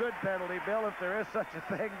that a good penalty, Bill, if there is such a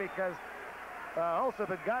thing, because Alseth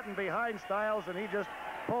had gotten behind Stiles, and he just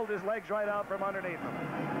pulled his legs right out from underneath him.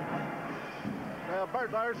 Well,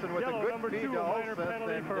 Bart Larson with Yellow, a good feed to Alseth,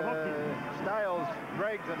 and Stiles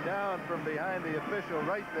drags him down from behind the official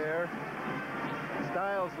right there.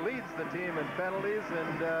 Stiles leads the team in penalties,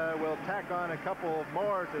 and will tack on a couple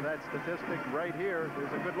more to that statistic right here.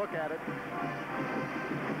 There's a good look at it.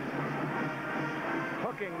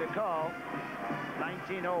 Hooking the call.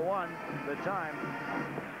 19:01 the time.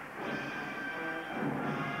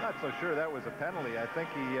 Not so sure that was a penalty. I think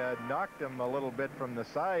he knocked him a little bit from the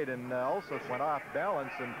side, and also went off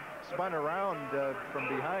balance and spun around from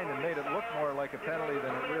behind and made it look more like a penalty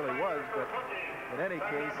than it really was. But in any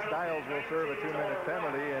case, Stiles will serve a 2-minute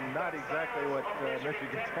penalty, and not exactly what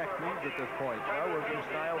Michigan Tech needs at this point. Well, we'll give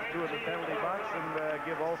Stiles 2 in the penalty box and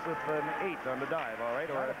give Alseth an 8 on the dive, all right?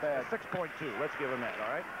 Or Not bad. 6.2. Let's give him that,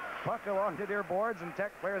 all right? Puck along to their boards, and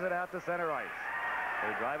Tech clears it out to center ice.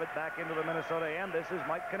 They drive it back into the Minnesota end. This is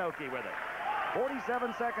Mike Kanoki with it.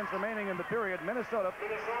 47 seconds remaining in the period. Minnesota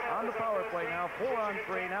on the power play now.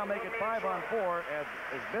 4-on-3. Now make it 5-on-4 as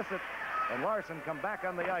Bissett and Larson come back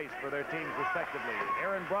on the ice for their teams respectively.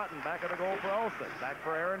 Aaron Broten back at the goal for Alseth. Back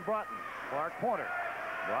for Aaron Broten. Far corner.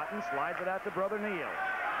 Broten slides it out to brother Neal.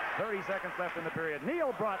 30 seconds left in the period.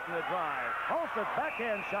 Neal Broten the drive. Alseth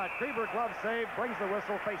backhand shot. Krieber glove save. Brings the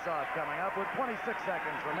whistle. Face-off coming up with 26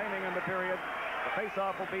 seconds remaining in the period. The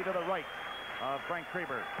face-off will be to the right of Frank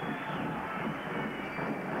Krieber.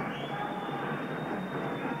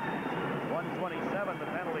 1:27 the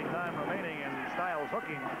penalty time remaining, and Stiles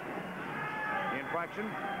hooking infraction.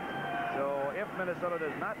 So if Minnesota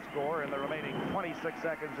does not score in the remaining 26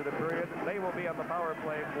 seconds of the period, they will be on the power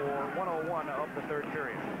play for 1:01 of the third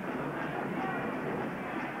period.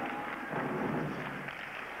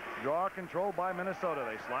 Draw controlled by Minnesota.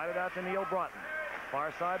 They slide it out to Neal Broten.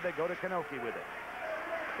 Far side, they go to Kanoki with it.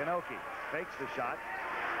 Kanoki fakes the shot.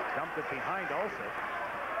 Dumped it behind Alseth.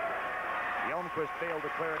 Elmquist failed to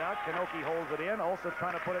clear it out. Kanoki holds it in. Alseth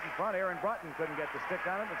trying to put it in front. Aaron Broten couldn't get the stick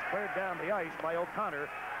on it. It's cleared down the ice by O'Connor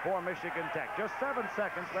for Michigan Tech. Just 7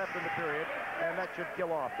 seconds left in the period, and that should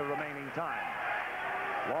kill off the remaining time.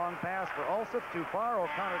 Long pass for Alseth, too far.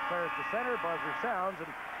 O'Connor clears to center. Buzzer sounds, and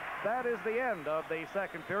that is the end of the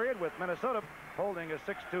second period, with Minnesota holding a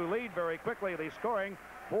 6-2 lead very quickly. The scoring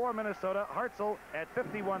for Minnesota. Hartzell at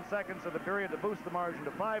 51 seconds of the period to boost the margin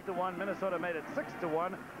to 5-1. Minnesota made it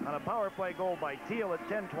 6-1 on a power play goal by Teal at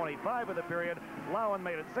 10:25 of the period. Lowen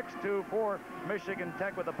made it 6-2 for Michigan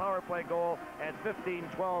Tech with a power play goal at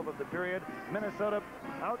 15:12 of the period. Minnesota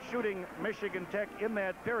outshooting Michigan Tech in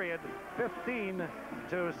that period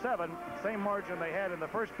 15-7, same margin they had in the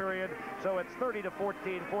first period. So it's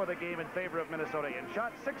 30-14 for the game in favor of Minnesota. In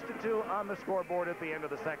shot 6-2 on the scoreboard at the end of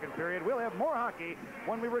the second period. We'll have more hockey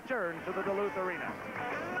when we return to the Duluth Arena.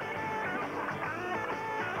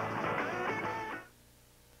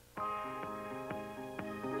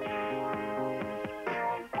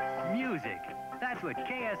 Music. That's what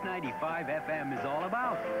KS95 FM is all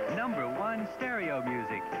about. #1 stereo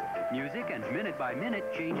music. Music and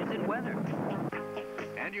minute-by-minute changes in weather.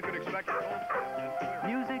 And you can expect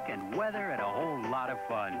Music and weather and a whole lot of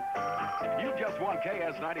fun. You just won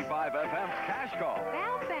KS95 FM's Cash Call.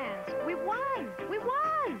 Val fans, we won! We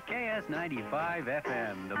won! KS95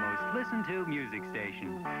 FM, the most listened to music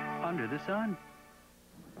station under the sun.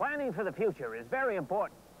 Planning for the future is very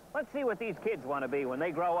important. Let's see what these kids want to be when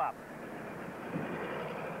they grow up.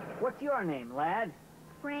 What's your name, lad?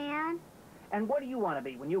 Fran. And what do you want to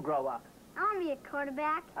be when you grow up? I want to be a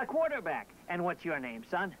quarterback. A quarterback. And what's your name,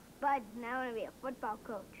 son? Bud, and I want to be a football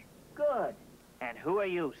coach. Good. And who are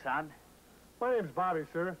you, son? My name's Bobby,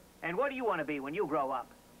 sir. And what do you want to be when you grow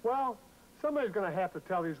up? Well, somebody's going to have to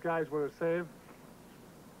tell these guys where to save.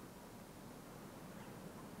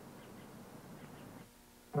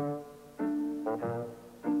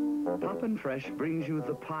 Poppin' Fresh brings you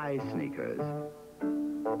the pie sneakers.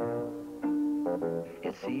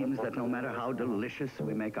 It seems that no matter how delicious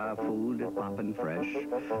we make our food at Poppin' Fresh,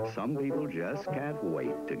 some people just can't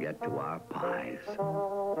wait to get to our pies.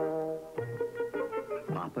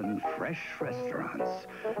 Poppin' Fresh restaurants.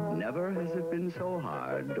 Never has it been so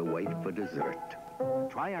hard to wait for dessert.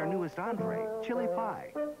 Try our newest entree, chili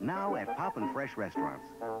pie, now at Poppin' Fresh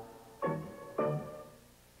restaurants.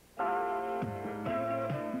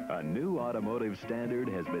 A new automotive standard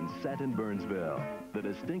has been set in Burnsville, the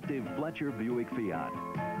distinctive Fletcher Buick Fiat.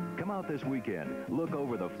 Come out this weekend, look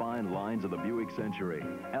over the fine lines of the Buick Century,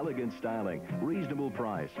 elegant styling, reasonable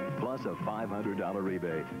price, plus a $500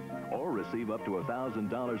 rebate. Or receive up to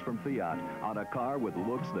 $1,000 from Fiat on a car with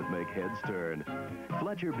looks that make heads turn.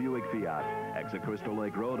 Fletcher Buick Fiat, exit Crystal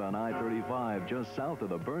Lake Road on I-35, just south of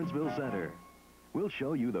the Burnsville Center. We'll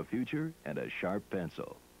show you the future and a sharp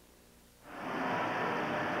pencil.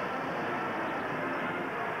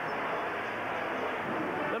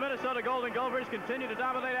 Minnesota Golden Gophers continue to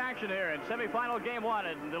dominate action here in semifinal game 1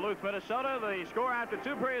 in Duluth, Minnesota. The score after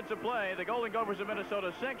 2 periods of play, the Golden Gophers of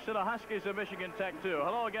Minnesota 6 and the Huskies of Michigan Tech 2.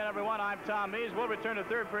 Hello again, everyone. I'm Tom Mees. We'll return to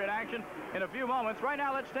third period action in a few moments. Right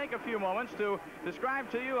now, let's take a few moments to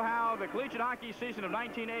describe to you how the collegiate hockey season of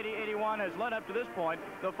 1980-81 has led up to this point,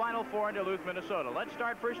 the Final Four in Duluth, Minnesota. Let's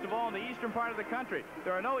start, first of all, in the eastern part of the country.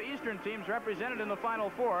 There are no eastern teams represented in the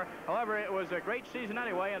Final Four. However, it was a great season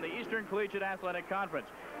anyway in the Eastern Collegiate Athletic Conference.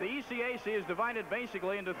 The ECAC is divided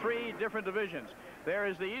basically into 3 different divisions. There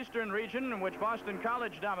is the Eastern region, in which Boston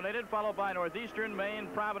College dominated, followed by Northeastern, Maine,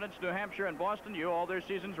 Providence, New Hampshire, and Boston U, all their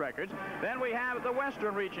season's records. Then we have the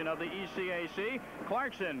Western region of the ECAC.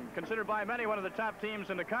 Clarkson, considered by many one of the top teams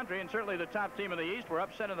in the country, and certainly the top team in the East, were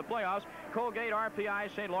upset in the playoffs. Colgate,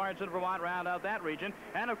 RPI, St. Lawrence, and Vermont round out that region.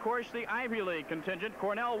 And, of course, the Ivy League contingent.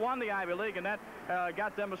 Cornell won the Ivy League, and that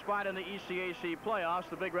got them a spot in the ECAC playoffs.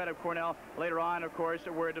 The Big Red of Cornell later on, of course,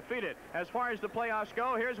 were defeated. As far as the playoffs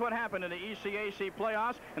go, here's what happened in the ECAC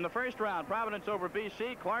playoffs. In the first round, Providence over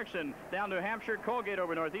BC, Clarkson down New Hampshire, Colgate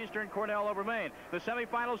over Northeastern, Cornell over Maine. The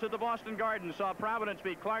semifinals at the Boston Garden saw Providence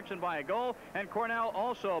beat Clarkson by a goal, and Cornell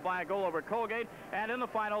also by a goal over Colgate. And in the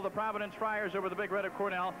final, the Providence Friars over the Big Red of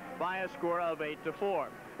Cornell by a score of 8-4.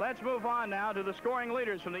 Let's move on now to the scoring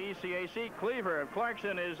leaders from the ECAC. Cleaver of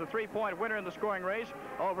Clarkson is a 3-point winner in the scoring race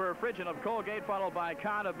over Phrygian of Colgate, followed by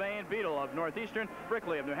Kahn of Maine, Beadle of Northeastern,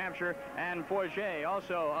 Brickley of New Hampshire, and Forget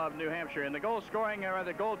also of New Hampshire. In the goal scoring, or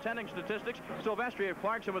the goaltending statistics, Silvestri of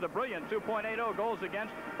Clarkson with a brilliant 2.80 goals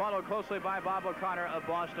against, followed closely by Bob O'Connor of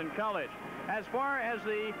Boston College. As far as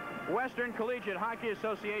the Western Collegiate Hockey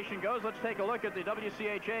Association goes, let's take a look at the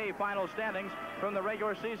WCHA final standings from the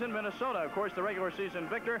regular season. Minnesota, of course, the regular season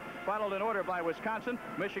victor, followed in order by Wisconsin,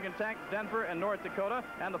 Michigan Tech, Denver, and North Dakota.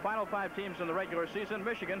 And the final 5 teams in the regular season: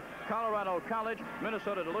 Michigan, Colorado College,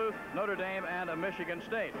 Minnesota Duluth, Notre Dame, and Michigan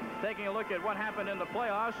State. Taking a look at what happened in the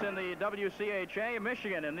playoffs in the WCHA,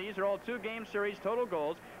 Michigan, and these are all 2-game series total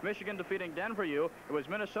goals. Michigan defeating Denver U. It was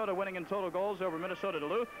Minnesota winning in total goals over Minnesota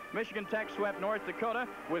Duluth. Michigan Tech swept North Dakota.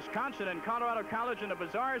 Wisconsin and Colorado College in the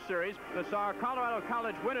bizarre series that saw Colorado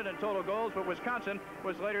College win it in total goals, but Wisconsin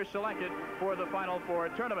was later selected for the Final Four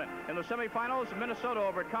tournament. In the semifinals, Minnesota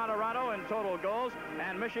over Colorado in total goals,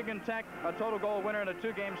 and Michigan Tech a total goal winner in a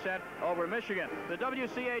two-game set over Michigan. The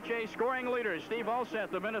WCHA scoring leaders: Steve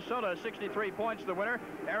Alseth of Minnesota, 63 points, the winner.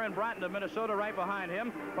 Aaron Broten of Minnesota right behind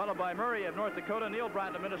him, followed by Murray of North Dakota, Neal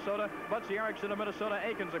Broten of Minnesota, Butsy Erickson of Minnesota,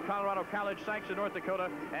 Akins of Colorado College, Sykes of North Dakota,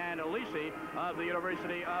 and Lisi of the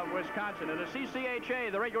University of Wisconsin. In the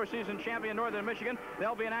CCHA, the regular season champion Northern Michigan,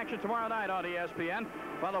 they'll be in action tomorrow night on ESPN,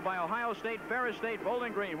 followed by Ohio State, Ferris State,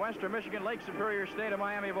 Bowling Green, Western Michigan, Lake Superior State, and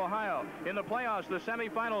Miami of Ohio. In the playoffs, the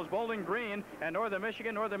semifinals, Bowling Green and Northern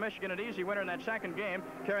Michigan an easy winner in that second game,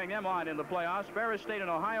 carrying them on in the playoffs. Ferris State and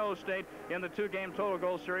Ohio State in the two-game total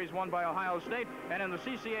goal series won by Ohio State, and in the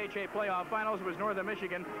CCHA playoff finals, it was Northern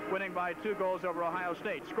Michigan winning by 2 goals over Ohio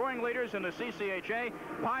State. Scoring leaders in the CCHA: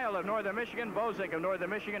 Pyle of Northern Michigan, Bozick of Northern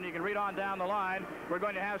Michigan. You can read on down the line. We're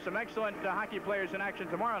going to have some excellent hockey players in action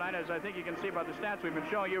tomorrow night, as I think you can see by the stats we've been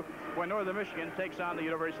showing you, when Northern Michigan takes on the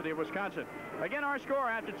University of Wisconsin. Again, our score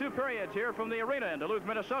after 2 periods here from the arena in Duluth,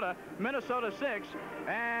 Minnesota. Minnesota 6,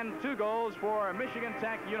 and 2 goals for Michigan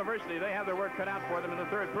Tech University. They have their work cut out for them in the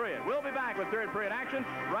third period. We'll be back with third period action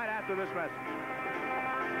right after this message.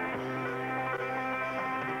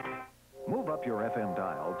 Move up your FM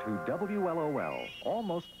dial to WLOL,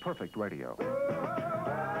 Almost Perfect Radio.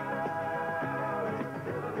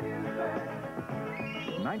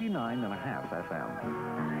 99.5 FM.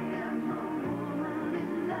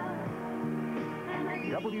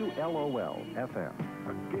 WLOL FM.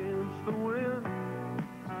 Against the wind.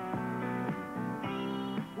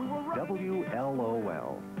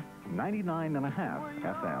 WLOL 99.5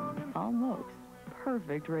 FM. Almost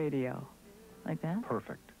perfect radio. Like that?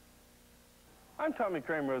 Perfect. I'm Tommy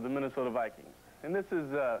Kramer of the Minnesota Vikings, and this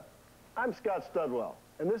is, I'm Scott Studwell,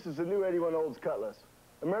 and this is the new 81 Olds Cutlass,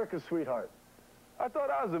 America's sweetheart. I thought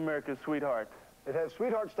I was America's sweetheart. It has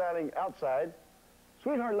sweetheart styling outside,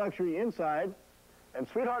 sweetheart luxury inside, and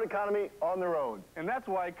sweetheart economy on the road. And that's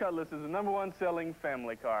why Cutlass is the #1 selling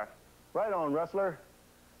family car. Right on, Rustler.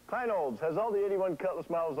 Klein Olds has all the 81 Cutlass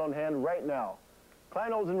models on hand right now.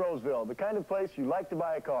 Klein Olds in Roseville, the kind of place you like to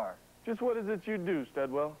buy a car. Just what is it you do,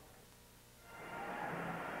 Studwell?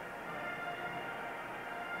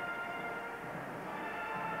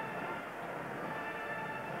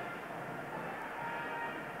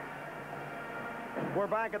 We're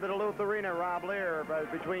back at the Duluth Arena, Rob Lear.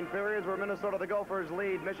 Between periods where Minnesota the Gophers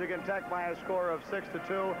lead Michigan Tech by a score of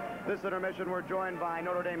 6-2. This intermission, we're joined by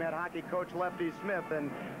Notre Dame head hockey coach Lefty Smith. And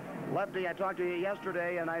Lefty, I talked to you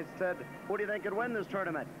yesterday, and I said, who do you think could win this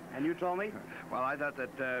tournament? And you told me? Well, I thought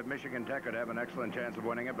that Michigan Tech would have an excellent chance of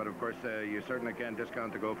winning it, but of course, you certainly can't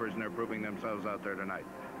discount the Gophers, and they're proving themselves out there tonight.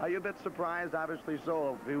 Are you a bit surprised, obviously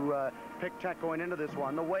so, if you picked Tech going into this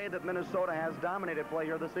one, the way that Minnesota has dominated play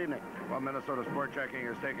here this evening? Well, Minnesota sport checking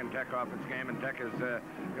has taken Tech off its game, and Tech is the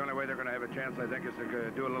only way they're going to have a chance, I think, is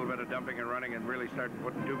to do a little bit of dumping and running and really start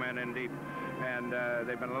putting 2 men in deep. And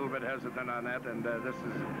they've been a little bit hesitant on that, and this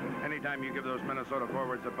is, anytime you give those Minnesota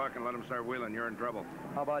forwards the puck and let them start wheeling, you're in trouble.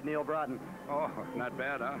 How about Neal Broten? Oh, not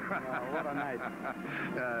bad, huh? Oh, what a night.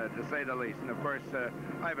 To say the least. And of course,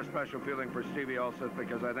 I have a special feeling for Stevie also,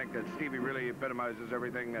 because I think that Stevie really epitomizes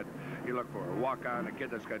everything that you look for. A walk-on, a kid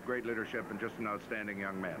that's got great leadership, and just an outstanding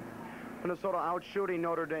young man. Minnesota outshooting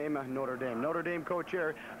Notre Dame coach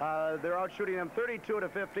here. They're outshooting them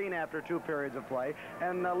 32-15 after 2 periods of play.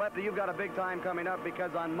 And Lefty, you've got a big time coming up,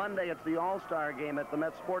 because on Monday it's the All-Star game at the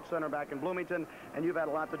Met Sports Center back in Bloomington, and you've had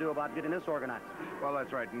a lot to do about getting this organized. Well,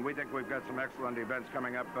 that's right, and we think we've got some excellent events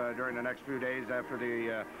coming up during the next few days after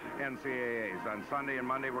the NCAAs. On Sunday and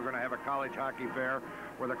Monday, we're going to have a college hockey fair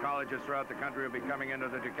where the colleges throughout the country will be coming into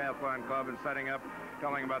the Decathlon Club and setting up,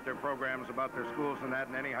 telling about their programs, about their schools and that,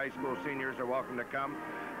 and any high school seniors are welcome to come.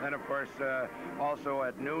 Then, of course, also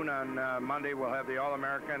at noon on Monday, we'll have the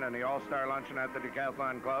All-American and the All-Star Luncheon at the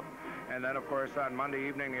Decathlon Club. And then, of course, on Monday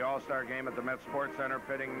evening, the All-Star game at the Met Sports Center,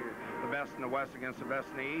 pitting the best in the West against the best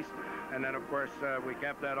in the East. And then, of course, we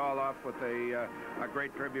capped that all off with a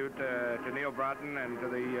great tribute to Neal Broten and to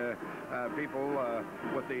the people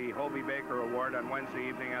with the Hobie Baker Award on Wednesday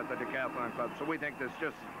evening at the Decathlon Club. So we think this is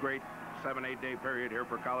just great 7-8 day period here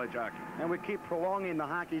for college hockey. And we keep prolonging the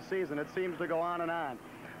hockey season. It seems to go on and on.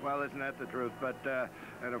 Well, isn't that the truth? But,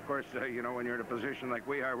 and of course, you know, when you're in a position like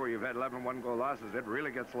we are where you've had 11 one-goal losses, it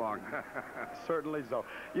really gets long. Certainly so.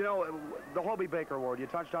 You know, the Hobie Baker Award, you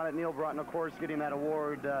touched on it. Neal Broten, of course, getting that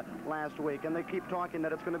award last week. And they keep talking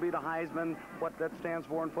that it's going to be the Heisman, what that stands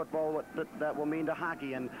for in football, what that will mean to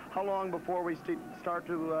hockey. And how long before we start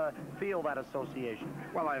to feel that association?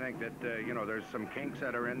 Well, I think that, you know, there's some kinks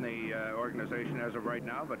that are in the organization as of right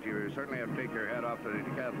now, but you certainly have to take your hat off to the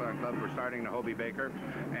Decathlon Club for starting the Hobie Baker.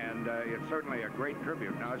 And it's certainly a great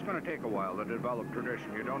tribute. Now, it's going to take a while to develop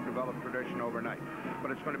tradition. You don't develop tradition overnight.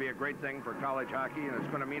 But it's going to be a great thing for college hockey, and it's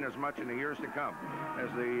going to mean as much in the years to come as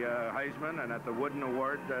the Heisman and at the Wooden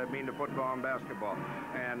Award mean to football and basketball.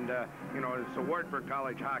 And, you know, it's a award for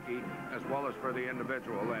college hockey as well as for the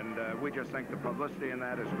individual. And we just think the publicity in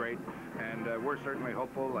that is great. And we're certainly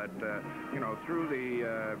hopeful that, you know, through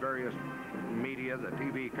the various media, the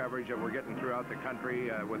TV coverage that we're getting throughout the country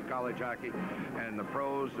with college hockey and the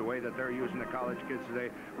pros, the way that they're using the college kids today,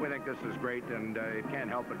 we think this is great, and it can't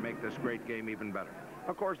help but make this great game even better.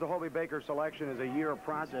 Of course, the Hobie Baker selection is a year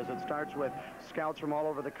process. It starts with scouts from all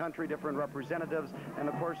over the country, different representatives, and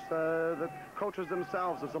of course, the coaches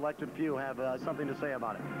themselves, the selected few, have something to say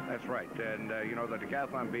about it. That's right, and you know, the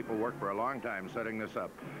decathlon people work for a long time setting this up.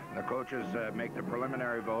 The coaches make the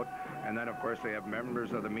preliminary vote, and then, of course, they have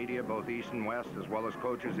members of the media, both East and West, as well as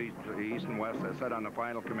coaches East and West, that sit on the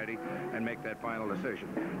final committee and make that final decision.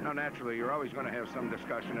 Now, naturally, you're always going to have some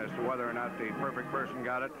discussion as to whether or not the perfect person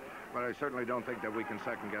got it, but I certainly don't think that we can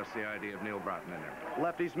second-guess the idea of Neal Broten in there.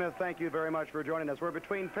 Lefty Smith, thank you very much for joining us. We're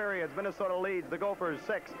between periods. Minnesota leads, the Gophers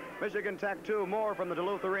 6, Michigan Tech 2. More from the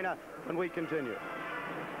Duluth Arena when we continue.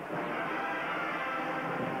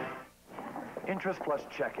 Interest plus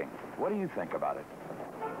checking. What do you think about it?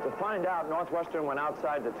 To find out, Northwestern went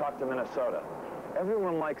outside to talk to Minnesota.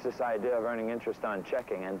 Everyone likes this idea of earning interest on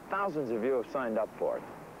checking, and thousands of you have signed up for it.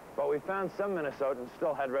 But we found some Minnesotans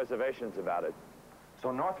still had reservations about it.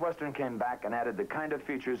 So Northwestern came back and added the kind of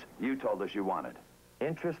features you told us you wanted.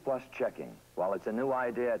 Interest plus checking. While it's a new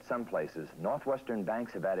idea at some places, Northwestern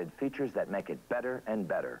banks have added features that make it better and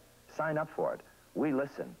better. Sign up for it. We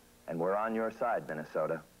listen, and we're on your side,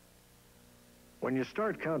 Minnesota. When you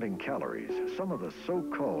start counting calories, some of the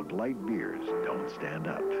so-called light beers don't stand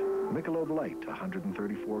up. Michelob Light,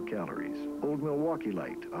 134 calories. Old Milwaukee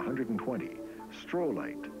Light, 120. Stroh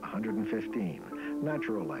Light, 115.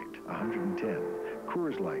 Natural Light, 110.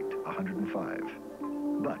 Coors Light, 105.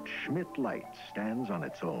 But Schmidt Light stands on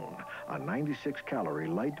its own, a 96-calorie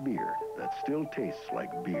light beer that still tastes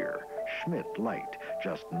like beer. Schmidt Light,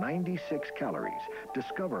 just 96 calories.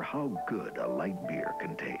 Discover how good a light beer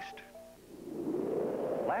can taste.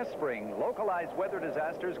 Last spring, localized weather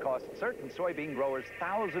disasters cost certain soybean growers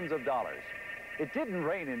thousands of dollars. It didn't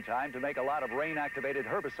rain in time to make a lot of rain-activated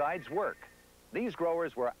herbicides work. These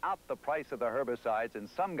growers were out the price of the herbicides, and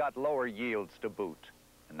some got lower yields to boot.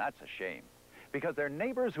 And that's a shame, because their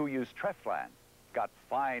neighbors who use Treflan got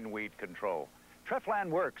fine weed control. Treflan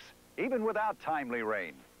works, even without timely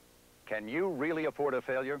rain. Can you really afford a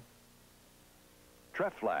failure?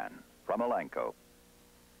 Treflan from Elanco.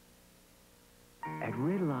 At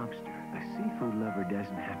Red Lobster, a seafood lover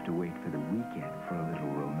doesn't have to wait for the weekend for a little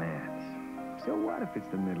romance. So what if it's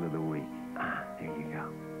the middle of the week? Ah, there you go.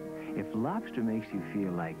 If lobster makes you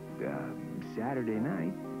feel like Saturday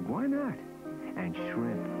night, why not? And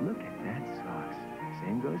shrimp, look at that sauce.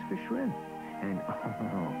 Same goes for shrimp. And,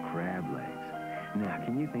 oh, crab legs. Now,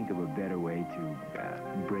 can you think of a better way to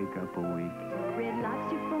break up a week? Red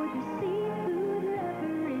Lobster for the seafood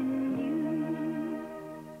lover in you.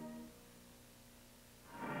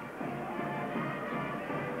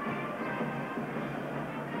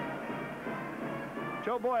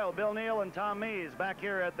 Joe Boyle, Bill Neal, and Tom Mees back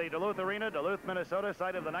here at the Duluth Arena, Duluth, Minnesota,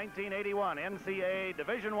 site of the 1981 NCAA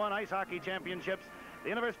Division I Ice Hockey Championships. The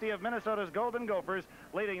University of Minnesota's Golden Gophers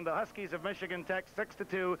leading the Huskies of Michigan Tech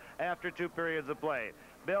 6-2 after 2 periods of play.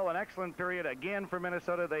 Bill, an excellent period again for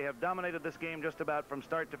Minnesota. They have dominated this game just about from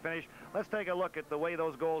start to finish. Let's take a look at the way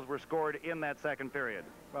those goals were scored in that second period.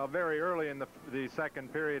 Well, very early in the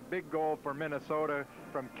second period, big goal for Minnesota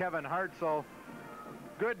from Kevin Hartzell.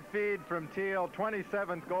 Good feed from Teal,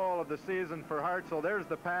 27th goal of the season for Hartzell. There's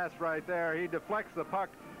the pass right there. He deflects the puck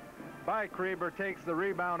by Krieber, takes the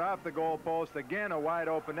rebound off the goal post. Again, a wide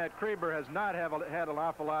open net. Krieber has not had an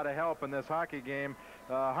awful lot of help in this hockey game.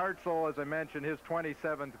 Hartzell, as I mentioned, his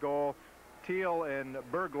 27th goal. Teal and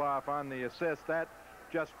Bergloff on the assist. That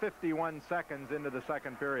just 51 seconds into the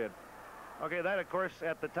second period. Okay, that, of course,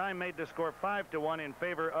 at the time made the score 5-1 in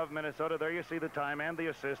favor of Minnesota. There you see the time and the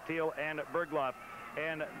assist, Teal and Bergloff.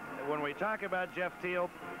 And when we talk about Jeff Teal,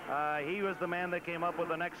 he was the man that came up with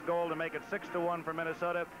the next goal to make it 6-1 for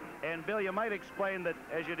Minnesota. And Bill, you might explain that,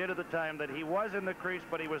 as you did at the time, that he was in the crease,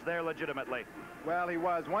 but he was there legitimately. Well, he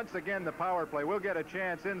was. Once again, the power play. We'll get a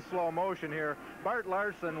chance in slow motion here. Bart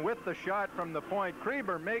Larson with the shot from the point.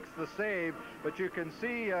 Krieber makes the save, but you can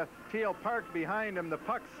see Teal parked behind him. The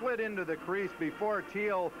puck slid into the crease before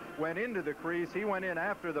Teal went into the crease. He went in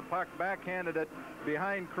after the puck, backhanded it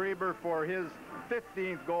behind Krieber for his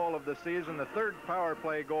 15th goal of the season, the third power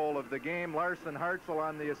play goal of the game. Larson Hartzell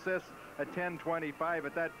on the assist at 10:25.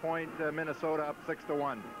 At that point, Minnesota up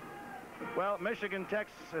 6-1. Well, Michigan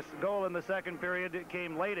Tech's goal in the second period, it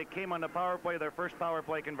came late. It came on the power play, their first power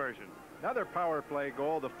play conversion. Another power play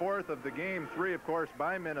goal, the fourth of the game, 3, of course,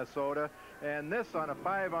 by Minnesota. And this on a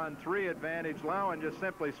 5-on-3 advantage. Lowen just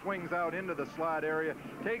simply swings out into the slot area,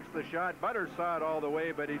 takes the shot. Butters saw it all the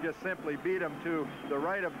way, but he just simply beat him to the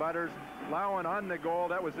right of Butters. Lowen on the goal.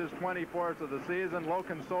 That was his 24th of the season.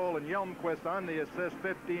 Lokensol and Yelmquist on the assist,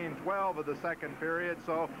 15-12 of the second period.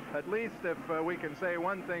 So at least if we can say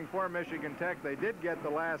one thing for Michigan Tech, they did get the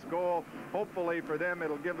last goal. Hopefully for them,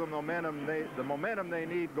 it'll give them the momentum they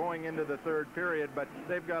need going into the third period. But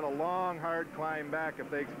they've got a long, hard climb back if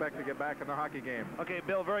they expect to get back in the hockey game. Okay,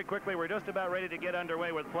 Bill, very quickly, we're just about ready to get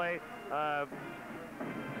underway with play.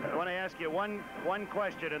 I want to ask you one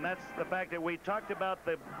question, and that's the fact that we talked about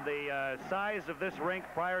the size of this rink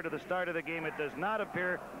prior to the start of the game. It does not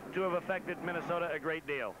appear to have affected Minnesota a great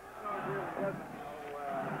deal.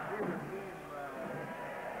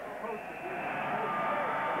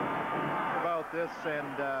 About this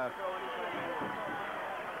and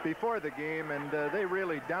before the game, and they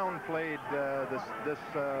really downplayed this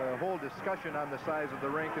whole discussion on the size of the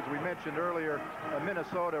rink. As we mentioned earlier,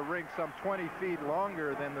 Minnesota rink some 20 feet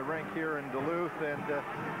longer than the rink here in Duluth, and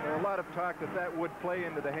a lot of talk that would play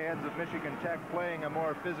into the hands of Michigan Tech playing a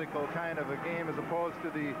more physical kind of a game as opposed to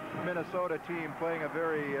the Minnesota team playing a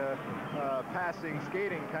very passing,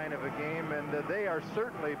 skating kind of a game, and they are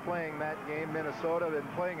certainly playing that game, Minnesota,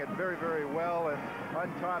 and playing it very, very well, and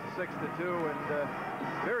on top 6-2, and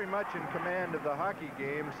very much in command of the hockey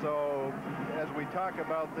game. So as we talk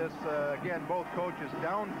about this, again, both coaches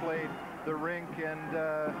downplayed the rink, and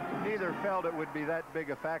neither felt it would be that big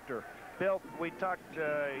a factor. Bill, we talked,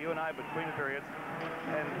 you and I, between the periods,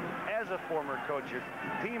 and as a former coach, your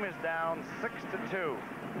team is down 6-2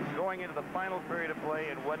 going into the final period of play,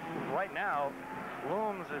 and what right now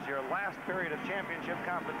looms as your last period of championship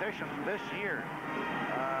competition this year.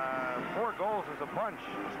 4 goals is a bunch,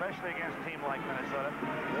 especially against a team like Minnesota.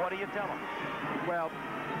 What do you tell them? Well,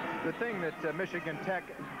 the thing that Michigan Tech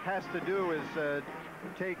has to do is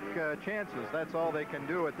take chances. That's all they can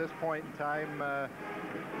do at this point in time.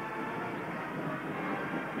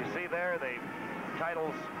 You see there the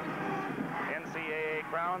titles, NCAA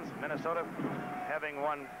crowns, Minnesota having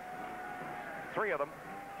won 3 of them,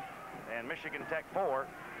 and Michigan Tech 4.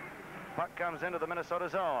 Puck comes into the Minnesota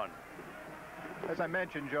zone. As I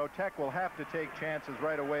mentioned, Joe, Tech will have to take chances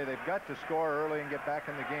right away. They've got to score early and get back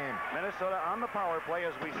in the game. Minnesota on the power play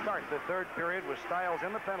as we start the third period with Stiles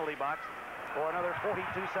in the penalty box for another 42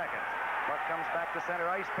 seconds. Puck comes back to center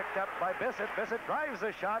ice, picked up by Bissett. Bissett drives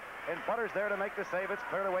the shot, and Butters there to make the save. It's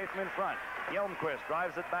cleared away from in front. Yelmquist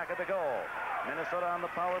drives it back at the goal. Minnesota on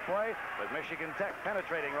the power play, with Michigan Tech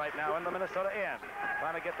penetrating right now in the Minnesota end.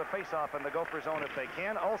 Trying to get the face-off in the Gopher zone if they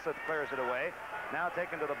can. Ulseth clears it away. Now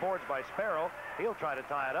taken to the boards by Sparrow. He'll try to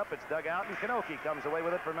tie it up. It's dug out, and Kanoki comes away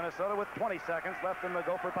with it for Minnesota with 20 seconds left in the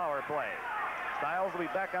Gopher power play. Stiles will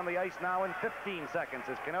be back on the ice now in 15 seconds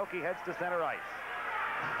as Kanoki heads to center ice.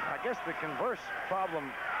 I guess the converse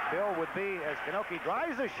problem, Bill, would be as Kanoki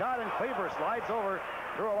drives a shot and Kleber slides over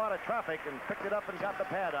through a lot of traffic and picked it up and got the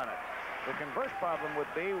pad on it. The converse problem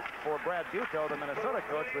would be for Brad Buteau, the Minnesota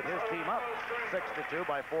coach, with his team up 6-2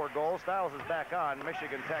 by 4 goals. Stiles is back on.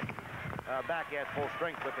 Michigan Tech back at full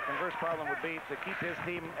strength, but the converse problem would be to keep his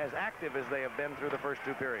team as active as they have been through the first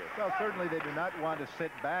 2 periods. Well, certainly they do not want to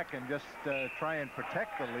sit back and just try and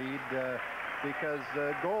protect the lead because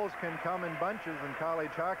goals can come in bunches in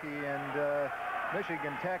college hockey, and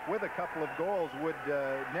Michigan Tech with a couple of goals would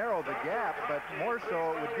narrow the gap, but more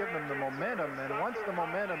so it would give them the momentum, and once the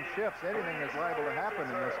momentum shifts, anything is liable to happen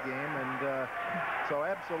in this game, and so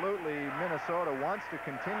absolutely Minnesota wants to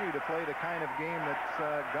continue to play the kind of game that's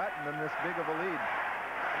gotten them this big of a lead.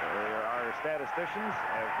 Our statisticians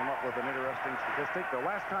have come up with an interesting statistic. The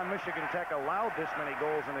last time Michigan Tech allowed this many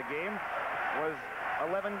goals in a game was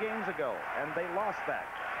 11 games ago, and they lost that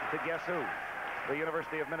to guess who? The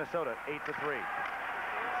University of Minnesota, 8-3.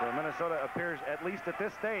 So Minnesota appears, at least at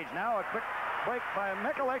this stage. Now a quick break by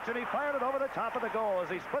Mikulich, and he fired it over the top of the goal as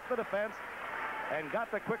he split the defense. and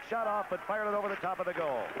got the quick shot off, but fired it over the top of the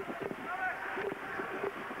goal.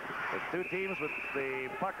 The two teams with the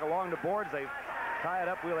puck along the boards, they tie it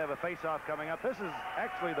up. We'll have a face-off coming up. This is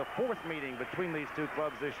actually the fourth meeting between these two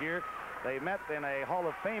clubs this year. They met in a Hall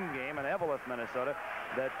of Fame game in Eveleth, Minnesota,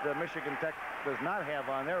 that Michigan Tech does not have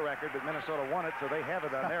on their record, but Minnesota won it, so they have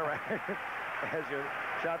it on their record. As your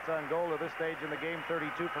shots on goal at this stage in the game,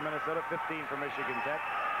 32 for Minnesota, 15 for Michigan Tech.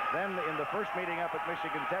 Then in the first meeting up at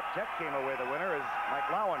Michigan Tech, Tech came away the winner as Mike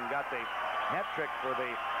Lowen got the hat trick for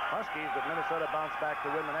the Huskies, but Minnesota bounced back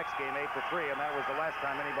to win the next game 8-3, and that was the last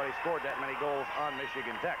time anybody scored that many goals on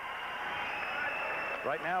Michigan Tech.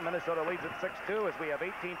 Right now, Minnesota leads at 6-2 as we have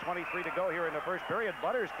 18:23 to go here in the first period.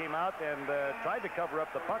 Butters came out and tried to cover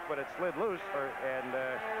up the puck, but it slid loose, and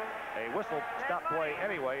a whistle stopped play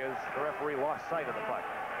anyway as the referee lost sight of the puck.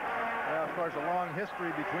 Well, of course, a long history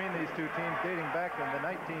between these two teams dating back in the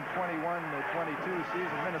 1921-22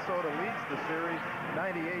 season. Minnesota leads the series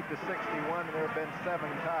 98-61, and there have been 7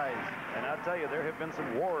 ties. And I'll tell you, there have been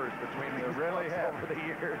some wars between these clubs over the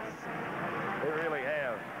years. They really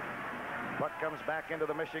have. Puck comes back into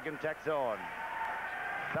the Michigan Tech zone.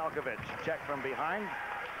 Falkovich, check from behind,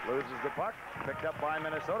 loses the puck, picked up by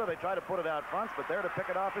Minnesota. They try to put it out front, but there to pick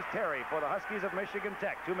it off is Terry for the Huskies of Michigan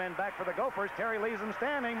Tech. 2 men back for the Gophers. Terry leaves them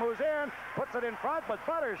standing, moves in, puts it in front, but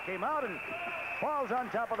Butters came out and falls on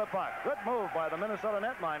top of the puck. Good move by the Minnesota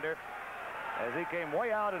netminder as he came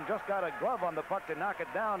way out and just got a glove on the puck to knock it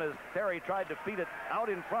down as Terry tried to feed it out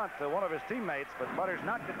in front to one of his teammates, but Butters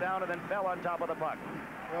knocked it down and then fell on top of the puck.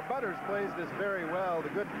 Well, Butters plays this very well. The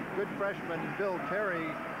good freshman Bill Terry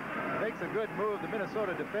makes a good move. The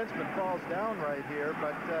Minnesota defenseman falls down right here,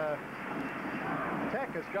 but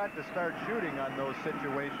Tech has got to start shooting on those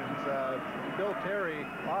situations. Bill Terry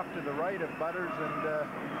off to the right of Butters, and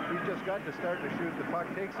he's just got to start to shoot the puck,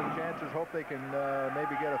 take some chances, hope they can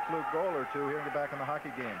maybe get a fluke goal or two here and get back in the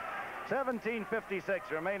hockey game.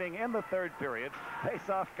 17:56 remaining in the third period.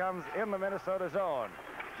 Faceoff comes in the Minnesota zone.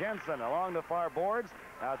 Jensen along the far boards.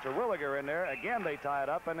 Now it's Terwilliger in there. Again, they tie it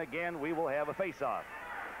up, and again, we will have a faceoff.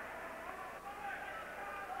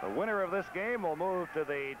 The winner of this game will move to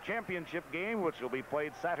the championship game, which will be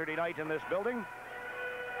played Saturday night in this building.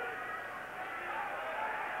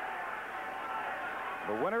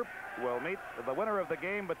 The winner will meet the winner of the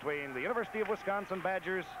game between the University of Wisconsin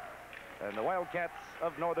Badgers and the Wildcats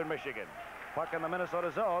of Northern Michigan. Puck in the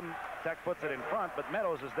Minnesota zone. Tech puts it in front, but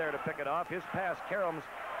Meadows is there to pick it off. His pass caroms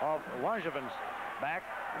off Langevin's back.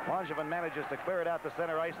 Langevin manages to clear it out to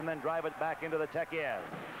center ice and then drive it back into the Tech end.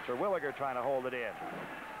 Terwilliger trying to hold it in.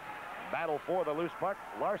 Battle for the loose puck.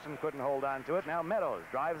 Larson couldn't hold on to it. Now Meadows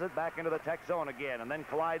drives it back into the Tech zone again and then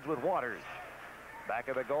collides with Waters. Back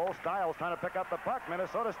of the goal. Stiles trying to pick up the puck.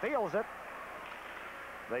 Minnesota steals it.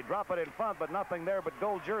 They drop it in front, but nothing there but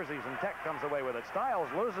gold jerseys, and Tech comes away with it. Stiles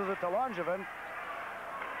loses it to Langevin.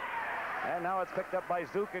 And now it's picked up by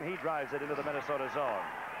Zook, and he drives it into the Minnesota zone.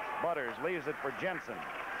 Butters leaves it for Jensen.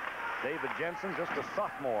 David Jensen, just a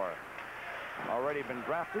sophomore. Already been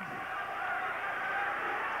drafted.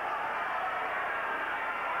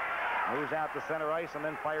 Moves out to center ice and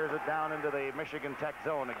then fires it down into the Michigan Tech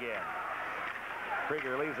zone again.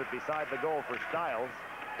 Krieger leaves it beside the goal for Stiles.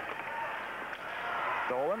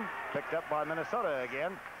 Stolen, picked up by Minnesota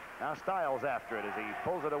again. Now Stiles after it as he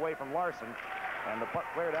pulls it away from Larson. And the puck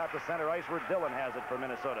cleared out to center ice where Dillon has it for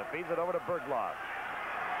Minnesota. Feeds it over to Bergloff.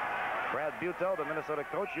 Brad Butow, the Minnesota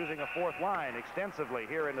coach, using a fourth line extensively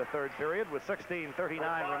here in the third period with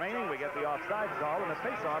 16:39 remaining. We get the offsides call and the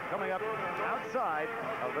faceoff coming up outside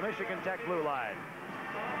of the Michigan Tech blue line.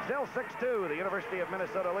 Still 6-2, the University of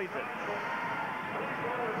Minnesota leads it.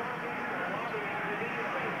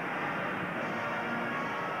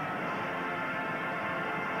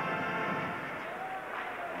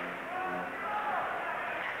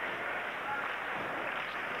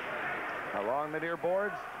 Along the near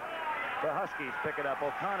boards, the Huskies pick it up.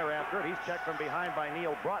 O'Connor after it. He's checked from behind by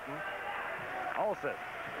Neal Broten. Olsen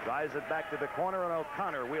drives it back to the corner, and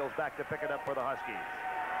O'Connor wheels back to pick it up for the Huskies.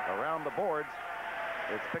 Around the boards,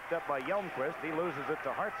 it's picked up by Yelmquist. He loses it to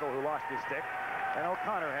Hartzell, who lost his stick. And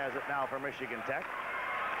O'Connor has it now for Michigan Tech.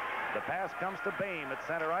 The pass comes to Boehm at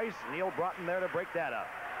center ice. Neal Broten there to break that up.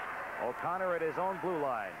 O'Connor at his own blue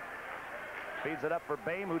line. Feeds it up for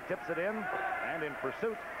Boehm, who tips it in. And in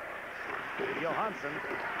pursuit, Johansson.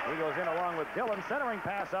 He goes in along with Dillon. Centering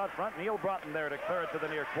pass out front. Neal Broten there to clear it to the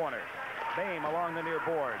near corner. Boehm along the near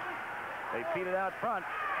board. They feed it out front.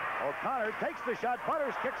 O'Connor takes the shot.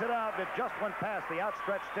 Butters kicks it out. It just went past the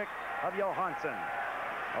outstretched stick of Johansson.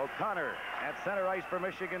 O'Connor at center ice for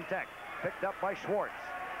Michigan Tech. Picked up by Schwartz.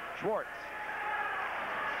 Schwartz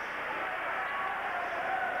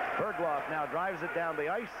Bergloff now drives it down the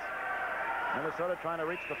ice. Minnesota trying to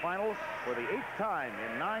reach the finals for the 8th time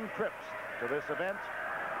in 9 trips to this event.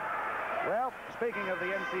 Well, speaking of the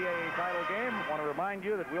NCAA title game, I want to remind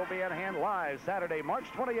you that we'll be at hand live Saturday, March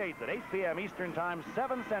 28th at 8 p.m. Eastern Time,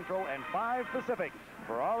 7 Central, and 5 Pacific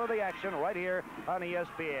for all of the action right here on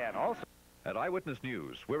ESPN. Also, at Eyewitness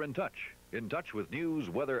News, we're in touch with news,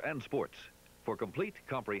 weather, and sports. For complete,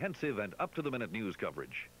 comprehensive, and up-to-the-minute news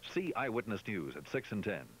coverage, see Eyewitness News at 6 and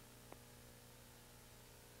 10.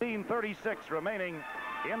 15:36 remaining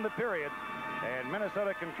in the period, and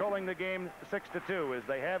Minnesota controlling the game 6-2 as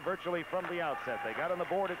they have virtually from the outset. They got on the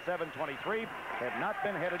board at 7:23, have not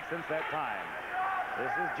been headed since that time.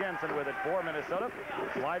 This is Jensen with it for Minnesota.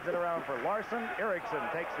 Slides it around for Larson. Erickson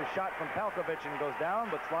takes a shot from Palkovich and goes down,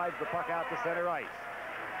 but slides the puck out to center ice.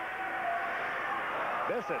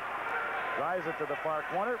 Bissett drives it to the far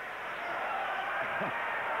corner.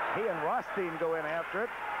 He and Rothstein go in after it.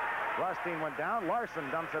 Rothstein went down. Larson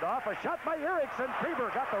dumps it off. A shot by Erickson. Krieber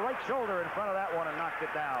got the right shoulder in front of that one and knocked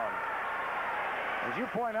it down. As you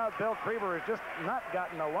point out, Bill, Krieber has just not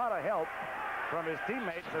gotten a lot of help from his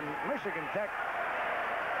teammates, and Michigan Tech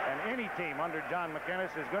and any team under John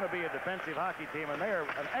McInnes is going to be a defensive hockey team, and they are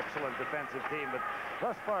an excellent defensive team, but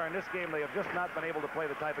thus far in this game they have just not been able to play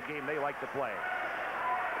the type of game they like to play.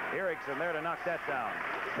 Erickson there to knock that down.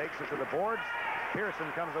 Takes it to the boards. Pearson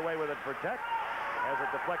comes away with it for Tech. Has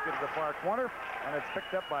it deflected to the far corner, and it's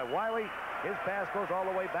picked up by Wiley. His pass goes all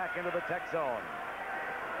the way back into the Tech zone.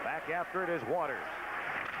 Back after it is Waters.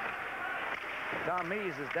 Tom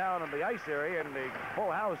Mees is down in the ice area, and the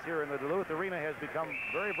full house here in the Duluth Arena has become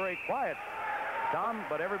very, very quiet, Tom,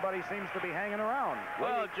 but everybody seems to be hanging around.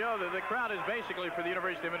 Well, Joe, the crowd is basically for the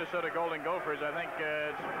University of Minnesota Golden Gophers. I think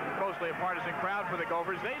it's mostly a partisan crowd for the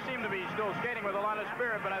Gophers. They seem to be still skating with a lot of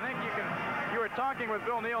spirit, but I think you were talking with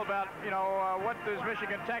Bill Neal about, what does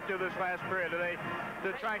Michigan Tech do this last period? Do they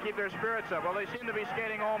to try and keep their spirits up? Well, they seem to be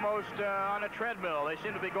skating almost on a treadmill. They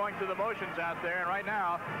seem to be going through the motions out there, and right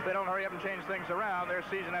now, if they don't hurry up and change things around, their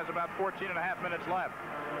season has about 14 and a half minutes left.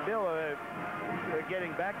 Bill,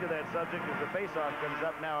 getting back to that subject as the faceoff comes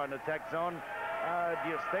up now in the Tech zone, do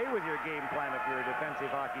you stay with your game plan if you're a defensive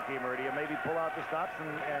hockey team, or do you maybe pull out the stops and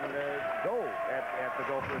go at the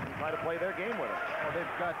Gophers and try to play their game with them? Well,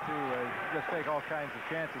 they've got to just take all kinds of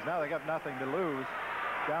chances. Now they got nothing to lose.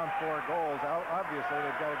 Down 4 goals. Obviously,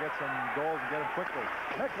 they've got to get some goals and get them quickly.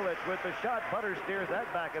 Mikulich with the shot. Butter steers that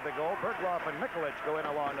back at the goal. Bergloff and Mikulich go in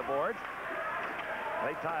along the boards.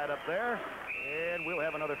 They tie it up there. And we'll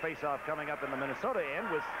have another face-off coming up in the Minnesota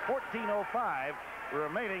end with 14:05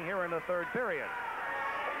 remaining here in the third period.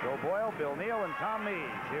 Joe Boyle, Bill Neal, and Tom Mees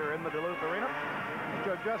here in the Duluth Arena.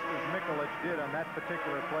 Joe, just as Mikulich did on that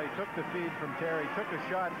particular play, took the feed from Terry, took a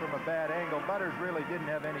shot from a bad angle. Butters really didn't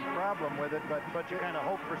have any problem with it, but you kind of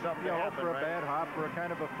hope for something to happen, hope for a bad hop, for a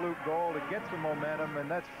kind of a fluke goal to get some momentum, and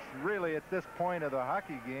that's really, at this point of the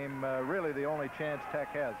hockey game, really the only chance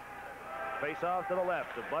Tech has. Face off to the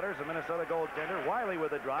left of Butters, a Minnesota goaltender. Wiley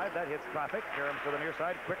with a drive. That hits traffic. Karam's to the near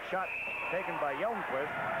side. Quick shot taken by Yelmquist.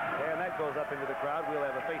 And that goes up into the crowd. We'll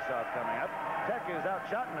have a face-off coming up. Tech is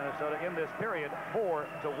outshot Minnesota in this period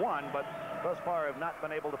 4-1, but thus far have not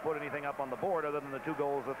been able to put anything up on the board other than the 2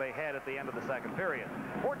 goals that they had at the end of the second period.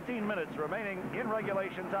 14 minutes remaining in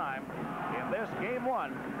regulation time in this Game 1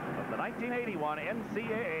 of the 1981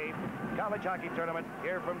 NCAA College Hockey Tournament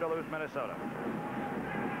here from Duluth, Minnesota.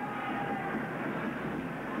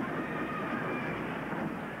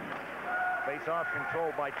 Face-off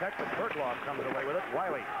controlled by Tech, but Bergloff comes away with it.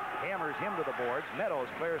 Wiley hammers him to the boards.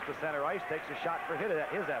 Meadows clears to center ice, takes a shot for his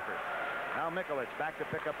effort. Now Mikulich back to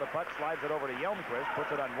pick up the puck, slides it over to Yelmquist,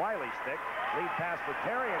 puts it on Wiley's stick. Lead pass for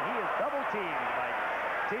Terry, and he is double-teamed by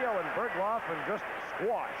Teal and Bergloff and just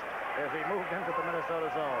squashed as he moved into the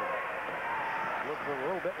Minnesota zone. Looks a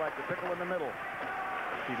little bit like the pickle in the middle.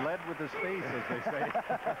 He led with his face, as they say.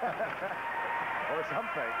 Or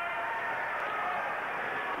something.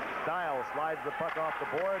 Stiles slides the puck off the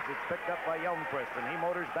boards. It's picked up by Yelmquist, and he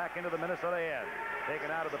motors back into the Minnesota end.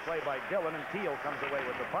 Taken out of the play by Dillon, and Teal comes away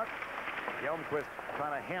with the puck. Yelmquist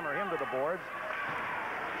trying to hammer him to the boards.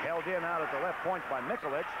 Held in out at the left point by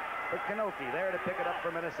Mikulich, but Kanoki there to pick it up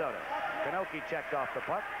for Minnesota. Kanoki checked off the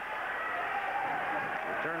puck.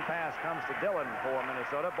 Return pass comes to Dillon for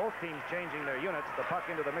Minnesota. Both teams changing their units. The puck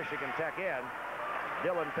into the Michigan Tech end.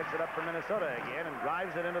 Dillon picks it up for Minnesota again and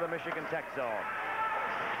drives it into the Michigan Tech zone.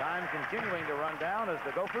 Time continuing to run down as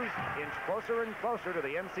the Gophers inch closer and closer to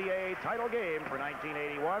the NCAA title game for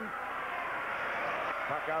 1981.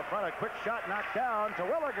 Puck out front, a quick shot knocked down. To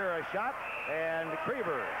Williger, a shot, and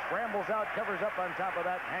Krieber scrambles out, covers up on top of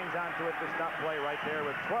that, hangs on to it to stop play right there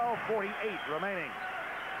with 12:48 remaining.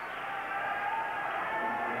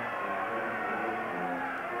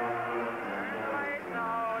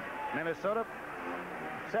 Minnesota,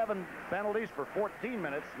 7 penalties for 14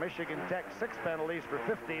 minutes. Michigan Tech, 6 penalties for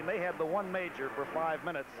 15. They had the one major for 5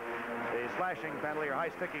 minutes. A slashing penalty or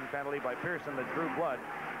high sticking penalty by Pearson that drew blood.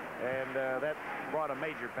 And that brought a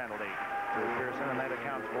major penalty to Pearson, and that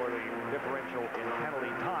accounts for the differential in penalty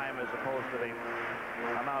time as opposed to the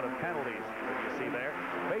amount of penalties that you see there.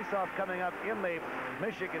 Face-off coming up in the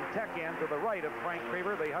Michigan Tech end to the right of Frank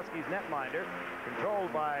Creever, the Huskies netminder,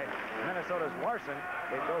 controlled by Minnesota's Larson.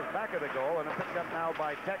 It goes back of the goal, and it's picked up now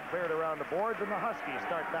by Tech, cleared around the boards, and the Huskies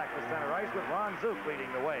start back to center ice with Ron Zook leading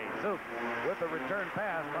the way. Zook with the return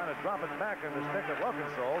pass, trying to drop it back in the stick of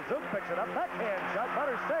Wilkinsol. Zook picks it up, backhand shot,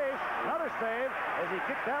 Butters save, another save as he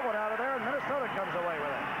kicked that one out of there, and Minnesota comes away with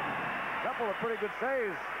it. A couple of pretty good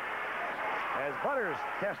saves as Butters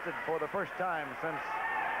tested for the first time since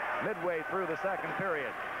midway through the second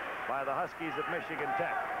period by the Huskies of Michigan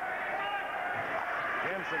Tech.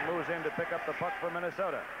 Jensen moves in to pick up the puck for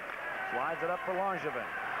Minnesota. Slides it up for Langevin.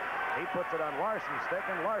 He puts it on Larson's stick,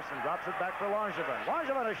 and Larson drops it back for Langevin.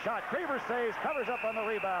 Langevin a shot. Creever saves, covers up on the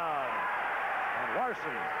rebound. And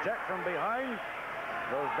Larson, checked from behind,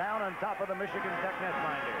 goes down on top of the Michigan Tech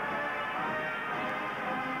netminder.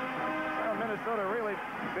 Well, Minnesota really,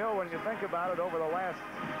 Bill, when you think about it, over the last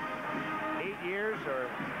 8 years, or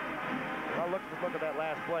well, let's look at that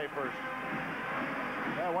last play first.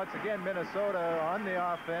 Well, once again, Minnesota on the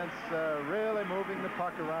offense, really moving the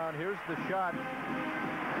puck around. Here's the shot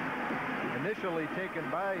initially taken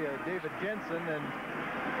by David Jensen, and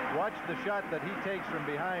watch the shot that he takes from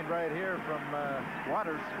behind right here from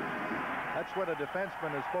Waters. That's what a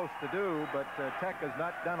defenseman is supposed to do, but Tech has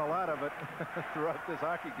not done a lot of it throughout this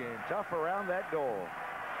hockey game. Tough around that goal.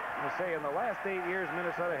 I'm going to say in the last 8 years,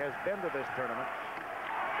 Minnesota has been to this tournament.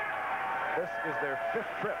 This is their 5th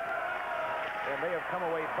trip, and they have come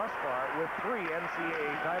away thus far with 3 NCAA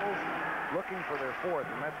titles, looking for their 4th,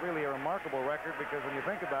 and that's really a remarkable record because when you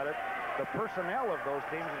think about it, the personnel of those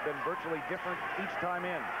teams has been virtually different each time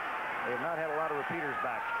in. They have not had a lot of repeaters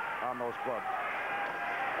back on those clubs.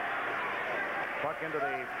 Puck into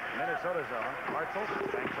the Minnesota zone. Hartzell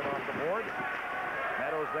banks it off the board.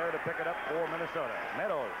 Meadows there to pick it up for Minnesota.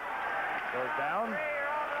 Meadows goes down.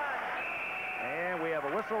 And we have a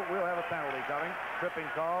whistle. We'll have a penalty coming. Tripping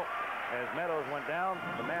call as Meadows went down.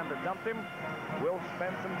 The man that dumped him will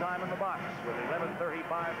spend some time in the box. With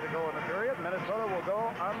 11:35 to go in the period, Minnesota will go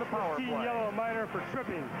on the power play. Yellow minor for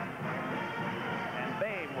tripping. And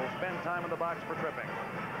Bain will spend time in the box for tripping.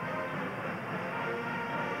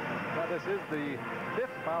 Now, this is the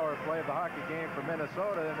 5th power play of the hockey game for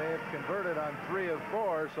Minnesota, and they have converted on 3 of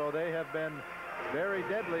 4, so they have been very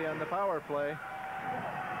deadly on the power play.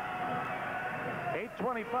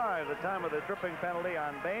 8:25, the time of the tripping penalty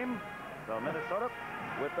on Bain. So Minnesota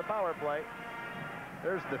with the power play.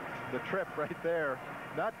 There's the trip right there.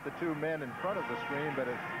 Not the 2 men in front of the screen, but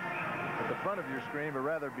at the front of your screen, but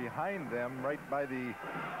rather behind them, right by the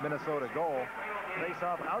Minnesota goal.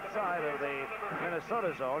 Face-off outside of the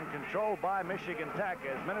Minnesota zone, controlled by Michigan Tech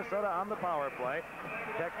as Minnesota on the power play.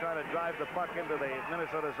 Tech trying to drive the puck into the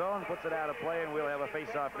Minnesota zone, puts it out of play, and we'll have a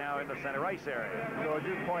face-off now in the center ice area. So as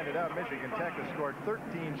you pointed out, Michigan Tech has scored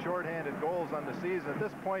 13 shorthanded goals on the season. At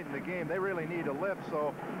this point in the game, they really need a lift,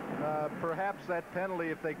 so perhaps that penalty,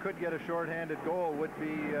 if they could get a shorthanded goal, would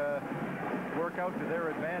be work out to their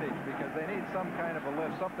advantage, because they need some kind of a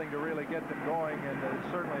lift, something to really get them going, and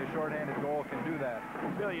certainly a shorthanded goal can do that.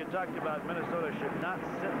 Bill, you talked about Minnesota should not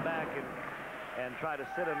sit back and try to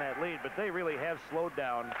sit in that lead, but they really have slowed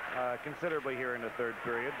down considerably here in the 3rd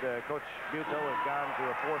period. Coach Buto has gone to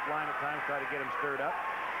a 4th line at times, try to get them stirred up.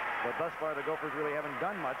 But thus far, the Gophers really haven't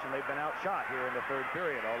done much, and they've been outshot here in the 3rd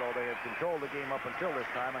period, although they have controlled the game up until this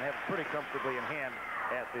time and have pretty comfortably in hand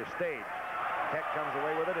at this stage. Tech comes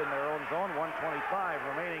away with it in their own zone. 1:25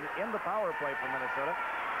 remaining in the power play for Minnesota,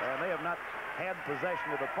 and they have not had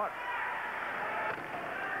possession of the puck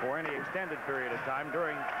for any extended period of time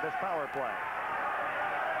during this power play.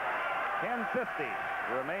 10:50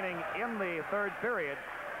 remaining in the 3rd period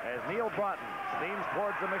as Neal Broten steams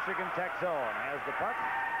towards the Michigan Tech zone. Has the puck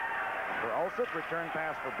for Ulseth. Return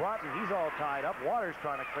pass for Broten. He's all tied up. Waters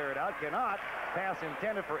trying to clear it out. Cannot. Pass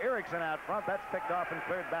intended for Erickson out front. That's picked off and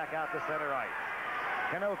cleared back out to center ice.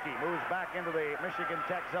 Kanoki moves back into the Michigan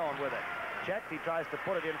Tech zone with it. Checked. He tries to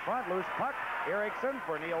put it in front. Loose puck. Erickson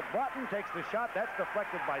for Neal Broten. Takes the shot. That's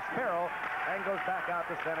deflected by Sparrow and goes back out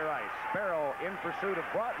to center ice. Sparrow in pursuit of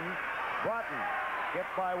Broten. Broten gets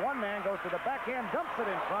by one man, goes to the backhand, dumps it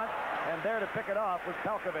in front, and there to pick it off was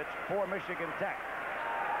Pelkovich for Michigan Tech.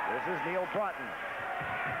 This is Neal Broten.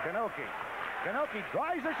 Kanoki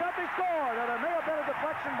drives a shot, they score. There may have been a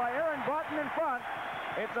deflection by Aaron Broten in front,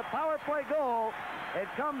 It's a power play goal. It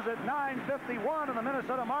comes at 9:51, and the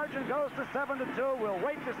Minnesota margin goes to 7-2. We'll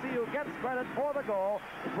wait to see who gets credit for the goal.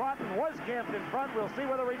 Broten was camped in front. We'll see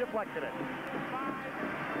whether he deflected it.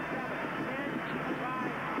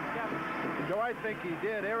 Joe, I think he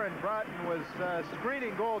did. Aaron Broten was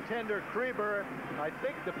screening goaltender Krieber. I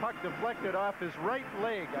think the puck deflected off his right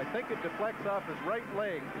leg. I think it deflects off his right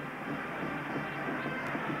leg.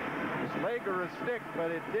 His leg or his stick,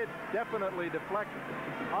 but it did definitely deflect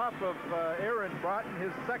off of Aaron Broten,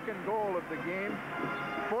 his second goal of the game.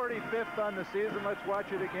 45th on the season. Let's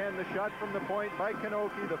watch it again. The shot from the point by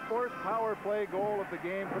Kanoki, the fourth power play goal of the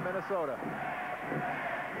game for Minnesota.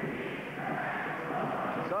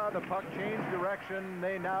 Saw the puck change direction.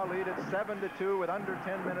 They now lead at 7-2 with under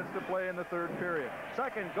 10 minutes to play in the third period.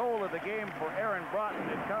 Second goal of the game for Aaron Broten.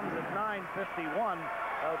 It comes at 9:51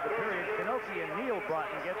 of the period. Kanoki and Neal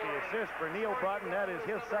Broten get the assist. For Neal Broten, that is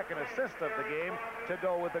his second assist of the game to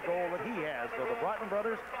go with the goal that he has. So the Broten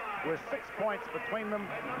brothers with 6 points between them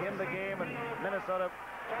in the game, and Minnesota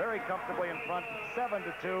very comfortably in front,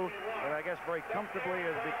 7-2. And I guess very comfortably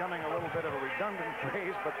is becoming a little bit of a redundant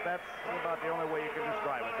phrase, but that's about the only way you can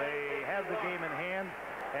describe it. They have the game in hand,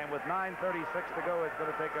 and with 9:36 to go, it's going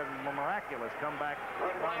to take a miraculous comeback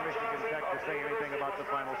by Michigan Tech to say anything about the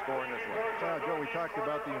final score in this one. Joe, we talked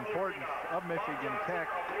about the importance of Michigan Tech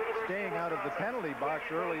staying out of the penalty box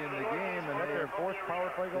early in the game, and their fourth power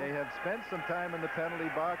play goal. They have spent some time in the penalty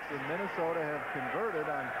box, and Minnesota have converted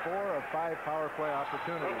on 4 of 5 power play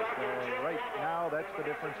opportunities. So right now, that's the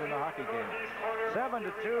difference in the hockey game.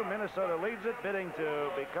 7-2, Minnesota leads it, bidding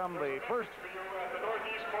to become the first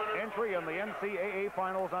entry in the NCAA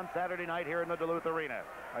finals on Saturday night here in the Duluth Arena.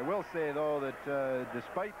 I will say, though, that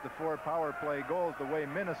despite the 4 power play goals, the way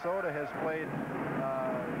Minnesota has played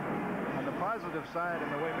on the positive side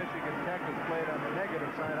and the way Michigan Tech has played on the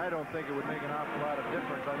negative side, I don't think it would make an awful lot of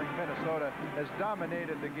difference. I think Minnesota has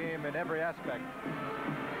dominated the game in every aspect.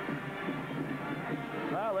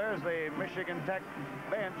 Well, there's the Michigan Tech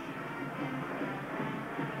bench.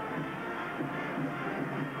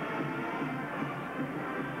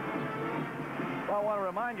 Well, I want to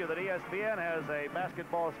remind you that ESPN has a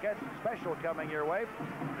basketball special coming your way.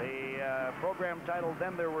 The program titled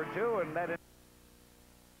Then There Were Two, and that is...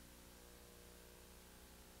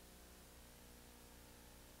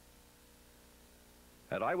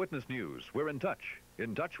 At Eyewitness News, we're in touch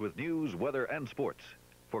with news, weather, and sports.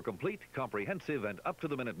 For complete, comprehensive, and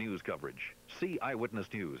up-to-the-minute news coverage, see Eyewitness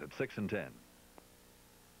News at 6 and 10.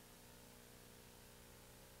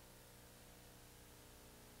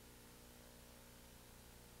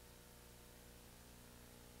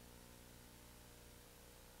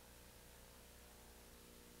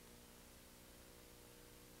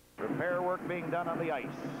 Repair work being done on the ice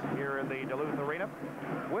here in the Duluth Arena.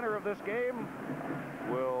 Winner of this game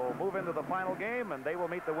will move into the final game, and they will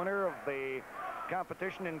meet the winner of the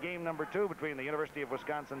competition in game number 2 between the University of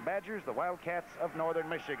Wisconsin Badgers, the Wildcats of Northern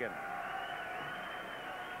Michigan.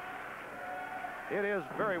 It is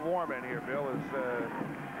very warm in here, Bill,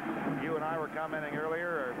 as you and I were commenting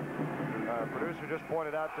earlier. Our producer just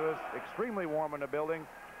pointed out to us, extremely warm in the building,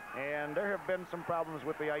 and there have been some problems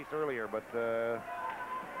with the ice earlier, but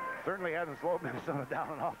certainly hasn't slowed Minnesota down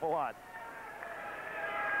an awful lot.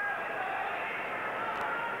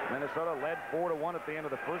 Minnesota led 4-1 at the end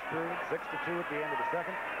of the first period, 6-2 at the end of the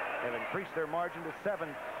second. They've increased their margin to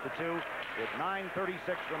 7-2 with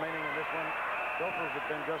 9:36 remaining in this one. Gophers have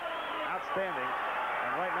been just outstanding,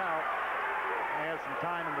 and right now has some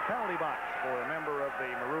time in the penalty box for a member of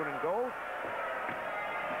the maroon and gold.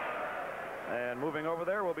 And moving over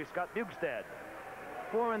there will be Scott Bugstad.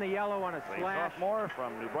 4 in the yellow on a slash. Sophomore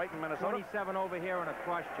from New Brighton, Minnesota. 27 over here on a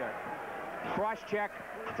cross check. Cross check,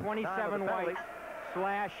 27 white,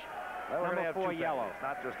 slash, number 4 yellow.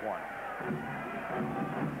 Not just one.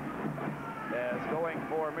 As going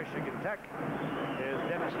for Michigan Tech is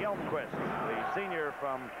Dennis Hjelmqvist, the senior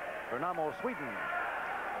from Värnamo, Sweden.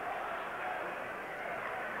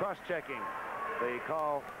 Cross-checking the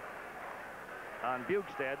call on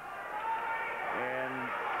Bugstad and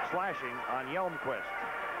slashing on Hjelmqvist.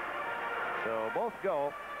 So both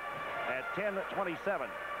go at 10:27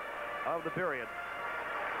 of the period.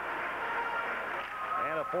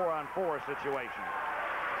 And a 4-on-4 situation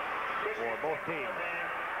for both teams.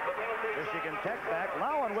 Michigan Tech back.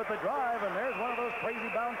 Lowen with the drive, and there's one of those crazy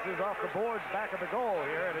bounces off the boards back of the goal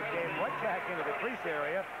here, and it came right back into the crease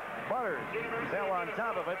area. Butters fell on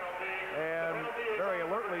top of it, and very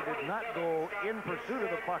alertly did not go in pursuit of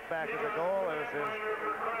the puck back of the goal, as his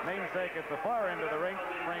namesake at the far end of the rink,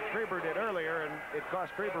 Frank Krieber, did earlier, and it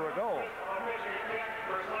cost Krieber a goal.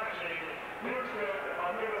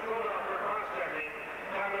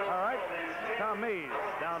 All right, Tom Mees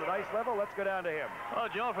down at ice level. Let's go down to him. Well,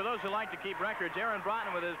 Joe, for those who like to keep records, Aaron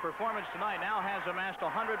Broten, with his performance tonight, now has amassed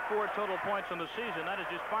 104 total points in the season. That is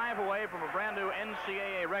just 5 away from a brand new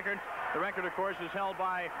NCAA record. The record, of course, is held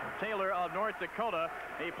by Taylor of North Dakota.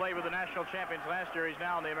 He played with the national champions last year. He's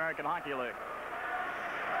now in the American Hockey League.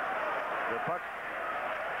 The puck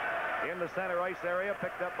in the center ice area,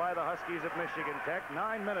 picked up by the Huskies of Michigan Tech.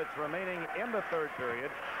 9 minutes remaining in the third period.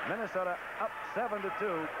 Minnesota up 7-2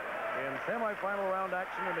 in semifinal round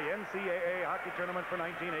action in the NCAA hockey tournament for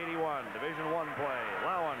 1981. Division I play.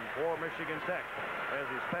 Lowen for Michigan Tech. As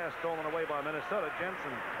his pass stolen away by Minnesota,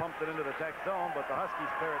 Jensen pumped it into the Tech zone, but the Huskies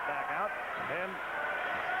clear it back out. And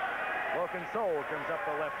Logan Soul comes up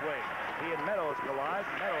the left wing. He and Meadows collide.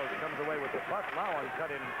 Meadows comes away with the puck. Lowen cut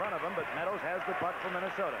in front of him, but Meadows has the puck for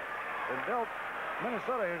Minnesota. And Bill,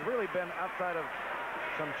 Minnesota has really been, outside of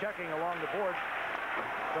some checking along the board,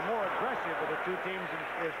 the more aggressive of the two teams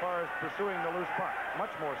as far as pursuing the loose puck.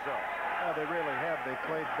 Much more so. Yeah, they really have. They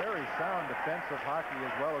played very sound defensive hockey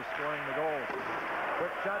as well as scoring the goals.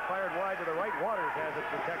 Quick shot fired wide to the right. Waters has it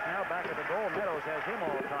to Tech now. Back at the goal. Meadows has him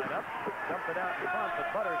all tied up. Dumped it out in front, but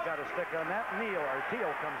Butter's got a stick on that.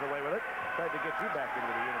 Teal comes away with it. Tried to get you back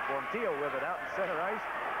into the uniform. Teal with it out in center ice.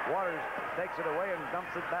 Waters takes it away and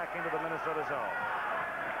dumps it back into the Minnesota zone.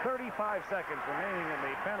 35 seconds remaining in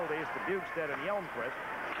the penalties to Bjugstad and Hjelmqvist.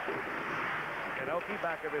 Kanoki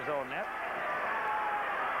back of his own net.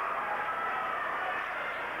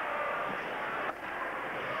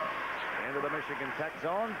 Into the Michigan Tech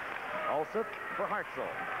zone. Alsup for Hartzell.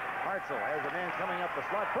 Hartzell has a man coming up the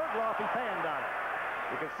slot. Bergloff, he panned on it.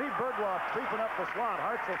 You can see Bergloff creeping up the slot.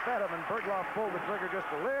 Hartzell fed him, and Bergloff pulled the trigger just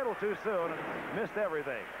a little too soon and missed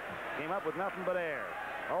everything. Came up with nothing but air.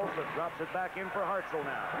 Alsup drops it back in for Hartzell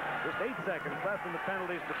now. Just 8 seconds left in the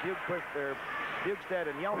penalties to Bjugstad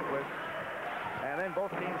and Hjelmqvist. And then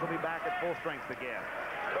both teams will be back at full strength again.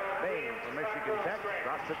 Bain from Michigan Tech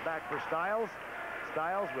drops it back for Stiles.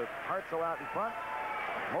 Stiles with Hartzell out in front.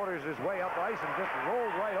 Motors his way up ice and just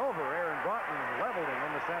rolled right over Aaron Broten and leveled him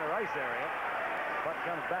in the center ice area. Puck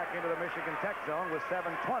comes back into the Michigan Tech zone with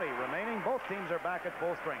 7:20 remaining. Both teams are back at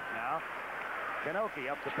full strength now. Kanoki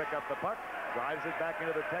up to pick up the puck. Drives it back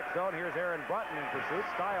into the Tech zone. Here's Aaron Broten in pursuit.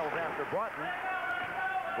 Stiles after Broten.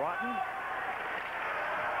 Broten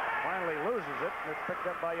finally loses it. It's picked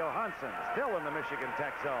up by Johansson. Still in the Michigan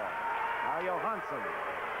Tech zone. Now Johansson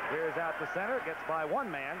clears out the center. Gets by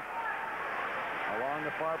one man. Along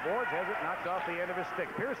the far boards. Has it knocked off the end of his stick.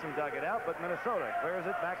 Pearson dug it out, but Minnesota clears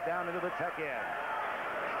it back down into the Tech end.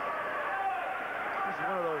 This is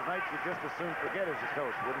one of those nights you just as soon forget as a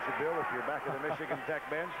coach, wouldn't you, Bill, if you're back at the Michigan Tech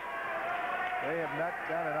bench? They have not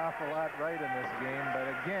done an awful lot right in this game, but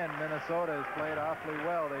again, Minnesota has played awfully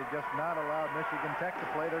well. They've just not allowed Michigan Tech to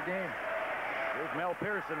play their game. Here's Mel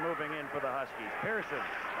Pearson moving in for the Huskies. Pearson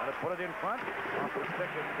going to put it in front. Off the stick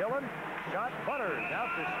of Dillon. Shot. Butters out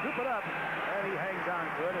to scoop it up. And he hangs on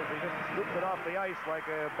to it as he just scooped it off the ice like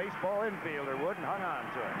a baseball infielder would and hung on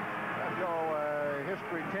to it.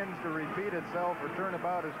 History tends to repeat itself or turn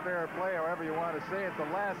about as fair play, however you want to say it. The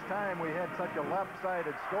last time we had such a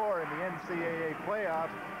lopsided score in the NCAA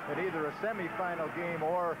playoffs at either a semifinal game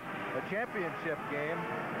or a championship game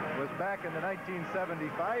was back in the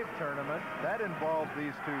 1975 tournament. That involved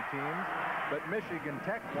these two teams, but Michigan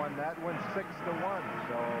Tech won that one 6-1.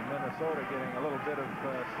 So Minnesota getting a little bit of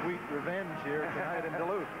sweet revenge here tonight in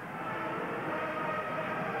Duluth.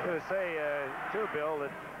 I'm going to say, too, Bill,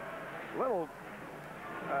 that little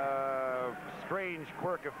strange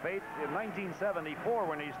quirk of fate. In 1974,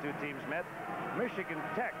 when these two teams met, Michigan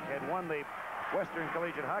Tech had won the Western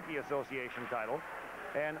Collegiate Hockey Association title,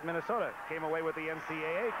 and Minnesota came away with the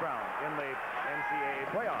NCAA crown in the NCAA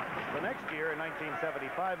playoffs. The next year, in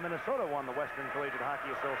 1975, Minnesota won the Western Collegiate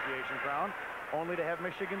Hockey Association crown, only to have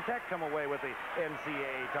Michigan Tech come away with the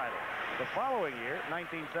NCAA title. The following year,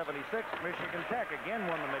 1976, Michigan Tech again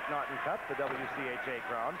won the McNaughton Cup, the WCHA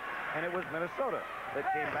crown, and it was Minnesota that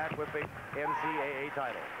came back with the NCAA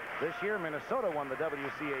title. This year, Minnesota won the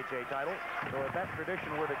WCHA title, so if that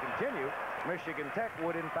tradition were to continue, Michigan Tech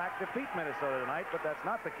would in fact defeat Minnesota tonight, but that's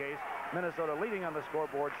not the case. Minnesota leading on the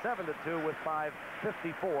scoreboard 7-2 with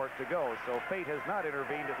 5:54 to go, so fate has not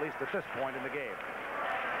intervened, at least at this point in the game.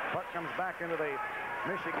 Puck comes back into the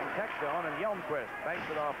Michigan Tech zone, and Hjelmqvist banks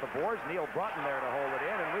it off the boards. Neal Broten there to hold it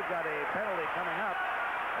in, and we've got a penalty coming up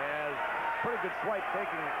as pretty good swipe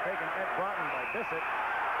taken at Broten by Bissett.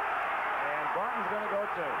 And Broten's going to go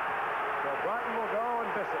too. So Broten will go and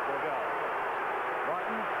Bissett will go.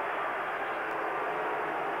 Broten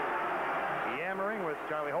yammering with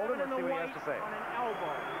Charlie Holden. Let's see what he has to say. On an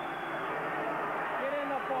elbow. Get in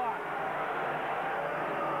the box.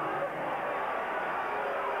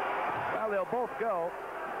 they'll both go.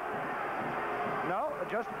 No,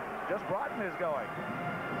 just Broten is going.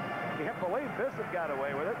 Can't believe Bissett got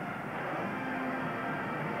away with it.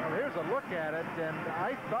 Well, here's a look at it, and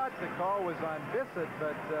I thought the call was on Bissett,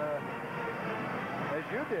 but as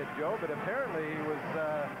you did, Joe, but apparently he was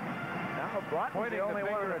now Broten's the only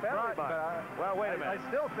one at Broten. Well, wait a minute. I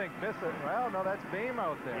still think Bissett, well, no, that's Beam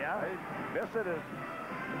out there. Yeah, Bissett is,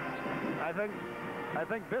 I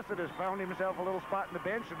think Bissett has found himself a little spot in the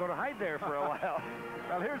bench and going to hide there for a while.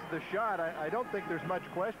 Well, here's the shot. I don't think there's much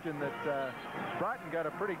question that Broten got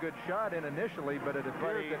a pretty good shot in initially, but it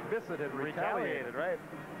appeared that Bissett had retaliated. Right.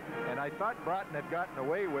 And I thought Broten had gotten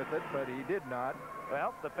away with it, but he did not.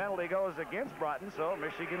 Well, the penalty goes against Broten, so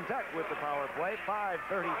Michigan Tech with the power play.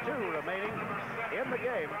 5:32 remaining in the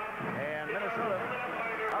game. And Minnesota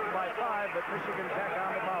up by 5, but Michigan Tech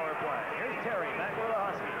on the power play. Here's Terry back with the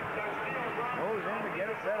Huskies. Goes in to get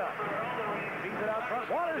it set up. Feeds it out front.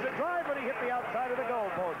 Waters a drive, but he hit the outside of the goal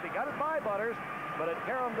post. He got it by Butters, but it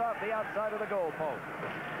caromed off the outside of the goal post.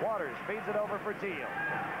 Waters feeds it over for Teal.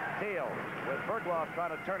 Teal with Bergloff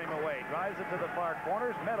trying to turn him away. Drives it to the far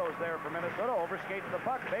corners. Meadows there for Minnesota. Overskates the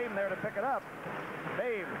puck. Bame there to pick it up.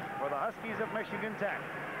 Bame for the Huskies of Michigan Tech.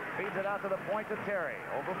 Feeds it out to the point to Terry.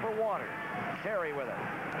 Over for Waters. Terry with it.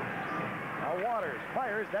 Now Waters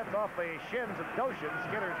fires. That's off the shins of Doshin.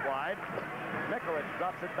 Skitters wide. Mikulich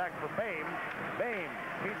drops it back for Bame. Bame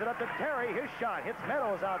feeds it up to Terry. His shot hits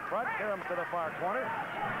Meadows out front. Caroms to the far corner.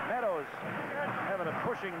 Meadows having a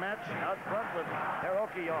pushing match out front with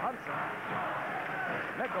Hiroki Johansson.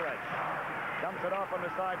 Mikulich dumps it off on the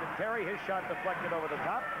side to Terry. His shot deflected over the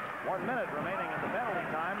top. 1 minute remaining in the penalty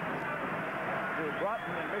time. To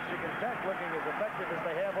Broten and Michigan Tech looking as effective as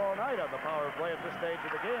they have all night on the power play at this stage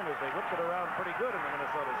of the game as they whipped it around pretty good in the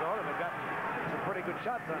Minnesota zone, and they've gotten some pretty good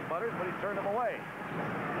shots on Butters, but he's turned them away.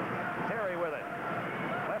 Terry with it.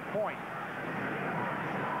 Left point.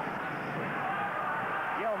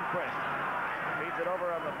 Yelmquist feeds it over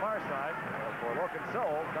on the far side for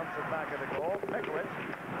Lokensohl. Dumps it back at the goal. Mikulich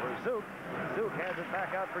for Zook. Zook hands it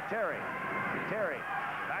back out for Terry. Terry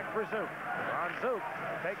back for Zook. Ron Zook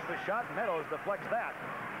takes the shot. Meadows deflects that.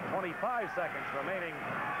 25 seconds remaining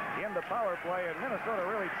in the power play, and Minnesota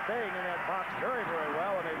really staying in that box very, very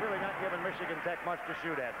well, and they've really not given Michigan Tech much to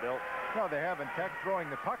shoot at, Bill. No, they haven't. Tech throwing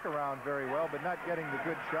the puck around very well, but not getting the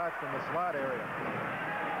good shots in the slot area.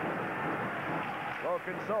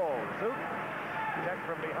 Lokensohl. Zook checked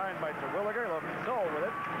from behind by Terwilliger. Lokensohl with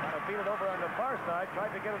it. Trying to feed it over on the far side.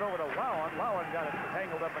 Tried to get it over to Lowen. Lowen got it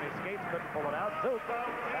tangled up in his skates. Couldn't pull it out. Zook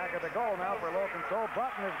back at the goal now for Lokensohl.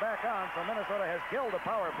 Broten is back on, so Minnesota has killed the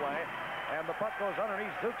power play. And the puck goes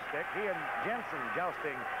underneath Zook's stick. He and Jensen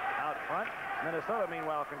jousting out front. Minnesota,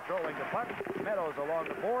 meanwhile, controlling the puck. Meadows along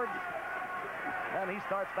the boards. And he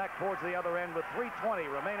starts back towards the other end with 3:20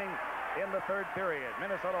 remaining in the third period.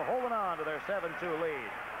 Minnesota holding on to their 7-2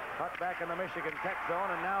 lead. Puck back in the Michigan Tech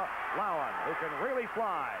zone, and now Lowen, who can really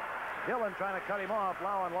fly. Dillon trying to cut him off.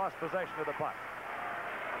 Lowen lost possession of the puck.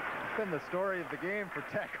 It's been the story of the game for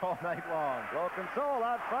Tech all night long. Lokensohl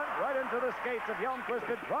out front, right into the skates of Youngquist.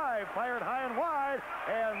 Drive, fired high and wide,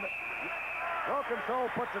 and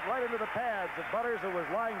Lokensohl puts it right into the pads of Butters, who was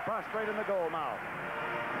lying prostrate in the goal mouth.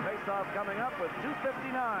 Face-off coming up with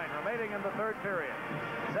 2:59 remaining in the third period.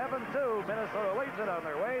 7-2, Minnesota leads it on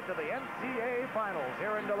their way to the NCAA Finals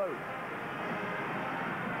here in Duluth.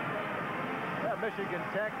 Yeah, Michigan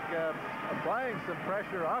Tech applying some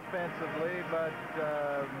pressure offensively, but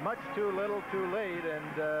much too little too late,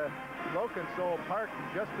 and Lokensohl parked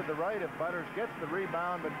just to the right of Butters, gets the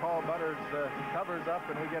rebound, but Paul Butters covers up,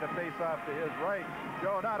 and we get a face-off to his right.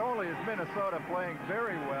 Joe, not only is Minnesota playing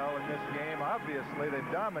very well in this game, obviously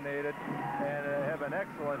they've dominated and have an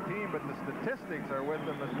excellent team, but the statistics are with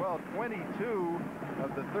them as well. 22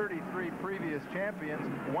 of the 33 previous champions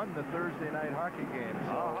won the Thursday night hockey game.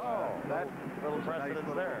 So that little precedence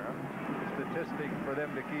nice there. Statistic for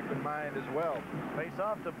them to keep in mind as well. Face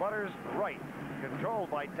off to Butters' right. Controlled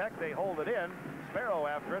by Tech, they hold it in. Sparrow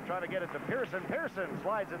after it, trying to get it to Pearson. Pearson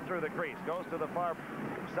slides it through the crease. Goes to the far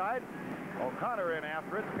side. O'Connor in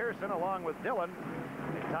after it. Pearson along with Dillon.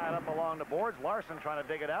 They tie it up along the boards. Larson trying to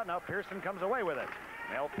dig it out. Now Pearson comes away with it.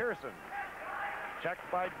 Mel Pearson. Checked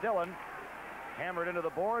by Dillon. Hammered into the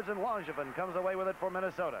boards, and Langevin comes away with it for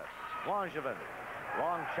Minnesota. Langevin.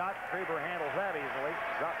 Long shot. Kreber handles that easily.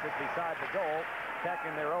 Drops it beside the goal. Tech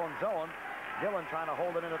in their own zone. Dillon trying to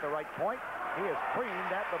hold it in at the right point. He is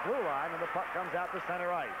preened at the blue line, and the puck comes out to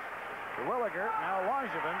center ice. Terwilliger, now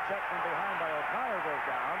Langevin, checked from behind by O'Connor, goes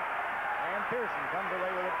down, and Pearson comes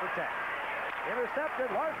away with it for Tech.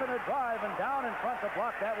 Intercepted. Larson a drive, and down in front to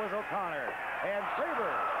block. That was O'Connor. And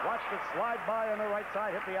Kraber watched it slide by on the right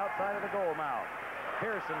side, hit the outside of the goal mouth.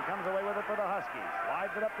 Pearson comes away with it for the Huskies.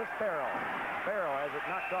 Slides it up to Sparrow. Sparrow has it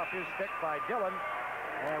knocked off his stick by Dillon.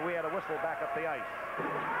 And we had a whistle back up the ice.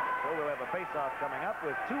 So we'll have a face-off coming up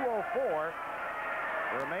with 2:04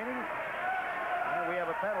 remaining. And we have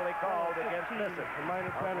a penalty called against Bissett. A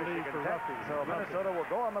minor penalty for roughing. So Minnesota will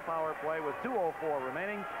go on the power play with 2:04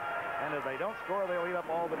 remaining. And if they don't score, they'll eat up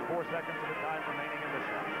all but 4 seconds of the time remaining in the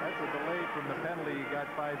shot. That's a delay from the penalty you got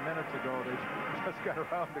 5 minutes ago. They just got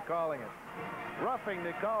around to calling it. Roughing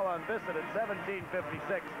the call on Bissett at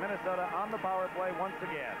 17:56. Minnesota on the power play once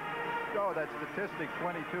again. Oh, that statistic,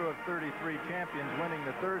 22 of 33 champions winning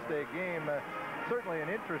the Thursday game. Certainly an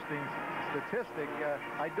interesting statistic.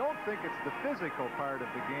 I don't think it's the physical part of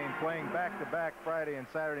the game, playing back-to-back Friday and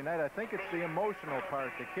Saturday night. I think it's the emotional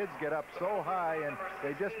part. The kids get up so high, and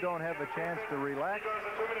they just don't have a chance to relax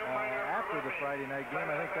after the Friday night game.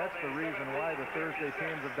 I think that's the reason why the Thursday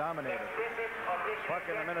teams have dominated. Puck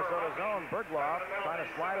in the Minnesota zone. Bergloff trying to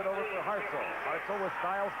slide it over for Hartzell. Hartzell with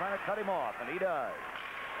Stiles trying to cut him off, and he does.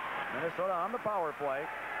 Minnesota on the power play.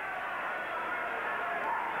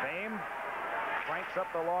 Fame cranks up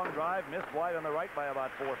the long drive, missed wide on the right by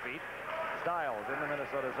about 4 feet. Stiles in the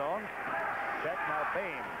Minnesota zone. Check now.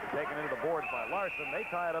 Fame taken into the boards by Larson. They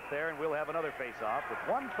tie it up there, and we'll have another face-off with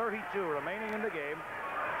 1:32 remaining in the game.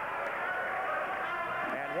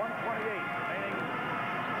 And 1:28 remaining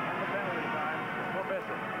in the penalty time for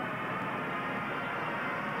Bissett.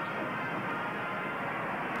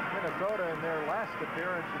 Minnesota in their last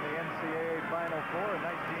appearance in the NCAA Final Four in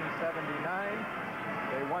 1979.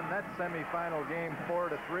 They won that semifinal game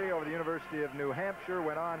 4-3 over the University of New Hampshire,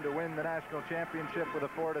 went on to win the national championship with a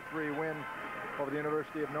 4-3 win over the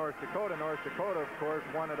University of North Dakota. North Dakota, of course,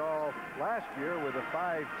 won it all last year with a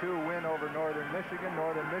 5-2 win over Northern Michigan.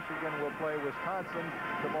 Northern Michigan will play Wisconsin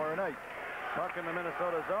tomorrow night. Puck in the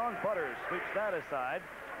Minnesota zone. Butters sweeps that aside.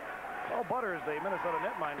 Well, Butters, the Minnesota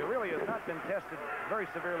netminder, really has not been tested very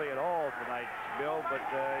severely at all tonight, Bill, but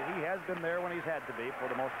he has been there when he's had to be for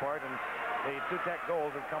the most part, and the 2 Tech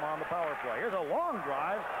goals have come on the power play. Here's a long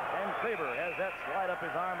drive, and Kleber has that slide up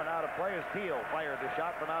his arm and out of play as Teal fired the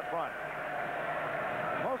shot from out front.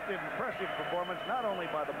 Most impressive performance, not only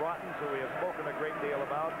by the Brotens, who we have spoken a great deal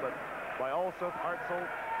about, but by Olseth, Hartzell,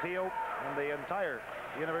 Teal, and the entire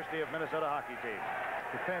University of Minnesota hockey team.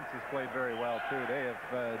 Defense has played very well, too. They have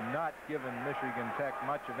not given Michigan Tech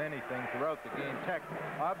much of anything throughout the game. Tech,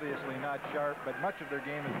 obviously not sharp, but much of their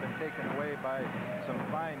game has been taken away by some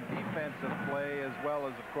fine defensive play, as well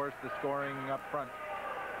as, of course, the scoring up front.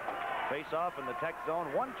 Face-off in the Tech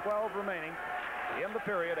zone. 1:12 remaining in the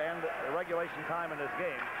period and the regulation time in this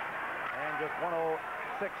game. And just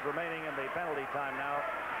 1:06 remaining in the penalty time now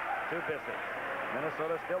to Bissett.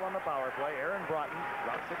 Minnesota still on the power play. Aaron Broten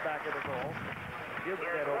drops it back at the goal.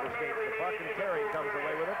 Hugstead overskates the puck, and Terry comes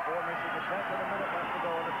away with it for Michigan Tech with a minute left to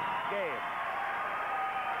go in the game.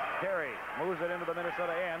 Terry moves it into the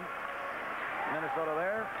Minnesota end. Minnesota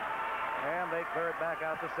there, and they clear it back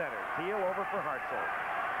out to center. Teal over for Hartzell.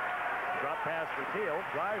 Drop pass for Teal,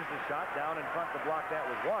 drives the shot down in front to block that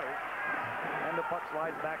with Waters. And the puck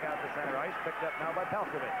slides back out to center ice, picked up now by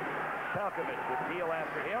Palkovich. Palkovich with Teal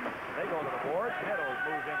after him. They go to the boards. Meadows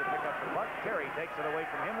moves in to pick up the puck. Terry takes it away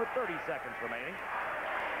from him with 30 seconds remaining.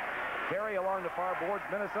 Terry along the far boards.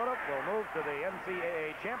 Minnesota will move to the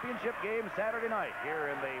NCAA championship game Saturday night here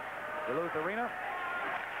in the Duluth Arena.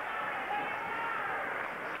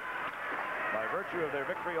 By virtue of their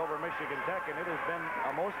victory over Michigan Tech, and it has been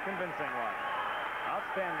a most convincing one.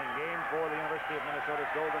 Outstanding game for the University of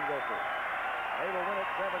Minnesota's Golden Gophers. They will win it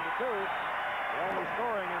 7-2. Only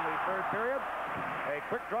scoring in the third period. A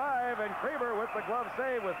quick drive, and Kraber with the glove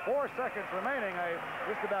save with 4 seconds remaining. I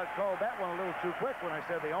just about called that one a little too quick when I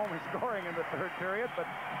said the only scoring in the third period, but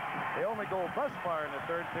the only goal thus far in the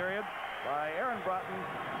third period by Aaron Broten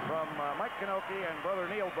from Mike Kanoki and brother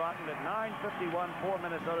Neal Broten at 9:51 for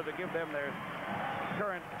Minnesota to give them their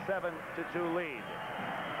current 7-2 lead.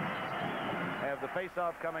 Have the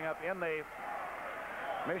face-off coming up in the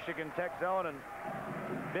Michigan Tech zone, and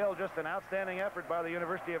Bill, just an outstanding effort by the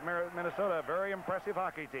University of Minnesota. A very impressive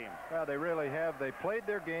hockey team. Well, they really have. They played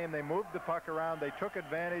their game. They moved the puck around. They took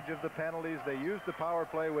advantage of the penalties. They used the power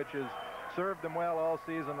play, which has served them well all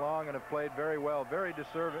season long, and have played very well. Very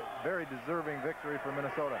deserving victory for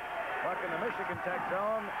Minnesota. Puck in the Michigan Tech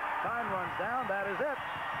zone. Time runs down. That is it.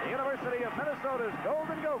 The University of Minnesota's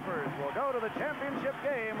Golden Gophers will go to the championship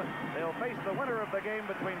game. They'll face the winner of the game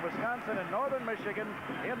between Wisconsin and Northern Michigan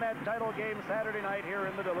in that title game Saturday night here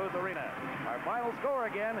in the Duluth Arena. Our final score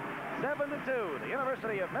again, 7-2. The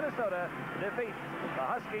University of Minnesota defeats the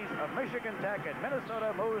Huskies of Michigan Tech, and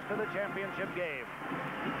Minnesota moves to the championship game.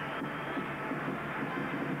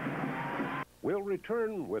 We'll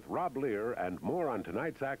return with Rob Lear and more on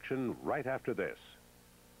tonight's action right after this.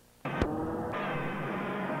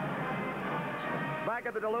 Back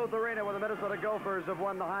at the Duluth Arena where the Minnesota Gophers have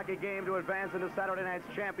won the hockey game to advance into Saturday night's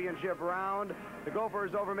championship round. The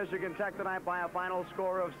Gophers over Michigan Tech tonight by a final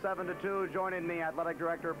score of 7-2. Joining me, Athletic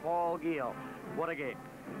Director Paul Giel. What a game.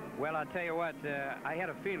 Well, I'll tell you what, I had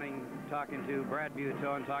a feeling talking to Brad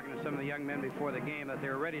Buteau and talking to some of the young men before the game that they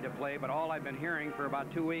were ready to play, but all I've been hearing for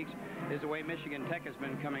about 2 weeks is the way Michigan Tech has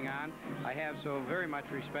been coming on. I have so very much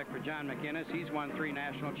respect for John McInnes. He's won 3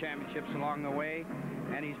 national championships along the way,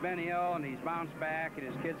 and he's been ill, and he's bounced back, and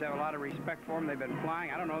his kids have a lot of respect for him. They've been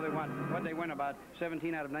flying. I don't know, they won about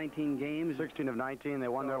 17 out of 19 games. 16 of 19. They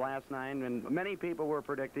won their last 9, and many people were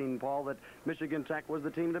predicting, Paul, that Michigan Tech was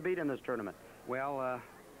the team to beat in this tournament. Well,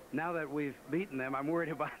 now that we've beaten them, I'm worried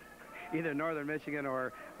about either Northern Michigan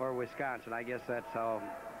or Wisconsin. I guess that's how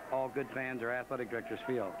all good fans or athletic directors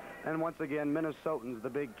feel. And once again, Minnesotans, the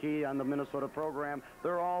big key on the Minnesota program.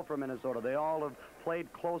 They're all from Minnesota. They all have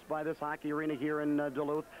played close by this hockey arena here in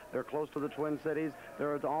Duluth. They're close to the Twin Cities.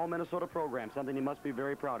 They're all Minnesota programs, something you must be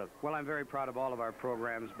very proud of. Well, I'm very proud of all of our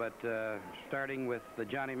programs, but starting with the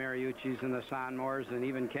Johnny Mariucci's and the Sonmores, and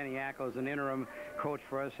even Kenny Ackle as an interim coach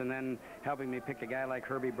for us, and then helping me pick a guy like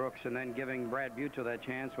Herbie Brooks, and then giving Brad Buteau that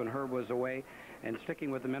chance when Herb was away, and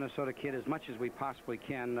sticking with the Minnesota kid as much as we possibly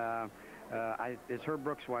can. As Herb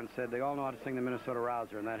Brooks once said, they all know how to sing the Minnesota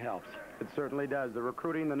Rouser, and that helps. It certainly does. The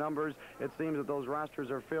recruiting, the numbers, it seems that those rosters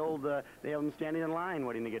are filled. They have them standing in line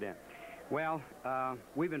waiting to get in. Well,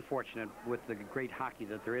 we've been fortunate with the great hockey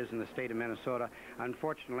that there is in the state of Minnesota.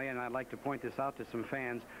 Unfortunately, and I'd like to point this out to some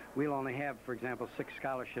fans, we'll only have, for example, 6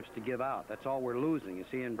 scholarships to give out. That's all we're losing, you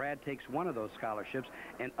see, and Brad takes one of those scholarships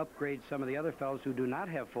and upgrades some of the other fellows who do not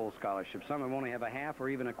have full scholarships. Some of them only have a half or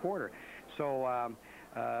even a quarter. So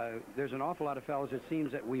there's an awful lot of fellows, it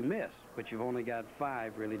seems, that we miss, but you've only got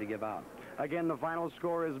 5 really to give out. Again, the final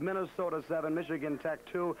score is Minnesota 7, Michigan Tech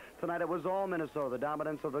 2. Tonight it was all Minnesota. The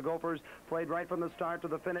dominance of the Gophers played right from the start to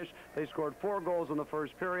the finish. They scored 4 goals in the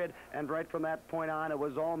first period, and right from that point on, it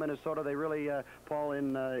was all Minnesota. They really, Paul,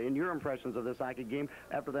 in your impressions of this hockey game,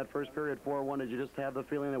 after that first period 4-1, did you just have the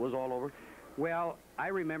feeling it was all over? Well, I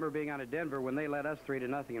remember being out of Denver when they led us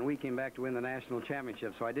 3-0, and we came back to win the national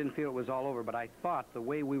championship, so I didn't feel it was all over, but I thought the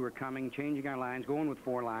way we were coming, changing our lines, going with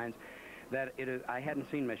 4 lines, that I hadn't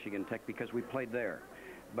seen Michigan Tech because we played there,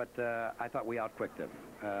 but I thought we outquicked them.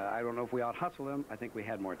 I don't know if we out-hustled them. I think we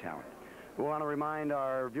had more talent. We want to remind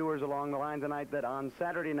our viewers along the line tonight that on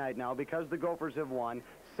Saturday night now, because the Gophers have won,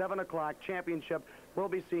 7 o'clock championship will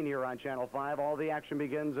be seen here on Channel 5. All the action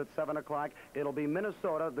begins at 7 o'clock. It'll be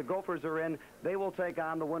Minnesota. The Gophers are in. They will take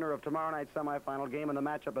on the winner of tomorrow night's semifinal game, and the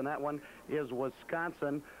matchup in that one is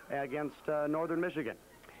Wisconsin against Northern Michigan.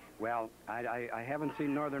 Well, I haven't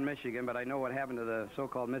seen Northern Michigan, but I know what happened to the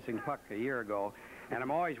so-called missing puck a year ago. And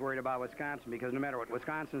I'm always worried about Wisconsin because no matter what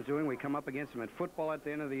Wisconsin's doing, we come up against them at football at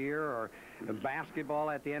the end of the year or basketball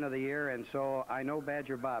at the end of the year. And so I know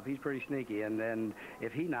Badger Bob, he's pretty sneaky. And then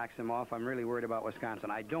if he knocks them off, I'm really worried about Wisconsin.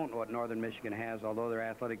 I don't know what Northern Michigan has, although their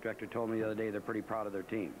athletic director told me the other day they're pretty proud of their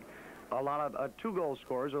team. A lot of 2-goal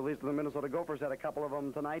scorers, or at least the Minnesota Gophers had a couple of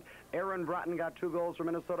them tonight. Aaron Broten got 2 goals for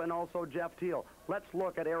Minnesota, and also Jeff Teal. Let's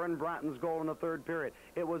look at Aaron Broten's goal in the third period.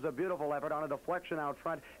 It was a beautiful effort on a deflection out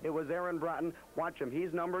front. It was Aaron Broten. Watch him.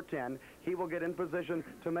 He's number 10. He will get in position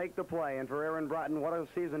to make the play. And for Aaron Broten, what a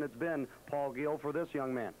season it's been, Paul Giel, for this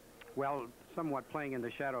young man. Well, somewhat playing in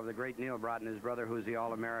the shadow of the great Neal Broten, his brother, who's the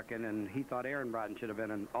All-American, and he thought Aaron Broten should have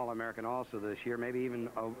been an All-American also this year, maybe even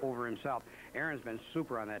over himself. Aaron's been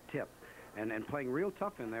super on that tip. And playing real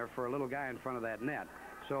tough in there for a little guy in front of that net.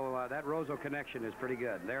 So that Roseau connection is pretty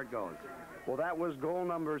good. There it goes. Well, that was goal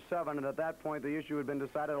number 7, and at that point, the issue had been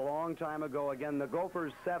decided a long time ago. Again, the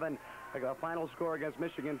Gophers 7, a final score against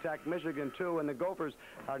Michigan Tech, Michigan 2, and the Gophers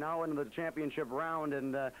are now into the championship round.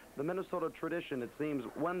 And the Minnesota tradition, it seems,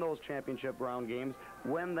 when those championship round games,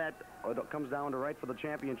 when that comes down to right for the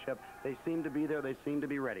championship, they seem to be there, they seem to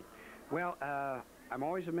be ready. Well, I'm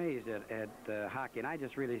always amazed at hockey, and I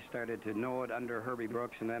just really started to know it under Herbie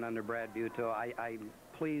Brooks and then under Brad Buteau. I'm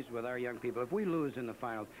pleased with our young people. If we lose in the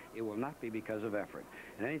finals, it will not be because of effort.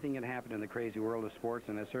 And anything can happen in the crazy world of sports,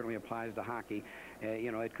 and that certainly applies to hockey.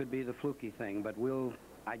 You know, it could be the fluky thing, but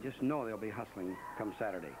I just know they'll be hustling come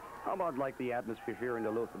Saturday. How about like the atmosphere here in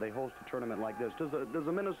Duluth? They host a tournament like this. Does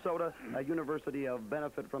a Minnesota University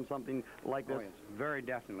benefit from something like this? Oh, yes, very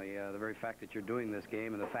definitely. The very fact that you're doing this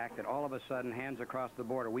game and the fact that all of a sudden, hands across the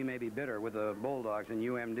border, we may be bitter with the Bulldogs and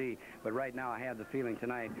UMD, but right now I had the feeling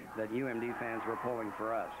tonight that UMD fans were pulling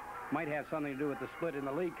for us. Might have something to do with the split in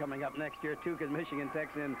the league coming up next year, too, because Michigan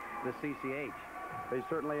Tech's in the CCH. They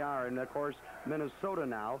certainly are. And, of course, Minnesota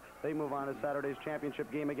now, they move on to Saturday's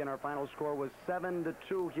championship game. Again, our final score was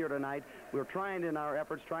 7-2 here tonight. We're trying in our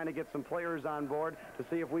efforts, trying to get some players on board to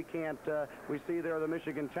see if we can't, we see there the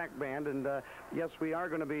Michigan Tech band. And, yes, we are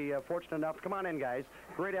going to be fortunate enough. Come on in, guys.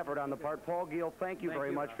 Great effort on the part. Paul Giel, thank you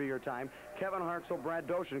very much for your time. Kevin Hartzell, Brad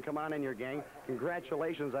Doshin, come on in, your gang.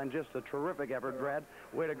 Congratulations on just a terrific effort, Brad.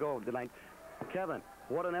 Way to go tonight. Kevin,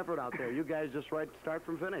 what an effort out there. You guys just start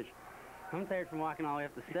from finish. I'm tired from walking all the way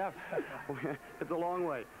up the steps. It's a long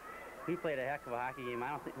way. We played a heck of a hockey game. I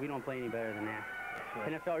don't think we don't play any better than that. Sure.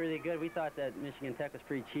 And it felt really good. We thought that Michigan Tech was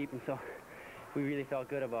pretty cheap, and so we really felt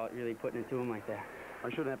good about really putting it to them like that. I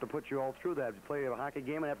shouldn't have to put you all through that. You play a hockey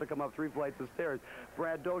game and have to come up 3 flights of stairs.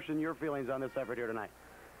 Brad Doshin, your feelings on this effort here tonight?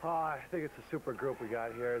 I think it's a super group we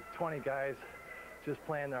got here. It's 20 guys just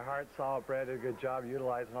playing their hearts out. Brad did a good job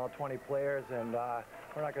utilizing all 20 players, and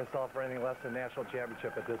we're not going to settle for anything less than a national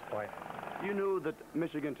championship at this point. You knew that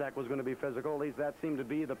Michigan Tech was going to be physical. At least that seemed to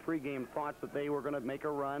be the pregame thoughts, that they were going to make a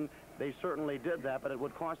run. They certainly did that, but it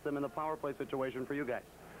would cost them in the power play situation for you guys.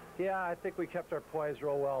 Yeah, I think we kept our poise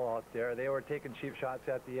real well out there. They were taking cheap shots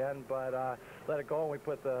at the end, but let it go, and we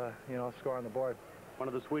put the score on the board. One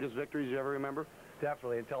of the sweetest victories you ever remember?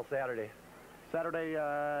 Definitely, until Saturday. Saturday,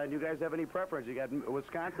 you guys have any preference? You got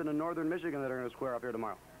Wisconsin and Northern Michigan that are going to square up here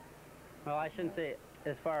tomorrow. Well, I shouldn't say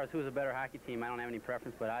as far as who's a better hockey team, I don't have any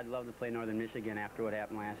preference, but I'd love to play Northern Michigan after what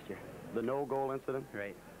happened last year. The no-goal incident?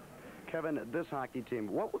 Right. Kevin, this hockey team,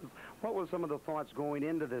 what was some of the thoughts going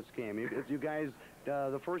into this game? You guys,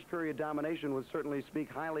 the first period domination would certainly speak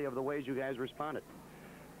highly of the ways you guys responded.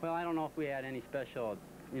 Well, I don't know if we had any special,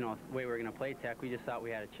 way we were going to play Tech. We just thought we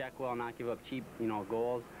had to check well, not give up cheap,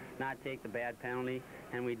 goals, not take the bad penalty,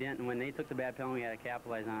 and we didn't. And when they took the bad penalty, we had to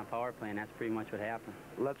capitalize on a power play, and that's pretty much what happened.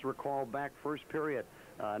 Let's recall back first period.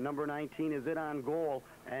 Number 19 is in on goal,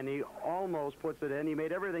 and he almost puts it in. He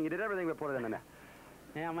did everything but put it in the net.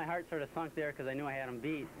 Yeah, my heart sort of sunk there because I knew I had him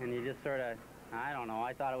beat, and you just sort of, I don't know,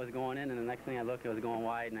 I thought it was going in, and the next thing I looked, it was going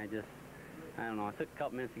wide, and I don't know, it took a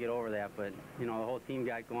couple minutes to get over that, but, the whole team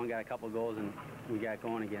got going, got a couple of goals, and we got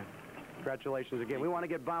going again. Congratulations again. We want to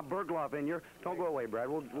get Bob Bergloff in here. Don't go away, Brad.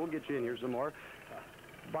 We'll get you in here some more.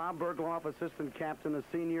 Bob Bergloff, assistant captain, a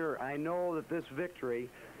senior. I know that this victory,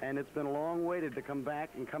 and it's been long waited to come back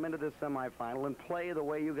and come into this semifinal and play the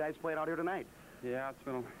way you guys played out here tonight. Yeah, it's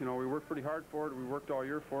been, we worked pretty hard for it. We worked all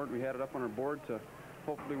year for it. We had it up on our board to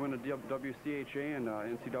hopefully win the WCHA and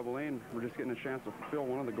NCAA, and we're just getting a chance to fulfill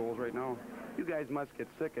one of the goals right now. You guys must get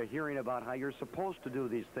sick of hearing about how you're supposed to do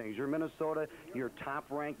these things. You're Minnesota, you're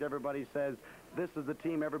top-ranked. Everybody says this is the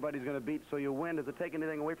team everybody's going to beat, so you win. Does it take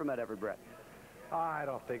anything away from that effort, Brett? I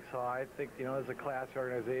don't think so. I think, it's a class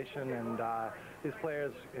organization, and these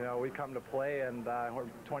players, we come to play, and we're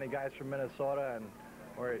 20 guys from Minnesota, and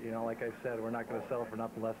we're, like I said, we're not going to settle for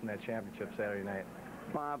nothing less than that championship Saturday night.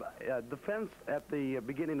 Bob, defense at the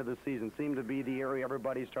beginning of the season seemed to be the area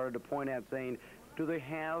everybody started to point at, saying, do they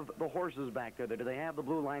have the horses back there? Do they have the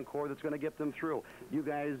blue line core that's going to get them through? You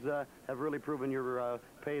guys have really proven your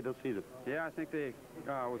pay this season. Yeah, I think they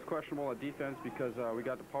was questionable at defense because we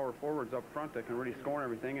got the power forwards up front that can really score and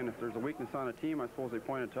everything, and if there's a weakness on a team, I suppose they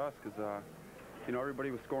pointed to us because,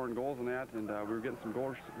 everybody was scoring goals in that, and we were getting some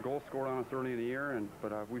goals scored on us early in the year,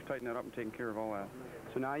 but we've tightened that up and taken care of all that.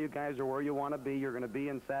 So now you guys are where you want to be. You're going to be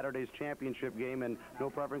in Saturday's championship game, and no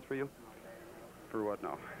preference for you? For what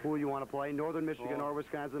now? Who you want to play, Northern Michigan or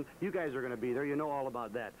Wisconsin? You guys are going to be there. You know all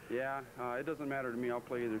about that. Yeah, it doesn't matter to me. I'll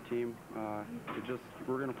play either team.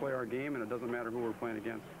 We're going to play our game, and it doesn't matter who we're playing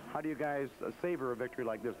against. How do you guys savor a victory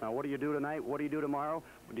like this now? What do you do tonight? What do you do tomorrow?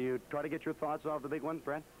 Do you try to get your thoughts off the big one,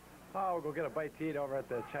 Brad? Oh, we'll go get a bite to eat over at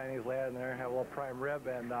the Chinese Land there, have a little prime rib,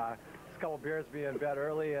 and just a couple beers, be in bed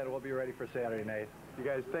early, and we'll be ready for Saturday night. You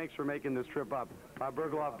guys, thanks for making this trip up. Bob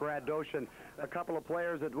Bergloff, Brad Doshin, a couple of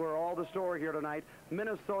players that were all the story here tonight.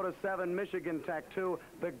 Minnesota 7, Michigan Tech 2.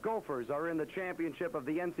 The Gophers are in the championship of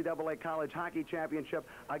the NCAA College Hockey Championship,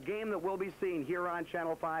 a game that will be seen here on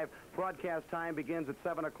Channel 5. Broadcast time begins at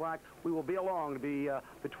 7 o'clock. We will be along to be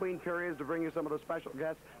between periods to bring you some of the special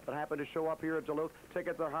guests that happen to show up here at Duluth.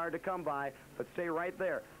 Tickets are hard to come by, but stay right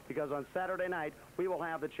there. because on Saturday night, we will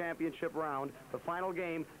have the championship round. The final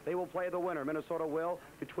game, they will play the winner. Minnesota will,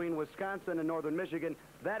 between Wisconsin and Northern Michigan.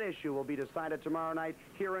 That issue will be decided tomorrow night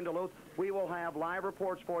here in Duluth. We will have live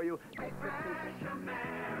reports for you.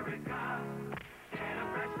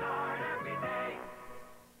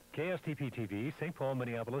 KSTP TV, St. Paul,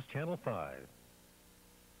 Minneapolis, Channel 5.